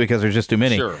every movie because there's just too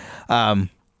many. Sure.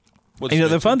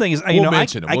 The fun thing is, I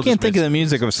can't think of the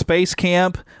music of Space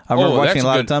Camp. I remember watching a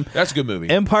lot of time. That's a good movie.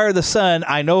 Empire of the Sun.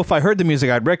 I know if I heard the music,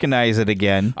 I'd recognize it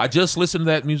again. I just listened to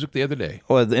that music the other day.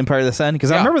 The Empire of the Sun?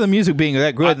 Because I remember the music being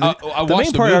that good. I the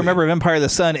main part I remember of Empire of the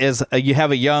Sun is you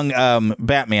have a young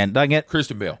Batman, doesn't it?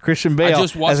 Christian Bale. I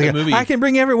just watched that movie. I can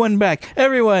bring everyone back.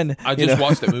 Everyone. I just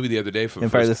watched that movie the other day for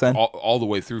Empire of the Sun? all the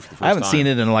way through for the first time. I haven't seen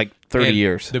it in like 30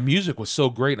 years. The music was so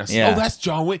great. And I said, that's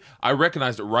John Williams. I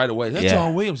recognized it right away. That's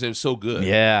John Williams. It was so good.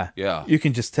 Yeah. You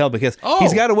can just tell because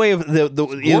he's got a way of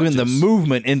even the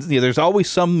movement. And there's always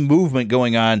some movement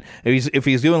going on. If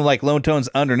he's doing like low tones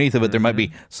underneath of it, there might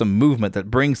be some movement that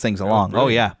brings things along.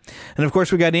 And of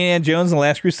course we got Indiana Jones and the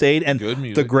Last Crusade and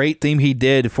the great theme he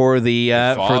did for that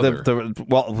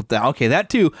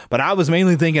too. But I was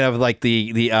mainly thinking of like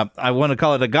the I want to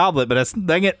call it a goblet, but that's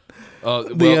dang it. For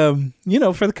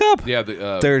the cup. Yeah.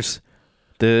 There's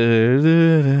but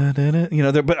you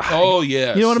know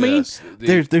what I mean.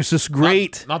 There's this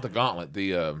great not the gauntlet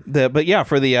the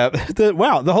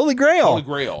Holy Grail. Holy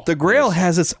Grail. The Grail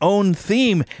has its own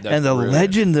theme and the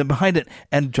legend behind it,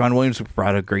 and John Williams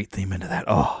brought a great theme into that.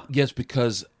 Yes,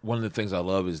 because one of the things I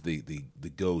love is the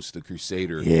ghost, the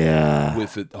Crusader. Yeah,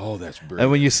 with it. Oh, that's brilliant. And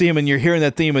when you see him and you're hearing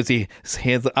that theme, as his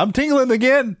hands, I'm tingling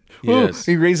again. Yes,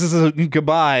 he raises a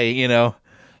goodbye. You know.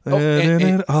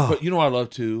 But you know what I love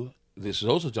too. This is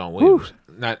also John Williams.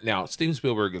 Now, Steven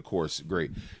Spielberg, of course, great.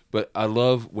 But I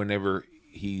love whenever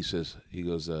he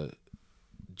goes,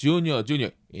 Junior,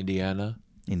 Indiana,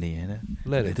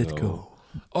 let it go.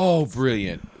 Oh,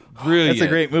 brilliant. That's a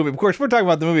great movie. Of course, we're talking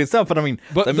about the movie itself, but I mean,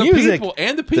 the music. People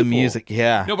and the people. The music,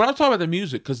 yeah. No, but I'm talking about the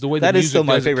music because the way that the music is still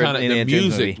my favorite. The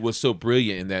music was so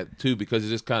brilliant in that, too, because it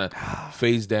just kind of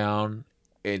fades down.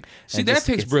 And that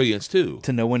takes brilliance, too.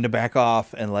 To know when to back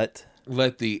off and let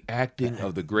the acting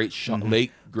of the great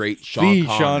late Sean Connery.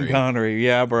 Sean Connery,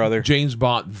 yeah, brother. James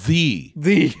Bond, the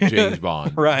James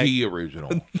Bond, right? The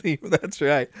original. That's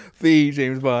right, the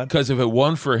James Bond. Because if it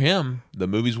weren't for him, the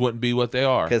movies wouldn't be what they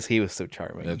are. Because he was so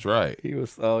charming. That's right. He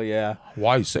was. Oh yeah.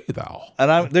 Why say thou?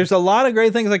 And there's a lot of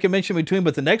great things I can mention between,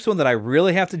 but the next one that I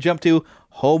really have to jump to,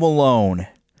 Home Alone.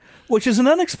 Which is an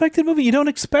unexpected movie. You don't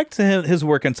expect his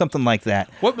work in something like that.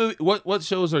 What movie? What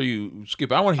shows are you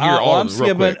skipping? I want to hear all of them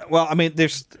real quick. Well, I mean,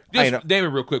 there's... Just name it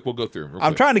real quick. We'll go through them.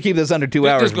 I'm trying to keep this under 2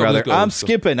 hours, brother. I'm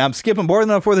skipping. I'm skipping Born on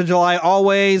the 4th of July,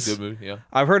 Always. Good movie, yeah.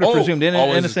 I've heard of Presumed Innocent.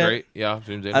 Always is great. Yeah,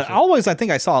 Presumed Innocent. Always, I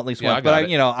think I saw at least once. But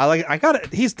I got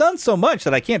it. He's done so much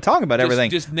that I can't talk about everything.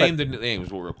 Just name the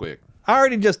names real quick. I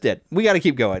already just did. We got to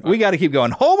keep going. We got to keep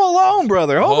going. Home Alone,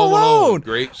 brother. Home Alone.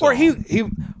 Great song. Or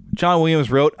John Williams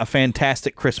wrote a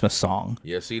fantastic Christmas song.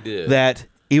 Yes, he did. That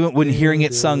even when hearing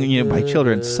it sung by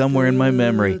children, somewhere in my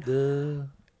memory.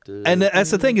 And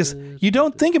that's the thing is, you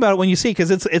don't think about it when you see it because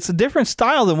it's a different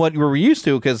style than what we're used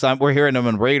to because we're hearing them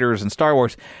in Raiders and Star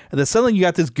Wars. And then suddenly you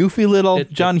got this goofy little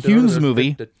John Hughes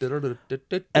movie.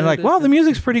 And like, wow, the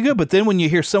music's pretty good. But then when you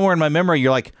hear Somewhere in My Memory,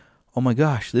 you're like, oh my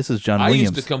gosh, this is John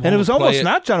Williams. And it was almost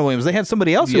not John Williams. They had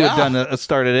somebody else who had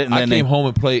started it. And I came home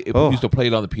and used to play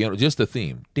it on the piano, just the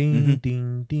theme. Ding,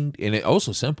 ding, ding. And it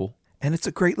also simple. And it's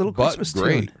a great little Christmas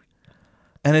tune.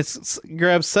 And it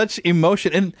grabs such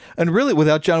emotion. And really,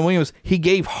 without John Williams, he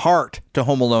gave heart to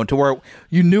Home Alone to where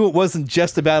you knew it wasn't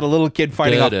just about a little kid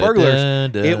fighting off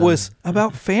burglars. It was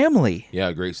about family.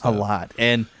 Yeah, great stuff. A lot.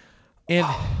 And there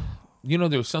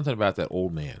was something about that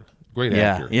old man. Great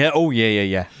actor. Yeah. Oh,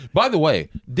 yeah. By the way,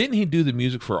 didn't he do the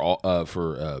music for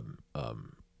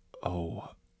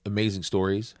Amazing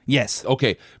Stories? Yes.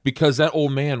 Okay, because that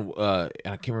old man, and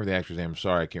I can't remember the actor's name. I'm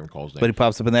sorry, I can't recall his name. But he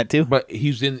pops up in that too? But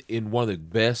he's in one of the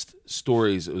best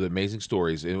stories, the Amazing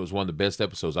Stories. It was one of the best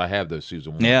episodes. I have those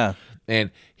season 1. Yeah.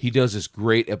 And he does this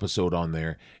great episode on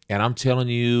there. And I'm telling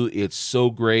you, it's so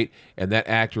great. And that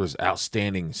actor is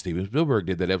outstanding. Steven Spielberg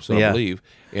did that episode, I believe.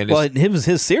 And well, it was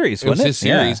his series, wasn't it? It was his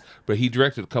series, but he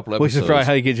directed a couple episodes. Which is probably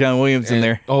how you get John Williams in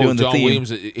there doing the John theme. Williams,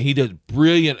 he does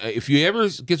brilliant. If you ever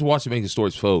get to watch Amazing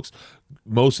Stories, folks,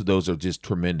 most of those are just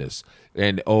tremendous.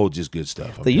 And, just good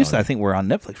stuff. They used to, I think, were on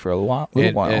Netflix for a while.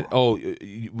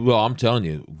 Well, I'm telling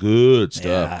you, good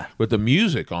stuff. Yeah. But the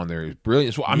music on there is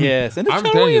brilliant. So, yes, and it's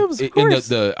John Williams, of course.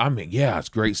 It's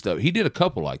great stuff. He did a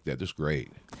couple like that. That's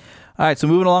great. All right, so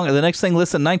moving along. The next thing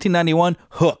listed, 1991,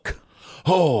 Hook.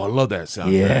 Oh, I love that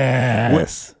soundtrack.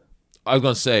 Yes. I was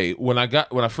going to say, when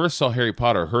I first saw Harry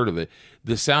Potter, heard of it,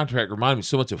 the soundtrack reminded me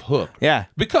so much of Hook. Yeah.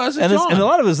 Because and a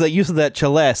lot of it is that use of that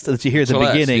celeste that you hear at the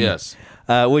beginning. Yes.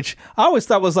 Which I always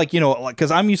thought was like,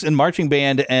 because I'm used in marching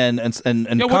band and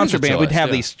concert band, we'd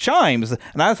have these chimes,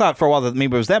 and I thought for a while that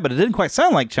maybe it was that, but it didn't quite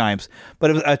sound like chimes.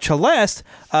 But it was a celeste,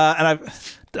 and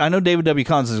I know David W.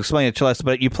 Collins has explained a celeste,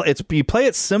 but you play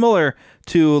it similar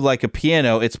to like a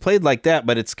piano. It's played like that,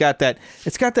 but it's got that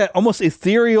almost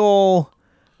ethereal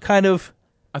kind of.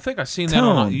 I think I've seen that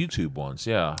on YouTube once.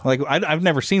 Yeah, like I've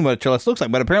never seen what a celeste looks like,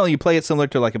 but apparently you play it similar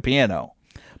to like a piano,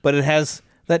 but it has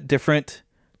that different.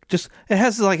 It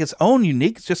has like its own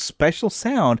unique, just special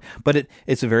sound, but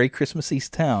it's a very Christmassy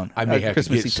town. I may have to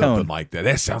get something like that.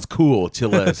 That sounds cool,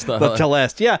 Celeste. The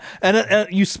Celeste, yeah, and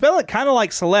you spell it kind of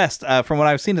like Celeste from what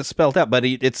I've seen it spelled out, but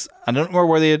it's I don't know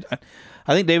where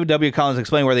I think David W. Collins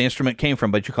explained where the instrument came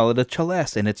from, but you call it a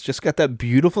celeste, and it's just got that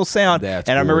beautiful sound. That's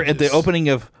and I remember gorgeous. at the opening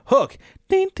of Hook.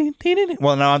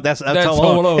 Well, no, that's Home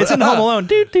Home Alone. It's in Home Alone.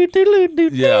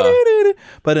 Yeah.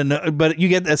 But you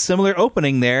get a similar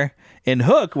opening there in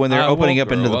Hook when they're opening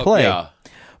up into the play. Yeah.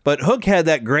 But Hook had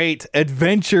that great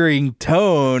adventuring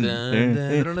tone. And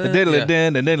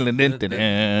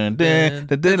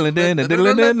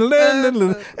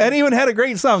even had a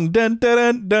great song. And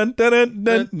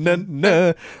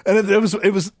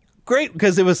it was great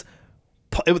because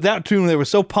that tune there was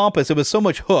so pompous. It was so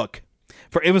much Hook.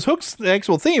 It was Hook's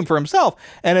actual theme for himself,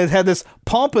 and it had this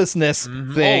pompousness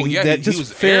thing that just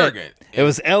was fit. Arrogant. It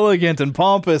was elegant and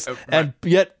pompous, and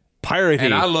yet piratey.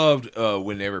 And I loved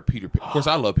whenever Peter Pan. Of course,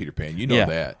 I love Peter Pan. You know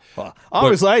that. Well,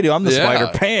 obviously, I do. I'm the Spider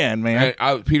Pan, man.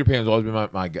 Peter Pan's always been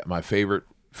my favorite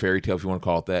fairy tale, if you want to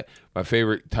call it that. My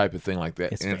favorite type of thing like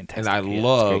that. It's fantastic. And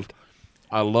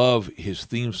I love his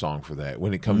theme song for that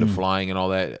when it comes to flying and all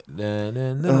that.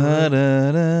 No,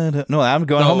 I'm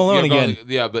going Home Alone again.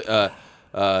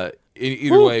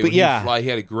 Either way, when he fly, he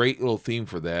had a great little theme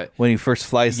for that. When he first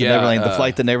flies to Neverland, the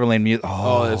Flight to Neverland music.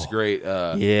 Oh, that's great.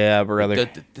 Yeah, brother.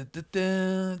 And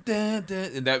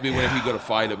that'd be whenever you go to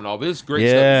fight him and all. But it's great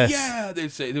stuff. Yeah,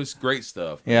 they'd say it was great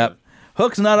stuff. Yeah.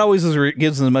 Hook's not always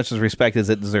gives as much as respect as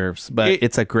it deserves, but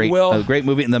it's a great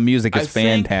movie, and the music is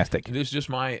fantastic. It's just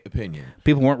my opinion.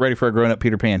 People weren't ready for a grown-up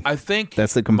Peter Pan. I think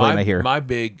that's the complaint I hear. My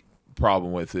big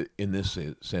problem with it in this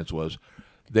sense was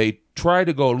they try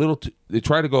to go a little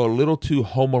too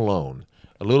Home Alone,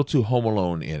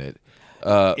 in it.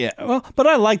 But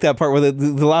I like that part where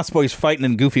the Lost Boys fighting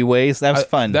in goofy ways. That was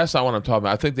fun. That's not what I'm talking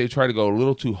about. I think they tried to go a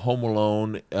little too Home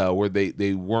Alone, where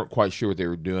they weren't quite sure what they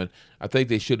were doing. I think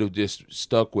they should have just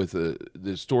stuck with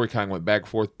the story. Kind of went back and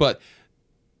forth, but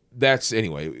that's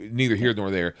anyway. Neither here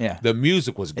nor there. Yeah. The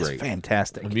music was great. It's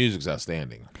fantastic. The music's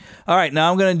outstanding. All right,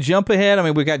 now I'm going to jump ahead. I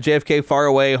mean, we got JFK, Far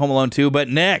Away, Home Alone 2, but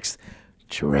next,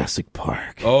 Jurassic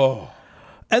Park. Oh,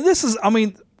 and this is, I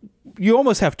mean, you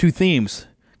almost have two themes.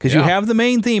 Because you have the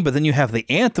main theme, but then you have the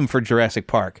anthem for Jurassic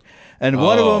Park. And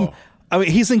one of them, I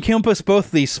mean, he's encompassed both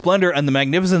the splendor and the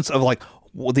magnificence of like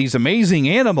these amazing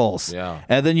animals. Yeah.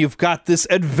 And then you've got this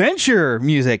adventure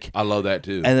music. I love that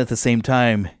too. And at the same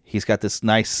time, he's got this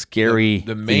nice, scary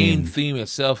The main theme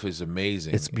itself is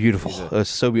amazing. It's beautiful. It's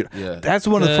so beautiful. Yeah. That's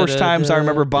one of the first times I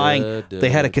remember buying, they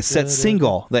had a cassette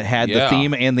single that had the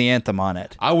theme and the anthem on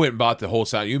it. I went and bought the whole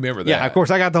sound. You remember that? Yeah, of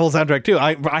course. I got the whole soundtrack too.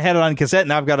 I had it on cassette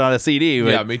and I've got it on a CD.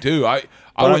 Yeah, me too. I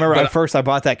remember at first I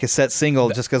bought that cassette single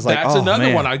just because like, that's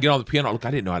another one. I'd get on the piano. Look,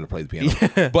 I didn't know how to play the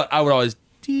piano. But I would always...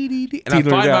 And I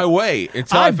find my way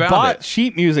until I found bought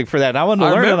sheet music for that. I wanted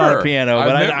to learn it on a piano,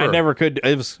 but I never could.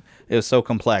 It was so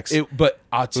complex. But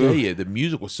I'll tell you, the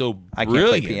music was so brilliant. I can't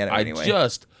play piano anyway. I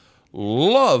just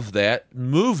love that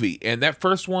movie. And that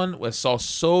first one I saw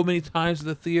so many times in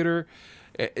the theater.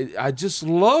 I just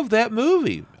love that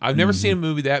movie. I've never seen a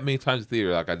movie that many times in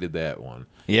theater like I did that one.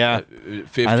 Yeah,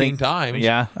 15 times.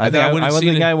 Yeah, I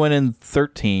think I went in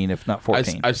 13, if not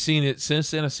 14. I've seen it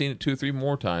since then. I've seen it 2 or 3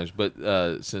 more times, but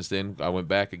since then I went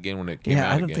back again when it came out. Yeah,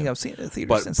 I don't again. think I've seen it in the theater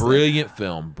but since brilliant then.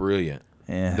 film, brilliant.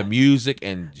 Yeah, the music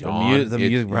and John, the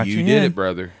music brought you did in. it,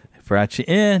 brother. Brought you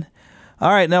in. All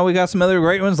right, now we got some other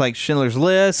great ones like Schindler's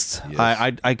List. Yes.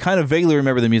 I kind of vaguely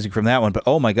remember the music from that one, but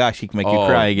oh my gosh, he can make you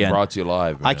cry again. Brought you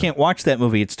alive. Man. I can't watch that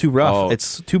movie. It's too rough. Oh.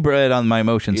 It's too bright on my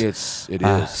emotions. It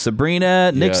is.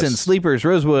 Sabrina, Nixon, Yes. Sleepers,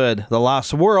 Rosewood, The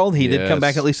Lost World. He did come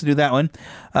back at least to do that one.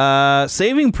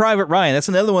 Saving Private Ryan. That's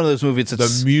another one of those movies.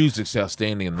 The music's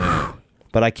outstanding in there.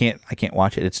 But I can't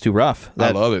watch it. It's too rough.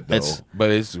 I love it though, but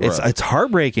it's rough. It's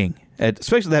heartbreaking.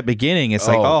 Especially that beginning. It's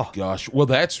like, oh gosh. Well,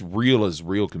 that's real as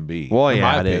real can be. Well, in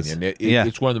my it is. opinion. Yeah.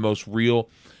 It's one of the most real.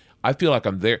 I feel like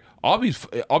I'm there. I'll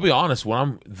be honest. When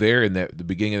I'm there in the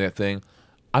beginning of that thing,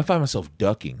 I find myself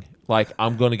ducking. Like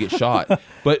I'm going to get shot.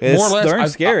 But It's more or less, darn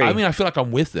scary. I mean, I feel like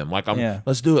I'm with them. Like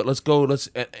let's do it. Let's go.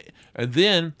 And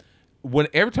then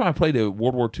every time I played a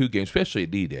World War II game, especially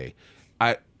at D-Day,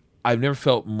 I've never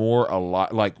felt more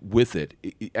alive, like with it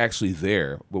actually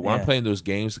there. But when I'm playing those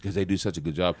games, because they do such a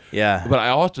good job. Yeah. But I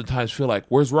oftentimes feel like,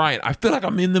 where's Ryan? I feel like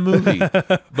I'm in the movie.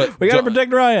 But we got to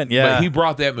protect Ryan. Yeah. But he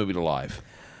brought that movie to life.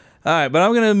 All right, but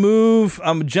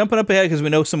I'm jumping up ahead because we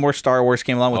know some more Star Wars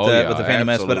came along with the Phantom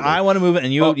Menace. But I want to move it,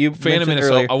 and you Phantom Menace.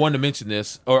 earlier. I wanted to mention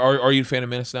this. Are you a Phantom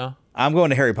Menace now? I'm going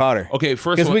to Harry Potter. Okay,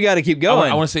 first because we got to keep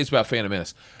going. I want to say it's about Phantom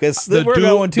Menace because we're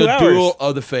going 2 hours. The Duel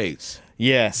of the Fates.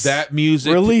 Yes, that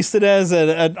music released it as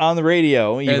on the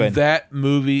radio. Even. And that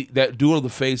movie, that Duel of the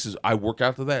Fates, I work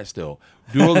out to that still.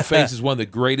 Duel of the Fates is one of the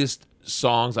greatest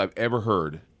songs I've ever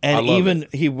heard. And even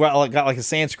he got like a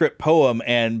Sanskrit poem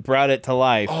and brought it to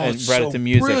life and brought it to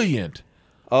music. Brilliant.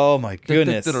 Oh my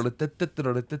goodness! I'm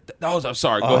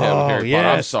sorry. Go ahead, Harry Potter.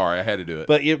 I'm sorry, I had to do it.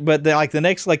 But the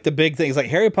next the big things like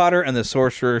Harry Potter and the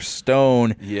Sorcerer's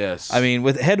Stone. Yes. I mean,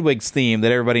 with Hedwig's theme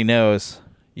that everybody knows.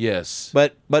 Yes.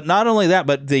 But not only that,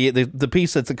 but the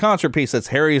piece that's the concert piece that's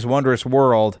Harry's Wondrous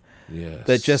World. Yes.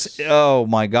 That just oh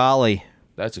my golly.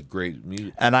 That's a great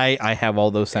music. And I have all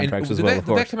those soundtracks as well, of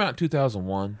course. Did that come out in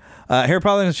 2001? Harry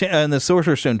Potter and the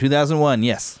Sorcerer's Stone, 2001,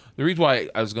 yes. The reason why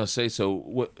I was going to say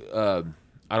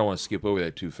I don't want to skip over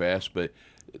that too fast, but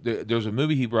there was a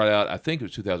movie he brought out, I think it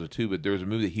was 2002, but there was a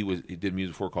movie that he did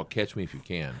music for called Catch Me If You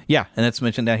Can. Yeah, and that's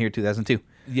mentioned down here, 2002.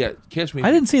 Yeah, Catch Me.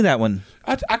 I didn't see that one.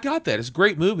 I got that. It's a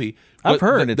great movie. I've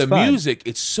heard it's the fun. Music.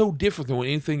 It's so different than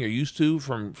anything you're used to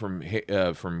from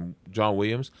John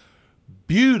Williams.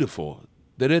 Beautiful.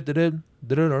 More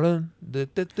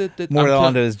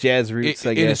onto his jazz roots,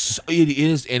 I guess. It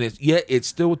is, and it's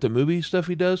still with the movie stuff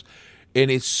he does,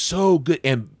 and it's so good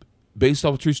and based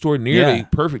off a true story, nearly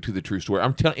perfect to the true story.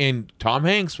 I'm telling, and Tom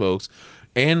Hanks, folks,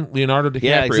 and Leonardo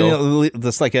DiCaprio. Yeah,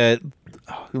 that's like a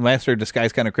master of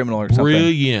disguise kind of criminal or something.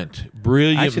 Brilliant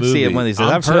I should movie. see it one of these days.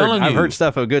 I've heard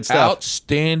stuff of good stuff.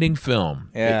 Outstanding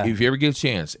film. Yeah. If you ever get a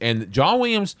chance. And John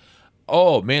Williams,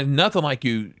 oh man, nothing like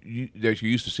you that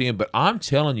you're used to seeing. But I'm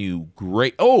telling you,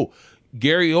 great. Oh,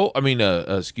 Gary Oldman. I mean,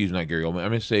 excuse me, not Gary Oldman. I'm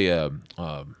going to say, can't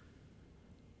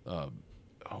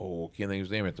think of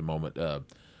his name at the moment.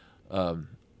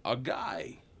 A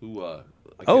guy who.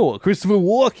 Christopher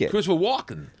Walken. Christopher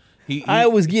Walken. I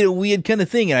always get a weird kind of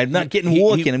thing, and I'm not getting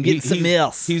Walken. I'm getting something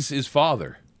else. He's his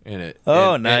father in it.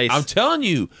 Oh, nice. And I'm telling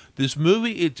you, this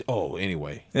movie.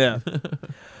 Anyway. Yeah.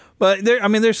 But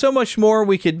there's so much more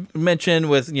we could mention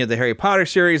with the Harry Potter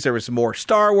series. There was some more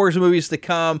Star Wars movies to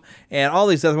come, and all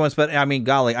these other ones. But I mean,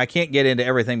 golly, I can't get into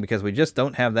everything because we just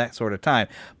don't have that sort of time.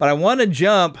 But I want to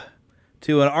jump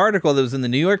to an article that was in the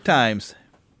New York Times.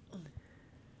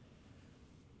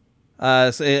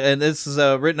 And this is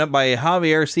written up by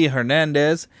Javier C.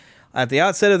 Hernandez. At the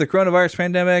outset of the coronavirus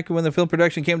pandemic, when the film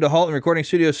production came to a halt and recording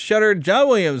studios shuttered, John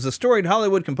Williams, the storied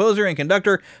Hollywood composer and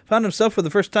conductor, found himself for the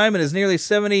first time in his nearly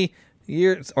 70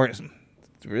 years, or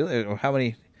really, or how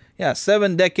many? Yeah,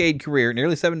 7-decade career,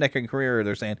 nearly 7-decade career,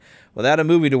 they're saying, without a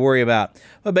movie to worry about.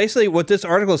 But basically, what this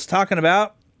article is talking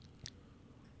about,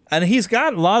 and he's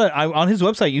got a lot of, on his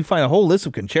website, you find a whole list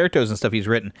of concertos and stuff he's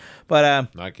written. But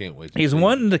I can't wait. He's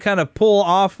wanting to kind of pull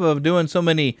off of doing so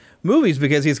many movies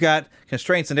because he's got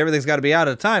constraints and everything's got to be out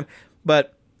at a time.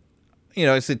 But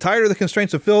It's tired of the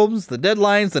constraints of films, the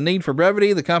deadlines, the need for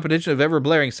brevity, the competition of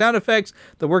ever-blaring sound effects,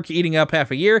 the work eating up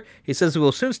half a year. He says he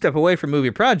will soon step away from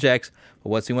movie projects. But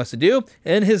what he wants to do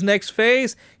in his next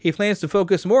phase, he plans to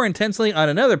focus more intensely on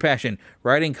another passion,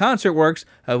 writing concert works,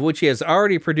 of which he has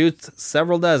already produced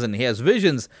several dozen. He has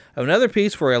visions of another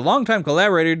piece for a longtime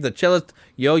collaborator, the cellist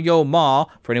Yo-Yo Ma.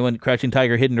 For anyone, Crouching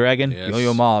Tiger, Hidden Dragon, Yes.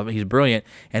 Yo-Yo Ma, he's brilliant.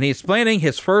 And he's planning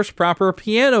his first proper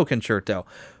piano concerto.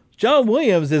 John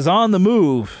Williams is on the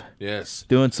move. Yes.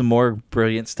 Doing some more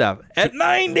brilliant stuff. At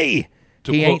 90,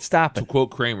 he ain't stopping. To quote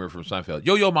Kramer from Seinfeld,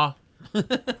 Yo-Yo Ma.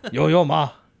 Yo-Yo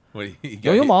Ma. When he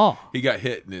got Yo-Yo hit, Ma. He got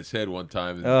hit in his head one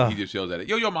time, and he just yells at it,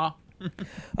 Yo-Yo Ma.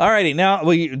 Alrighty, now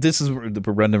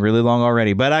we're running really long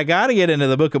already, but I got to get into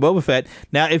the Book of Boba Fett.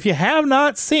 Now, if you have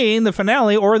not seen the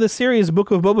finale or the series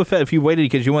Book of Boba Fett, if you waited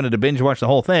because you wanted to binge watch the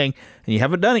whole thing and you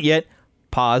haven't done it yet,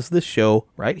 pause the show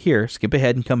right here, skip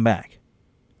ahead, and come back.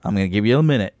 I'm going to give you a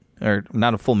minute. Or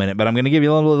not a full minute, but I'm going to give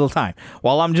you a little time.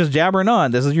 While I'm just jabbering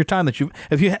on, this is your time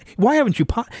why haven't you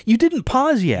paused? You didn't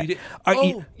pause yet.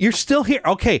 You're still here.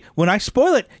 Okay, when I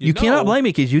spoil it, you cannot blame me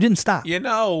because you didn't stop.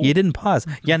 You didn't pause.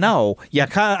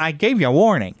 I gave you a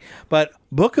warning. But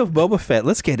Book of Boba Fett,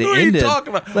 let's get it into. What are you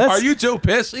talking about? Are you Joe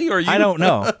Pesci? Or are you? I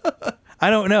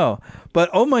don't know.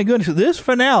 But oh my goodness, this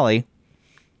finale,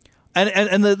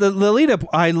 and the lead up,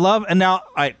 I love, and now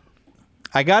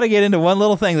I got to get into one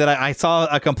little thing that I saw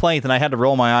a complaint, and I had to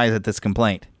roll my eyes at this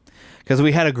complaint. Because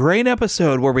we had a great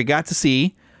episode where we got to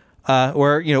see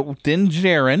where, Din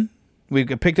Djarin, we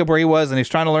picked up where he was, and he's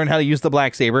trying to learn how to use the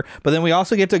Blacksaber. But then we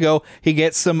also get to go, he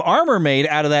gets some armor made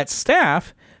out of that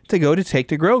staff to go to take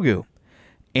to Grogu.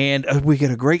 And we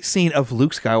get a great scene of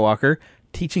Luke Skywalker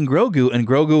teaching Grogu, and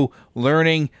Grogu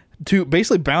learning to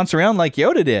basically bounce around like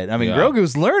Yoda did. I mean,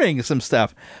 Grogu's learning some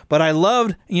stuff. But I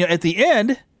loved, at the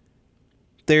end,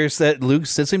 there's that Luke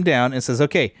sits him down and says,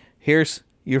 okay, here's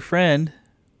your friend,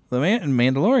 the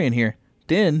Mandalorian here,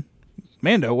 Din,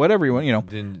 Mando, whatever you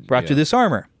want, brought you this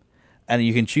armor. And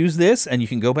you can choose this and you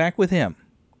can go back with him.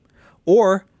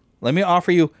 Or let me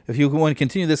offer you, if you want to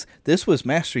continue this was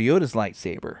Master Yoda's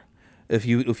lightsaber. If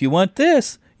you want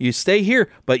this, you stay here,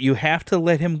 but you have to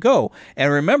let him go.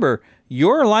 And remember,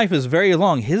 your life is very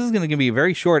long. His is going to be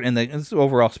very short in the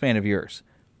overall span of yours.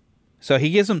 So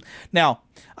he gives him... Now,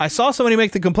 I saw somebody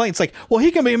make the complaint. It's like, well, he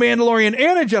can be a Mandalorian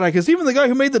and a Jedi because even the guy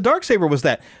who made the Darksaber was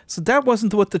that. So that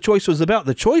wasn't what the choice was about.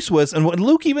 The choice was, and when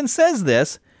Luke even says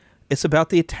this, it's about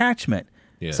the attachment.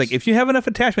 Yes. It's like, if you have enough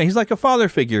attachment, he's like a father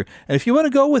figure. And if you want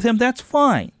to go with him, that's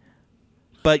fine.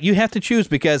 But you have to choose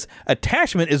because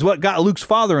attachment is what got Luke's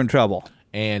father in trouble.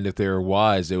 And if they were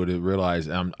wise, they would have realized,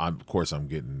 of course, I'm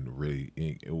getting really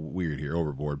weird here,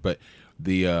 overboard, but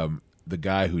the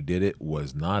guy who did it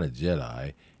was not a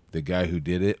Jedi. The guy who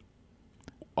did it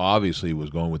obviously was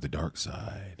going with the dark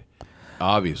side.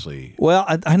 Obviously. Well,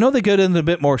 I know they go into a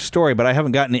bit more story, but I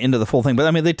haven't gotten into the full thing. But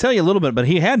I mean, they tell you a little bit. But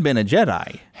he had been a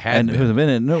Jedi.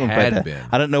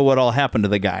 I don't know what all happened to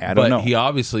the guy. I don't know. But he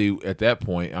obviously, at that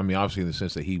point, obviously in the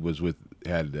sense that he was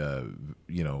had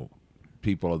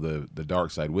people of the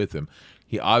dark side with him.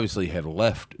 He obviously had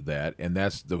left that, and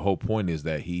that's the whole point. Is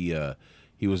that he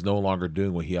was no longer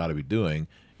doing what he ought to be doing.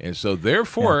 And so,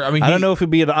 therefore, I don't know if it'd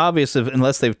be obvious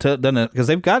unless they've done it, because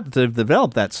they've got to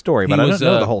develop that story, but I don't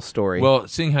know the whole story. Well,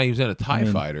 seeing how he was in a TIE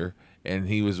fighter and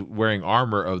he was wearing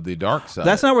armor of the dark side.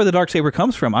 That's not where the Darksaber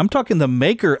comes from. I'm talking the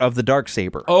maker of the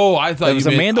Darksaber. Oh, I thought it was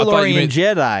a Mandalorian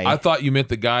Jedi. I thought you meant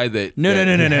the guy that No.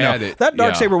 That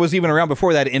Darksaber was even around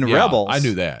before that in Rebels. I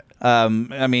knew that.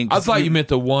 I thought you meant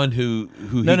the one who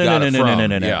he no, got it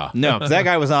from. No, because that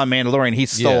guy was on Mandalorian. He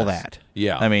stole that.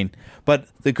 Yeah. But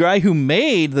the guy who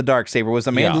made the Darksaber was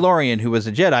a Mandalorian who was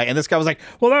a Jedi, and this guy was like,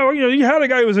 well, you had a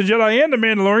guy who was a Jedi and a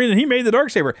Mandalorian, and he made the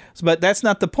Darksaber. But that's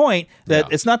not the point.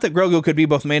 It's not that Grogu could be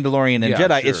both Mandalorian and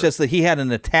Jedi. Sure. It's just that he had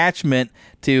an attachment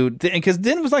to, because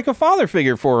Din was like a father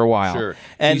figure for a while. Sure.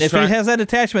 And if he has that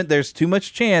attachment, there's too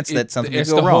much chance that something could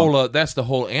go wrong. That's the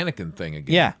whole Anakin thing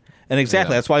again. Yeah, and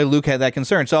exactly. That's why Luke had that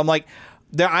concern. So I'm like,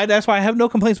 that's why I have no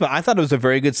complaints about it. I thought it was a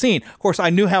very good scene. Of course,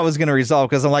 I knew how it was going to resolve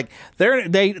because I'm like,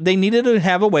 they needed to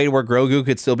have a way where Grogu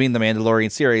could still be in the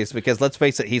Mandalorian series because let's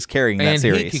face it, he's carrying that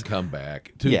series. And he can come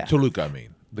back to Luke.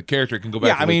 The character can go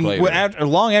back. to Luke later.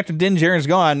 Long after Din Djarin's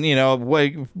gone,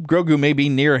 Grogu may be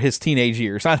near his teenage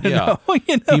years. I don't know.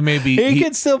 He may be. He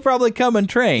could still probably come and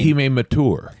train. He may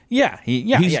mature.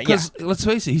 Because let's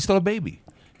face it, he's still a baby.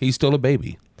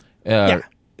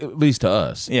 At least to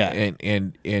us,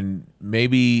 and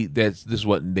maybe this is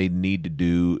what they need to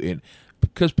do, and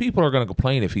because people are going to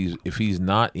complain if he's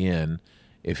not in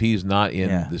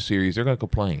the series, they're going to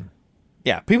complain.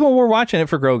 Yeah, people were watching it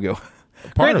for Grogu.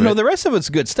 The rest of it's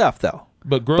good stuff though.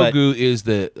 But Grogu is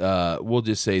the. We'll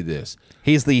just say this.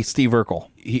 He's the Steve Urkel.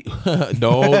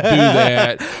 Don't do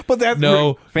that. But that's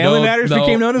Family Matters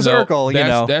became known as Urkel.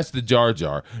 That's the Jar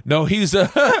Jar. No, he's.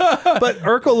 But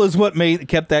Urkel is what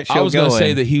kept that show going. I was going to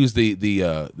say that he was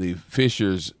the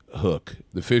Fisher's hook,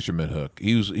 the fisherman hook.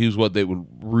 He was what they would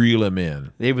reel him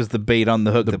in. He was the bait on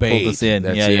the hook that pulled us in.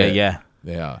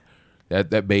 Yeah.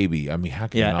 That baby. I mean, how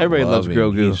can you not everybody love loves him?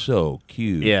 Grogu. He's so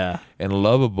cute. Yeah. And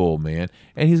lovable, man.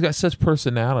 And he's got such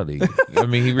personality. I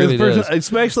mean, he really does.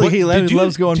 Especially he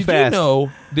loves going fast.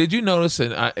 Did you notice,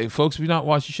 and folks, if you're not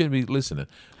watching, you shouldn't be listening.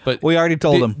 But we already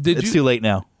told him. It's too late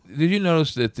now. Did you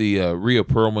notice that the Rhea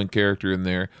Perlman character in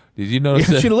there, did you notice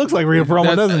that? She looks like Rhea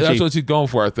Perlman, doesn't she? That's what she's going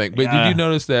for, I think. But did you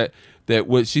notice that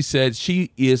what she said,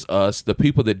 she is us, the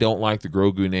people that don't like the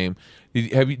Grogu name.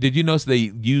 Did you notice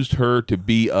they used her to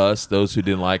be us, those who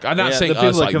didn't like? I'm not saying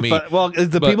us like me. Well,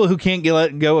 people who can't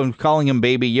let go of calling him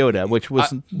Baby Yoda, which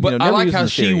was. But I like how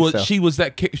she was. So. She was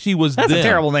that. She was. That's them. a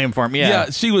terrible name for him. Yeah,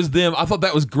 she was them. I thought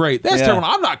that was great. That's terrible.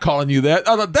 I'm not calling you that.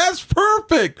 I thought that's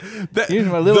perfect. He's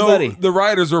my little buddy. The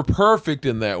writers were perfect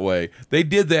in that way. They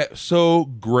did that so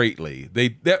greatly.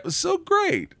 That was so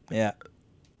great. Yeah.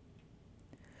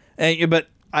 But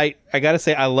I got to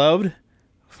say, I loved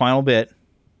final bit.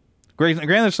 Granted,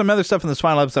 there's some other stuff in this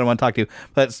final episode I want to talk to you,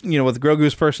 but with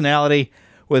Grogu's personality,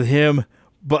 with him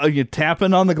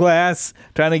tapping on the glass,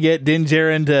 trying to get Din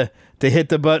Djarin to hit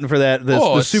the button for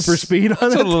the super speed on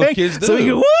that thing. Little kids do. So he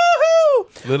go,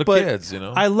 woohoo! Little kids,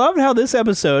 I loved how this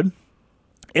episode,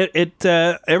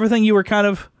 everything you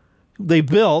were they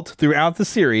built throughout the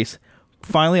series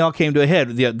finally all came to a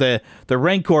head. The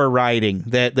Rancor riding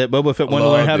that Boba Fett wanted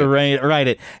to learn how to ride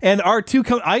it, and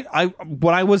R2.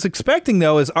 What I was expecting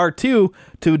though is R2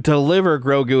 to deliver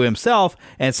Grogu himself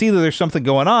and see that there's something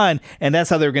going on, and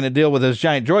that's how they were going to deal with those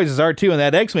giant droids. Is R2 and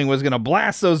that X-wing was going to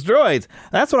blast those droids.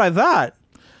 That's what I thought.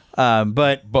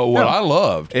 But what I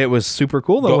loved, it was super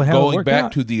cool though. Going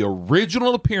back to the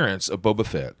original appearance of Boba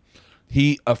Fett.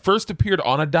 He first appeared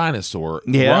on a dinosaur,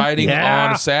 riding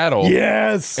on a saddle.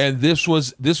 Yes, and this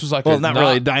was like not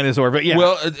really a dinosaur, but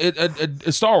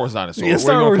a Star Wars dinosaur. Yeah,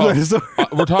 Star Wars dinosaur.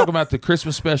 We're talking about the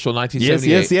Christmas special,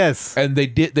 1978. Yes. And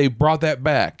they brought that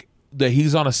back. That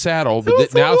he's on a saddle,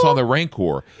 but now it's on the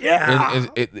Rancor. Yeah,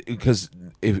 because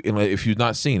if you've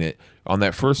not seen it on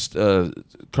that first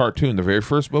cartoon, the very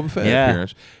first Boba Fett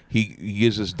appearance. He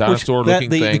gives this dinosaur-looking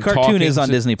thing. The cartoon is on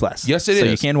Disney Plus. Yes, it is. So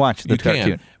you can watch the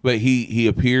cartoon. But he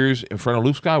appears in front of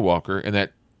Luke Skywalker in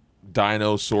that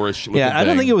dinosaurish looking thing. I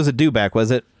don't think it was a dewback,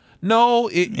 was it? No,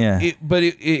 but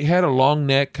it had a long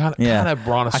neck, kind of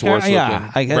brontosaurus looking.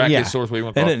 Brachiosaurus, what you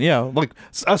want to call it. Like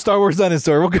a Star Wars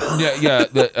dinosaur.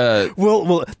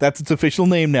 Well, that's its official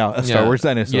name now, a Star Wars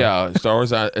dinosaur. Yeah, Star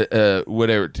Wars,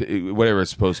 whatever it's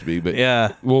supposed to be. But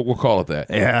we'll call it that.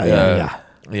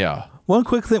 Yeah. One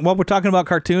quick thing, while we're talking about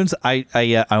cartoons,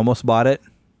 I almost bought it.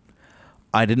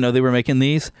 I didn't know they were making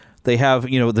these. They have, the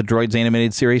Droids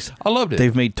animated series. I loved it.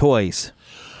 They've made toys.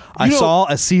 I saw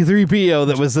a C-3PO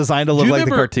that was designed to look like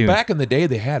the cartoon. Back in the day,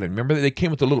 they had it. Remember they came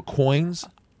with the little coins?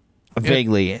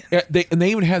 Vaguely. And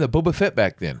they even had the Boba Fett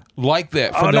back then, like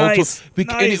that. Nice. And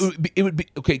it would be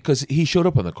okay because he showed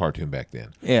up on the cartoon back then.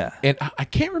 Yeah. And I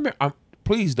can't remember.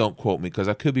 Please don't quote me because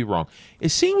I could be wrong. It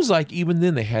seems like even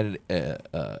then they had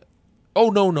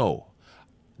no.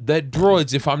 That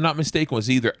droids, if I'm not mistaken, was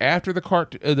either after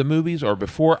the movies or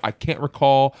before. I can't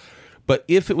recall. But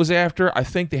if it was after, I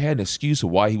think they had an excuse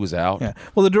of why he was out. Yeah.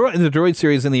 Well, the droid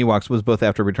series in the Ewoks was both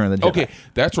after Return of the Jedi. Okay,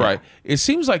 that's right. It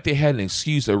seems like they had an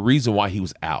excuse, a reason why he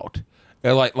was out.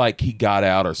 Like he got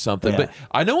out or something. Yeah. But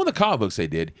I know in the comic books they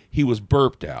did, he was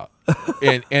burped out.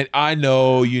 and I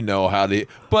know you know how they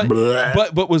but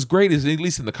what's great is, at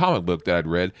least in the comic book that I'd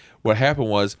read, what happened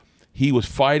was he was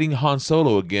fighting Han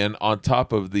Solo again on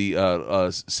top of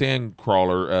the sand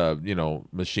crawler,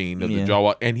 machine of the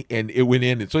Jawa, and it went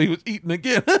in, and so he was eaten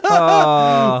again.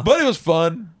 But it was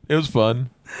fun.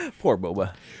 Poor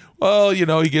Boba. Well,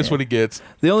 he gets what he gets.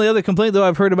 The only other complaint, though,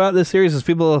 I've heard about this series is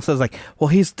people says like, well,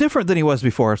 he's different than he was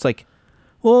before. It's like,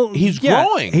 well, he's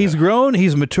growing. He's grown.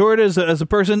 He's matured as a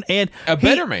person, and a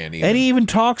better man. And he even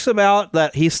talks about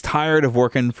that he's tired of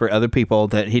working for other people.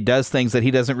 That he does things that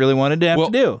he doesn't really want to have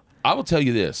to do. I will tell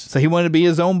you this. So he wanted to be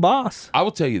his own boss. I will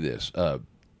tell you this.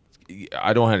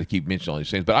 I don't have to keep mentioning all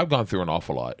these things, but I've gone through an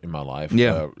awful lot in my life.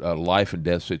 Yeah. Life and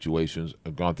death situations.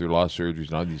 I've gone through a lot of surgeries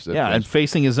and all these things. Yeah, and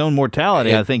facing his own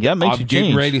mortality, I think that makes you change. I'm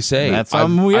getting ready to say.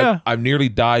 I've nearly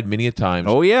died many a times.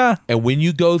 Oh, yeah. And when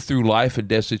you go through life and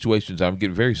death situations, I'm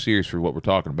getting very serious for what we're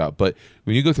talking about, but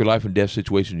when you go through life and death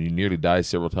situations and you nearly die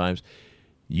several times,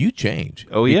 you change.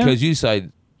 Oh, yeah. Because you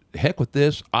decide, heck with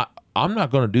this. I'm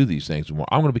not going to do these things anymore.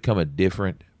 I'm going to become a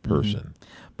different person.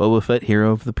 Boba Fett,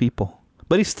 hero of the people.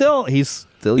 But he's still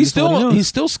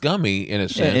scummy in a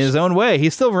sense. In his own way.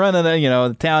 He's still running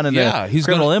the town in the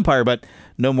criminal empire, but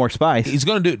no more spice. He's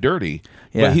going to do it dirty,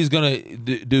 but he's going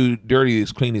to do dirty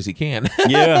as clean as he can.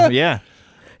 Yeah.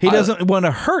 He doesn't want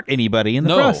to hurt anybody in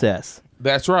the process.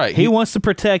 That's right. He wants to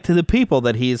protect the people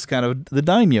that he's kind of the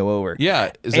daimyo over.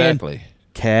 Yeah, exactly. And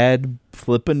Cad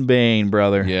flippin' Bane,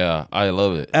 brother. Yeah, I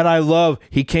love it. And I love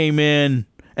he came in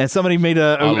and somebody made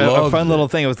a fun little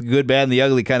thing with the good, bad, and the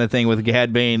ugly kind of thing with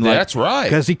Cad Bane. Like, that's right.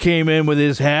 Because he came in with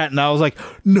his hat, and I was like,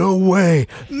 no way.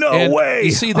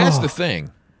 You see, that's the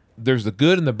thing. There's the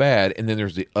good and the bad, and then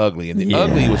there's the ugly. And the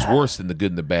ugly was worse than the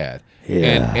good and the bad.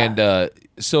 Yeah.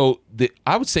 So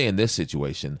I would say in this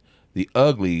situation, the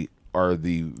ugly are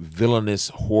the villainous,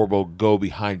 horrible, go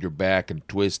behind your back and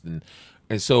twist.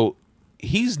 And so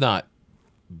he's not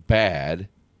bad.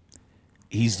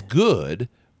 He's good.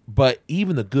 But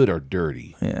even the good are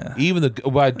dirty. Yeah. Even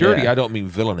by dirty, I don't mean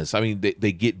villainous. I mean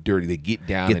they get dirty. They get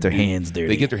down. Get their hands dirty.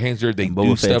 They get their hands dirty. They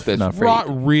do stuff that's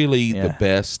not really the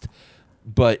best.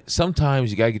 But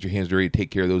sometimes you got to get your hands dirty to take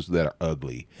care of those that are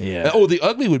ugly. Yeah. The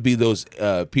ugly would be those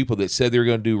people that said they were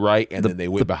going to do right, and then they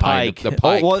went behind the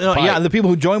pike. The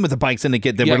people who joined with the Pike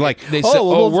Syndicate that were like, they said,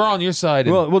 we're on your side.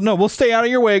 No, we'll stay out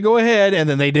of your way. Go ahead. And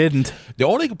then they didn't. The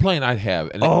only complaint I'd have,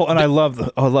 I love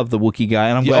the Wookiee guy,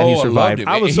 and I'm glad he survived.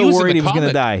 I was so worried he was going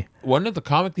to die. Wasn't it the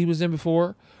comic he was in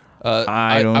before?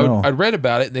 I don't know. I read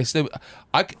about it, and they said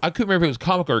I couldn't remember if it was a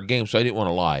comic or a game, so I didn't want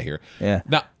to lie here. Yeah.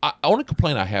 Now, only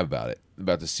complaint I have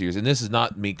about the series, and this is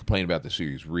not me complaining about the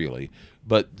series really,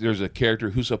 but there's a character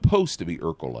who's supposed to be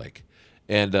Urkel-like,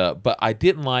 and but I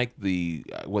didn't like the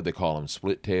what they call him,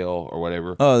 split tail or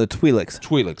whatever. Oh, the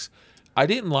Twi'leks. I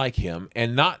didn't like him,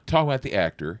 and not talking about the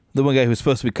actor, the one guy who's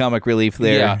supposed to be comic relief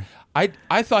there. Yeah,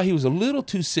 I thought he was a little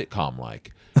too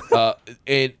sitcom-like,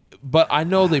 but I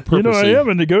know they purposely. I am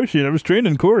a negotiator. I was trained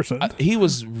in Coruscant. He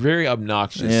was very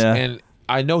obnoxious, and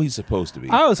I know he's supposed to be.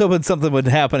 I was hoping something would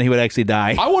happen. He would actually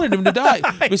die. I wanted him to die.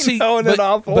 But see,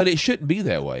 but it shouldn't be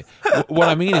that way. What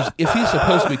I mean is, if he's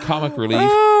supposed to be comic relief,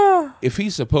 if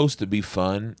he's supposed to be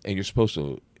fun, and you're supposed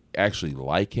to actually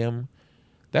like him,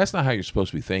 that's not how you're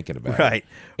supposed to be thinking about it. Right.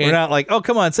 We're not like, oh,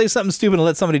 come on, say something stupid and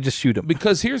let somebody just shoot him.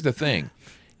 Because here's the thing.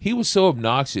 He was so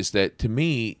obnoxious that, to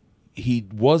me, he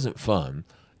wasn't fun,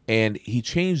 and he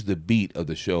changed the beat of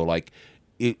the show. Like,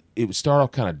 it would start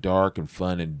off kind of dark and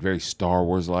fun and very Star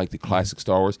Wars like, the classic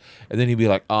Star Wars, and then he'd be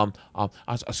like,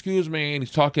 excuse me, and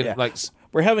he's talking like,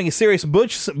 we're having a serious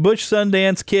Butch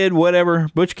Sundance Kid, whatever,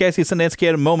 Butch Cassidy Sundance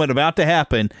Kid moment about to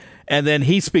happen, and then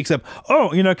he speaks up,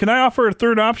 can I offer a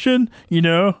third option,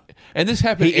 And this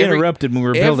happened. He interrupted when we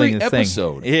were building this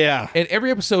episode. Thing. Yeah. And every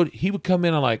episode, he would come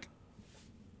in and like,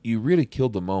 you really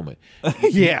killed the moment.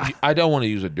 Yeah. I don't want to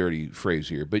use a dirty phrase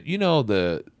here, but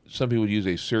some people use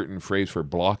a certain phrase for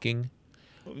blocking.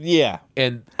 Yeah.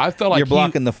 And I felt like you're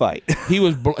blocking the fight. he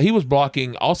was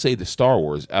blocking, I'll say, the Star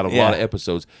Wars out of a lot of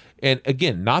episodes. And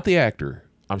again, not the actor.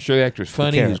 I'm sure the actor's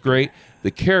funny. He's great.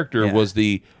 The character was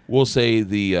we'll say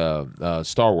the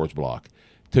Star Wars block.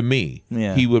 To me,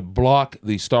 he would block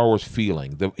the Star Wars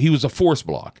feeling. He was a force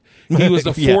block. He was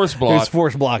a force block. He was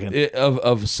force blocking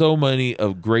of so many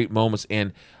of great moments,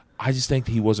 and I just think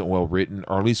that he wasn't well written,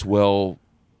 or at least well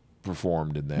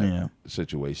performed in that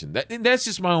situation. That's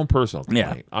just my own personal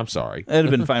complaint. Yeah. I'm sorry. It'd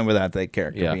have been fine without that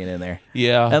character being in there.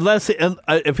 Yeah. Unless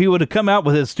if he would have come out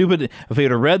with his stupid, if he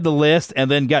would have read the list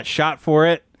and then got shot for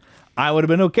it, I would have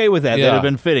been okay with that. Yeah. That'd have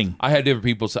been fitting. I had different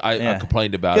people say I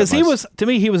complained about it. Because he was, to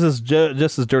me, he was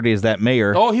just as dirty as that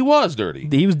mayor. Oh, he was dirty.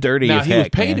 He was dirty now, as he heck, was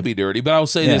paid man. to be dirty, but I will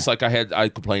say this, like I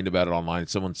complained about it online.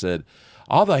 Someone said,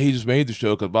 I thought he just made the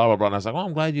show because blah, blah, blah. And I was like, well,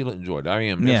 I'm glad you enjoyed it. I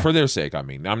am. Yeah. For their sake, I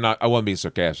mean. I wasn't being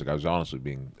sarcastic. I was honestly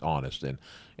being honest.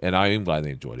 And I am glad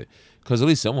they enjoyed it because at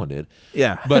least someone did.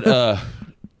 Yeah.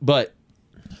 But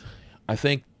I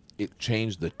think it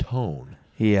changed the tone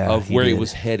of where he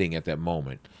was heading at that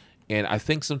moment. And I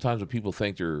think sometimes when people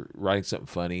think they're writing something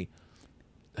funny,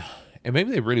 and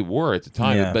maybe they really were at the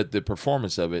time, but the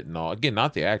performance of it and all, again,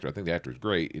 not the actor. I think the actor is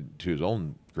great to his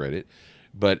own credit.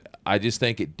 But I just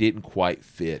think it didn't quite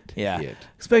fit it.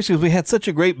 Especially because we had such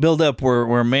a great build-up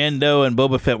where Mando and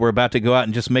Boba Fett were about to go out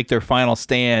and just make their final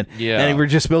stand. Yeah. And we were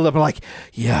just build up like,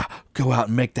 go out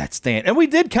and make that stand. And we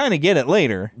did kind of get it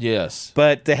later. Yes.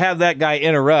 But to have that guy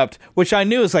interrupt, which I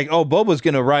knew is like, Boba's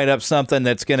going to write up something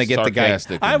that's going to get the guy.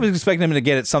 I was expecting him to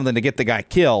get something to get the guy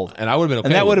killed. And I would have been okay.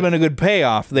 And that would have been a good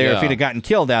payoff there if he'd have gotten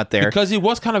killed out there. Because he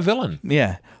was kind of villain.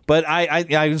 Yeah. But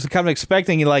I was kind of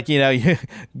expecting, like, go,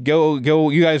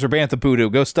 you guys are Bantha Poodoo.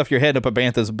 Go stuff your head up a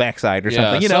Bantha's backside or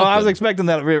something. something. I was expecting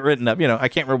that written up. I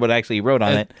can't remember what actually he wrote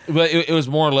on it. But it was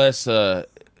more or less,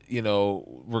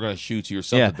 we're going to shoot you or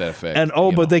something to that effect. And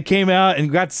but they came out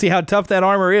and got to see how tough that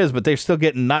armor is, but they're still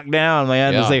getting knocked down,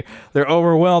 man, as they're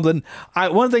overwhelmed. And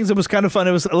one of the things that was kind of fun,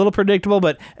 it was a little predictable,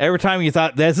 but every time you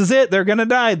thought, this is it, they're going to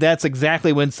die, that's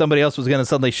exactly when somebody else was going to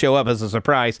suddenly show up as a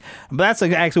surprise. But that's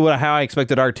actually how I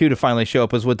expected R2 to finally show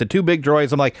up, was with the two big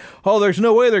droids. I'm like, oh, there's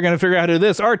no way they're going to figure out how to do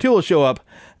this. R2 will show up.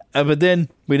 But then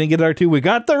we didn't get R2. We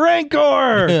got the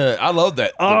Rancor. I love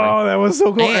that. Oh, that was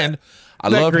so cool. And I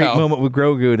that loved great how moment with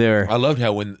Grogu there. I loved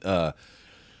how when Boba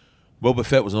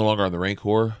Fett was no longer on the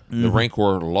Rancor, the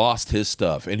Rancor lost his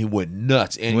stuff and he went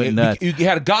nuts. And you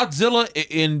had a Godzilla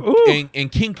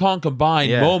and King Kong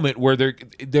combined moment where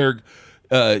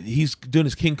he's doing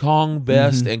his King Kong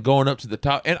best and going up to the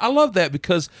top. And I love that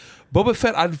because Boba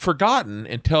Fett, I'd forgotten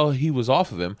until he was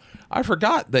off of him. I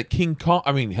forgot that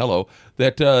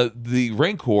the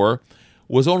Rancor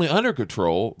was only under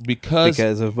control because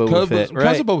of Boba Fett.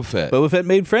 Because of Boba Fett. Boba Fett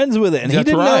made friends with it, and he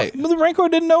didn't know. The Rancor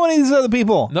didn't know any of these other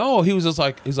people. No, he was just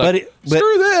like, screw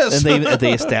this. And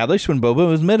they established when Boba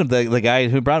was met him, the guy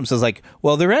who brought him says like,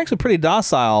 well, they're actually pretty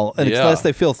docile unless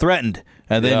they feel threatened,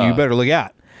 and then you better look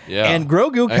out. Yeah. And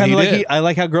Grogu kind of I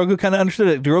like how Grogu kind of understood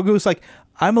it. Grogu was like,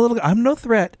 I'm no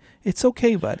threat. It's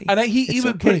okay, buddy. And he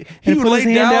would lay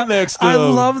down next to him. I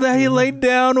love that he laid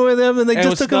down with him, and they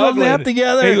just took a little nap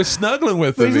together. And he was snuggling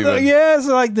with him. Yes,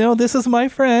 like, no, this is my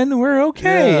friend. We're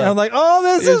okay. And I'm like, oh,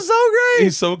 this is so great.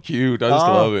 He's so cute. I just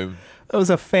love him. It was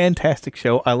a fantastic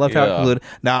show. I loved how it concluded.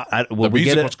 Now, the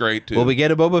music was great too. Will we get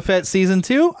a Boba Fett season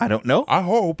 2? I don't know. I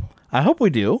hope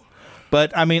we do.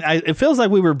 But I mean, it feels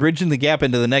like we were bridging the gap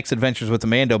into the next adventures with the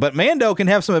Mando. But Mando can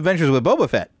have some adventures with Boba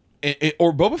Fett,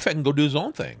 or Boba Fett can go do his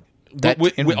own thing.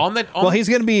 Well, he's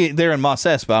going to be there in Mos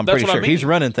Espa. I'm pretty sure he's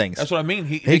running things. That's what I mean.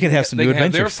 He can have some new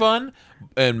adventures. They're fun,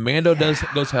 and Mando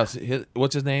goes house.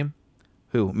 What's his name?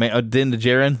 Who? Din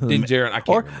Djarin? Din Djarin. I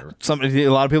can't remember. A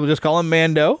lot of people just call him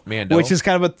Mando, which is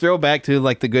kind of a throwback to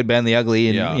like the Good, Bad, and the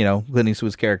Ugly, and Clint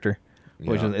Eastwood's character.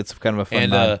 Which it's kind of a fun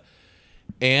nod.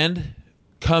 And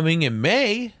coming in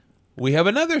May, we have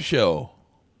another show.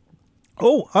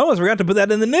 Oh, I almost forgot to put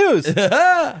that in the news.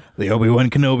 The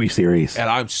Obi-Wan Kenobi series. And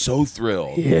I'm so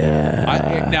thrilled.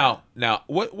 Yeah. Now,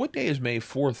 what day is May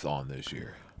 4th on this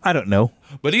year? I don't know.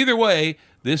 But either way,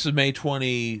 this is May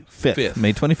 25th.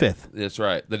 May 25th. That's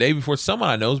right. The day before someone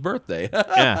I know's birthday.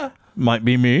 Yeah. Might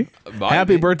be me.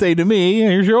 Happy birthday to me.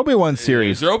 Here's your Obi-Wan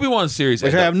series. Here's your Obi-Wan series.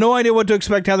 Which I have no idea what to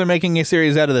expect, how they're making a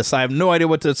series out of this. I have no idea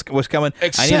what's coming.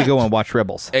 I need to go and watch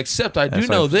Rebels. Except I do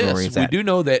know this. We do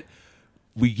know that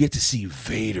we get to see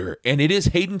Vader, and it is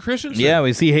Hayden Christensen. Yeah,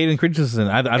 we see Hayden Christensen.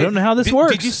 I don't know how this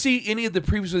works. Did you see any of the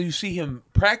previews where you see him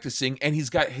practicing, and he's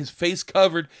got his face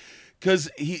covered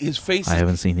because his face? I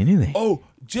haven't seen anything. Oh,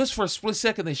 just for a split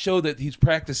second, they show that he's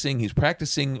practicing. He's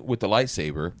practicing with the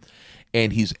lightsaber,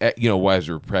 and he's as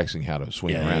they're practicing how to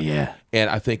swing around. Yeah. And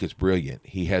I think it's brilliant.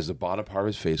 He has the bottom part of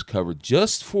his face covered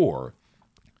just for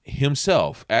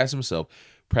himself,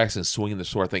 practicing swinging the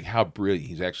sword. I think how brilliant.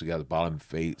 He's actually got the bottom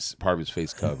part of his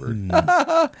face covered.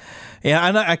 Yeah,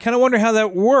 and I kind of wonder how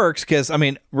that works because, I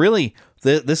mean, really,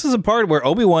 this is a part where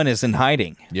Obi-Wan is in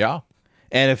hiding. Yeah.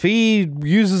 And if he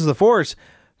uses the Force,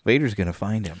 Vader's going to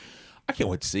find him. I can't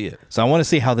wait to see it. So I want to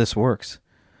see how this works.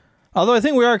 Although I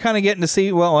think we are kind of getting to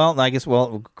see,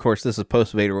 of course, this is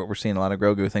post-Vader, what we're seeing a lot of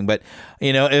Grogu thing. But,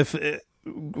 if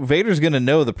Vader's going to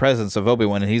know the presence of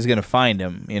Obi-Wan and he's going to find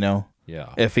him,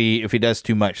 Yeah. If he does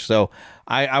too much. So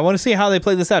I want to see how they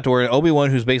play this out to where Obi-Wan,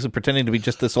 who's basically pretending to be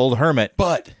just this old hermit.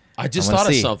 But I just thought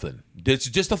of something. It's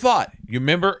just a thought. You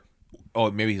remember?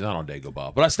 Oh, maybe he's not on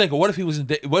Dagobah. But I was thinking, what if he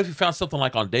found something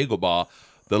like on Dagobah,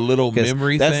 the little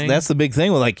memory thing? That's the big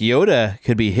thing. Like Yoda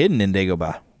could be hidden in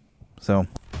Dagobah. So.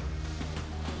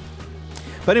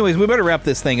 But anyways, we better wrap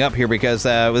this thing up here because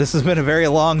this has been a very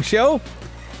long show.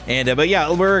 But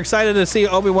yeah, we're excited to see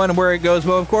Obi-Wan and where it goes.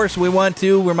 But of course, we want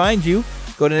to remind you,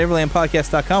 go to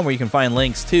neverlandpodcast.com where you can find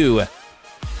links to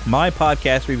my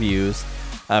podcast reviews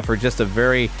for just a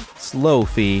very slow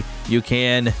fee. You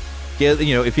can get,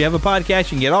 if you have a podcast, you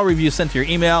can get all reviews sent to your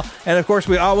email. And of course,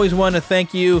 we always want to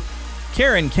thank you,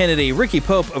 Karen Kennedy, Ricky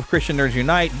Pope of Christian Nerds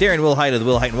Unite, Darren Wilhite of the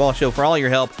Will Height and Wall Show for all your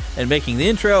help in making the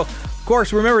intro. Of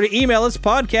course, remember to email us,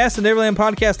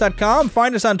 podcast@neverlandpodcast.com.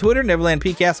 Find us on Twitter,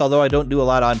 NeverlandPcast, although I don't do a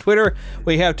lot on Twitter.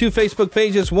 We have 2 Facebook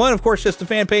pages. One, of course, just a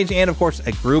fan page, and, of course,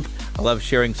 a group. I love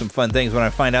sharing some fun things when I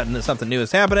find out that something new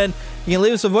is happening. You can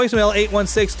leave us a voicemail,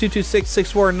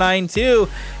 816-226-6492.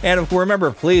 And remember,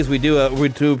 please, we do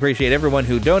appreciate everyone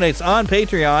who donates on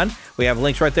Patreon. We have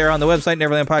links right there on the website,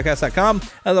 neverlandpodcast.com.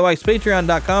 Otherwise,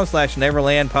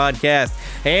 patreon.com/neverlandpodcast.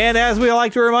 And as we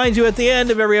like to remind you at the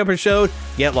end of every episode,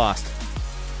 get lost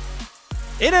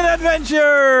in an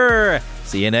adventure.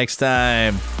 See you next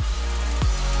time.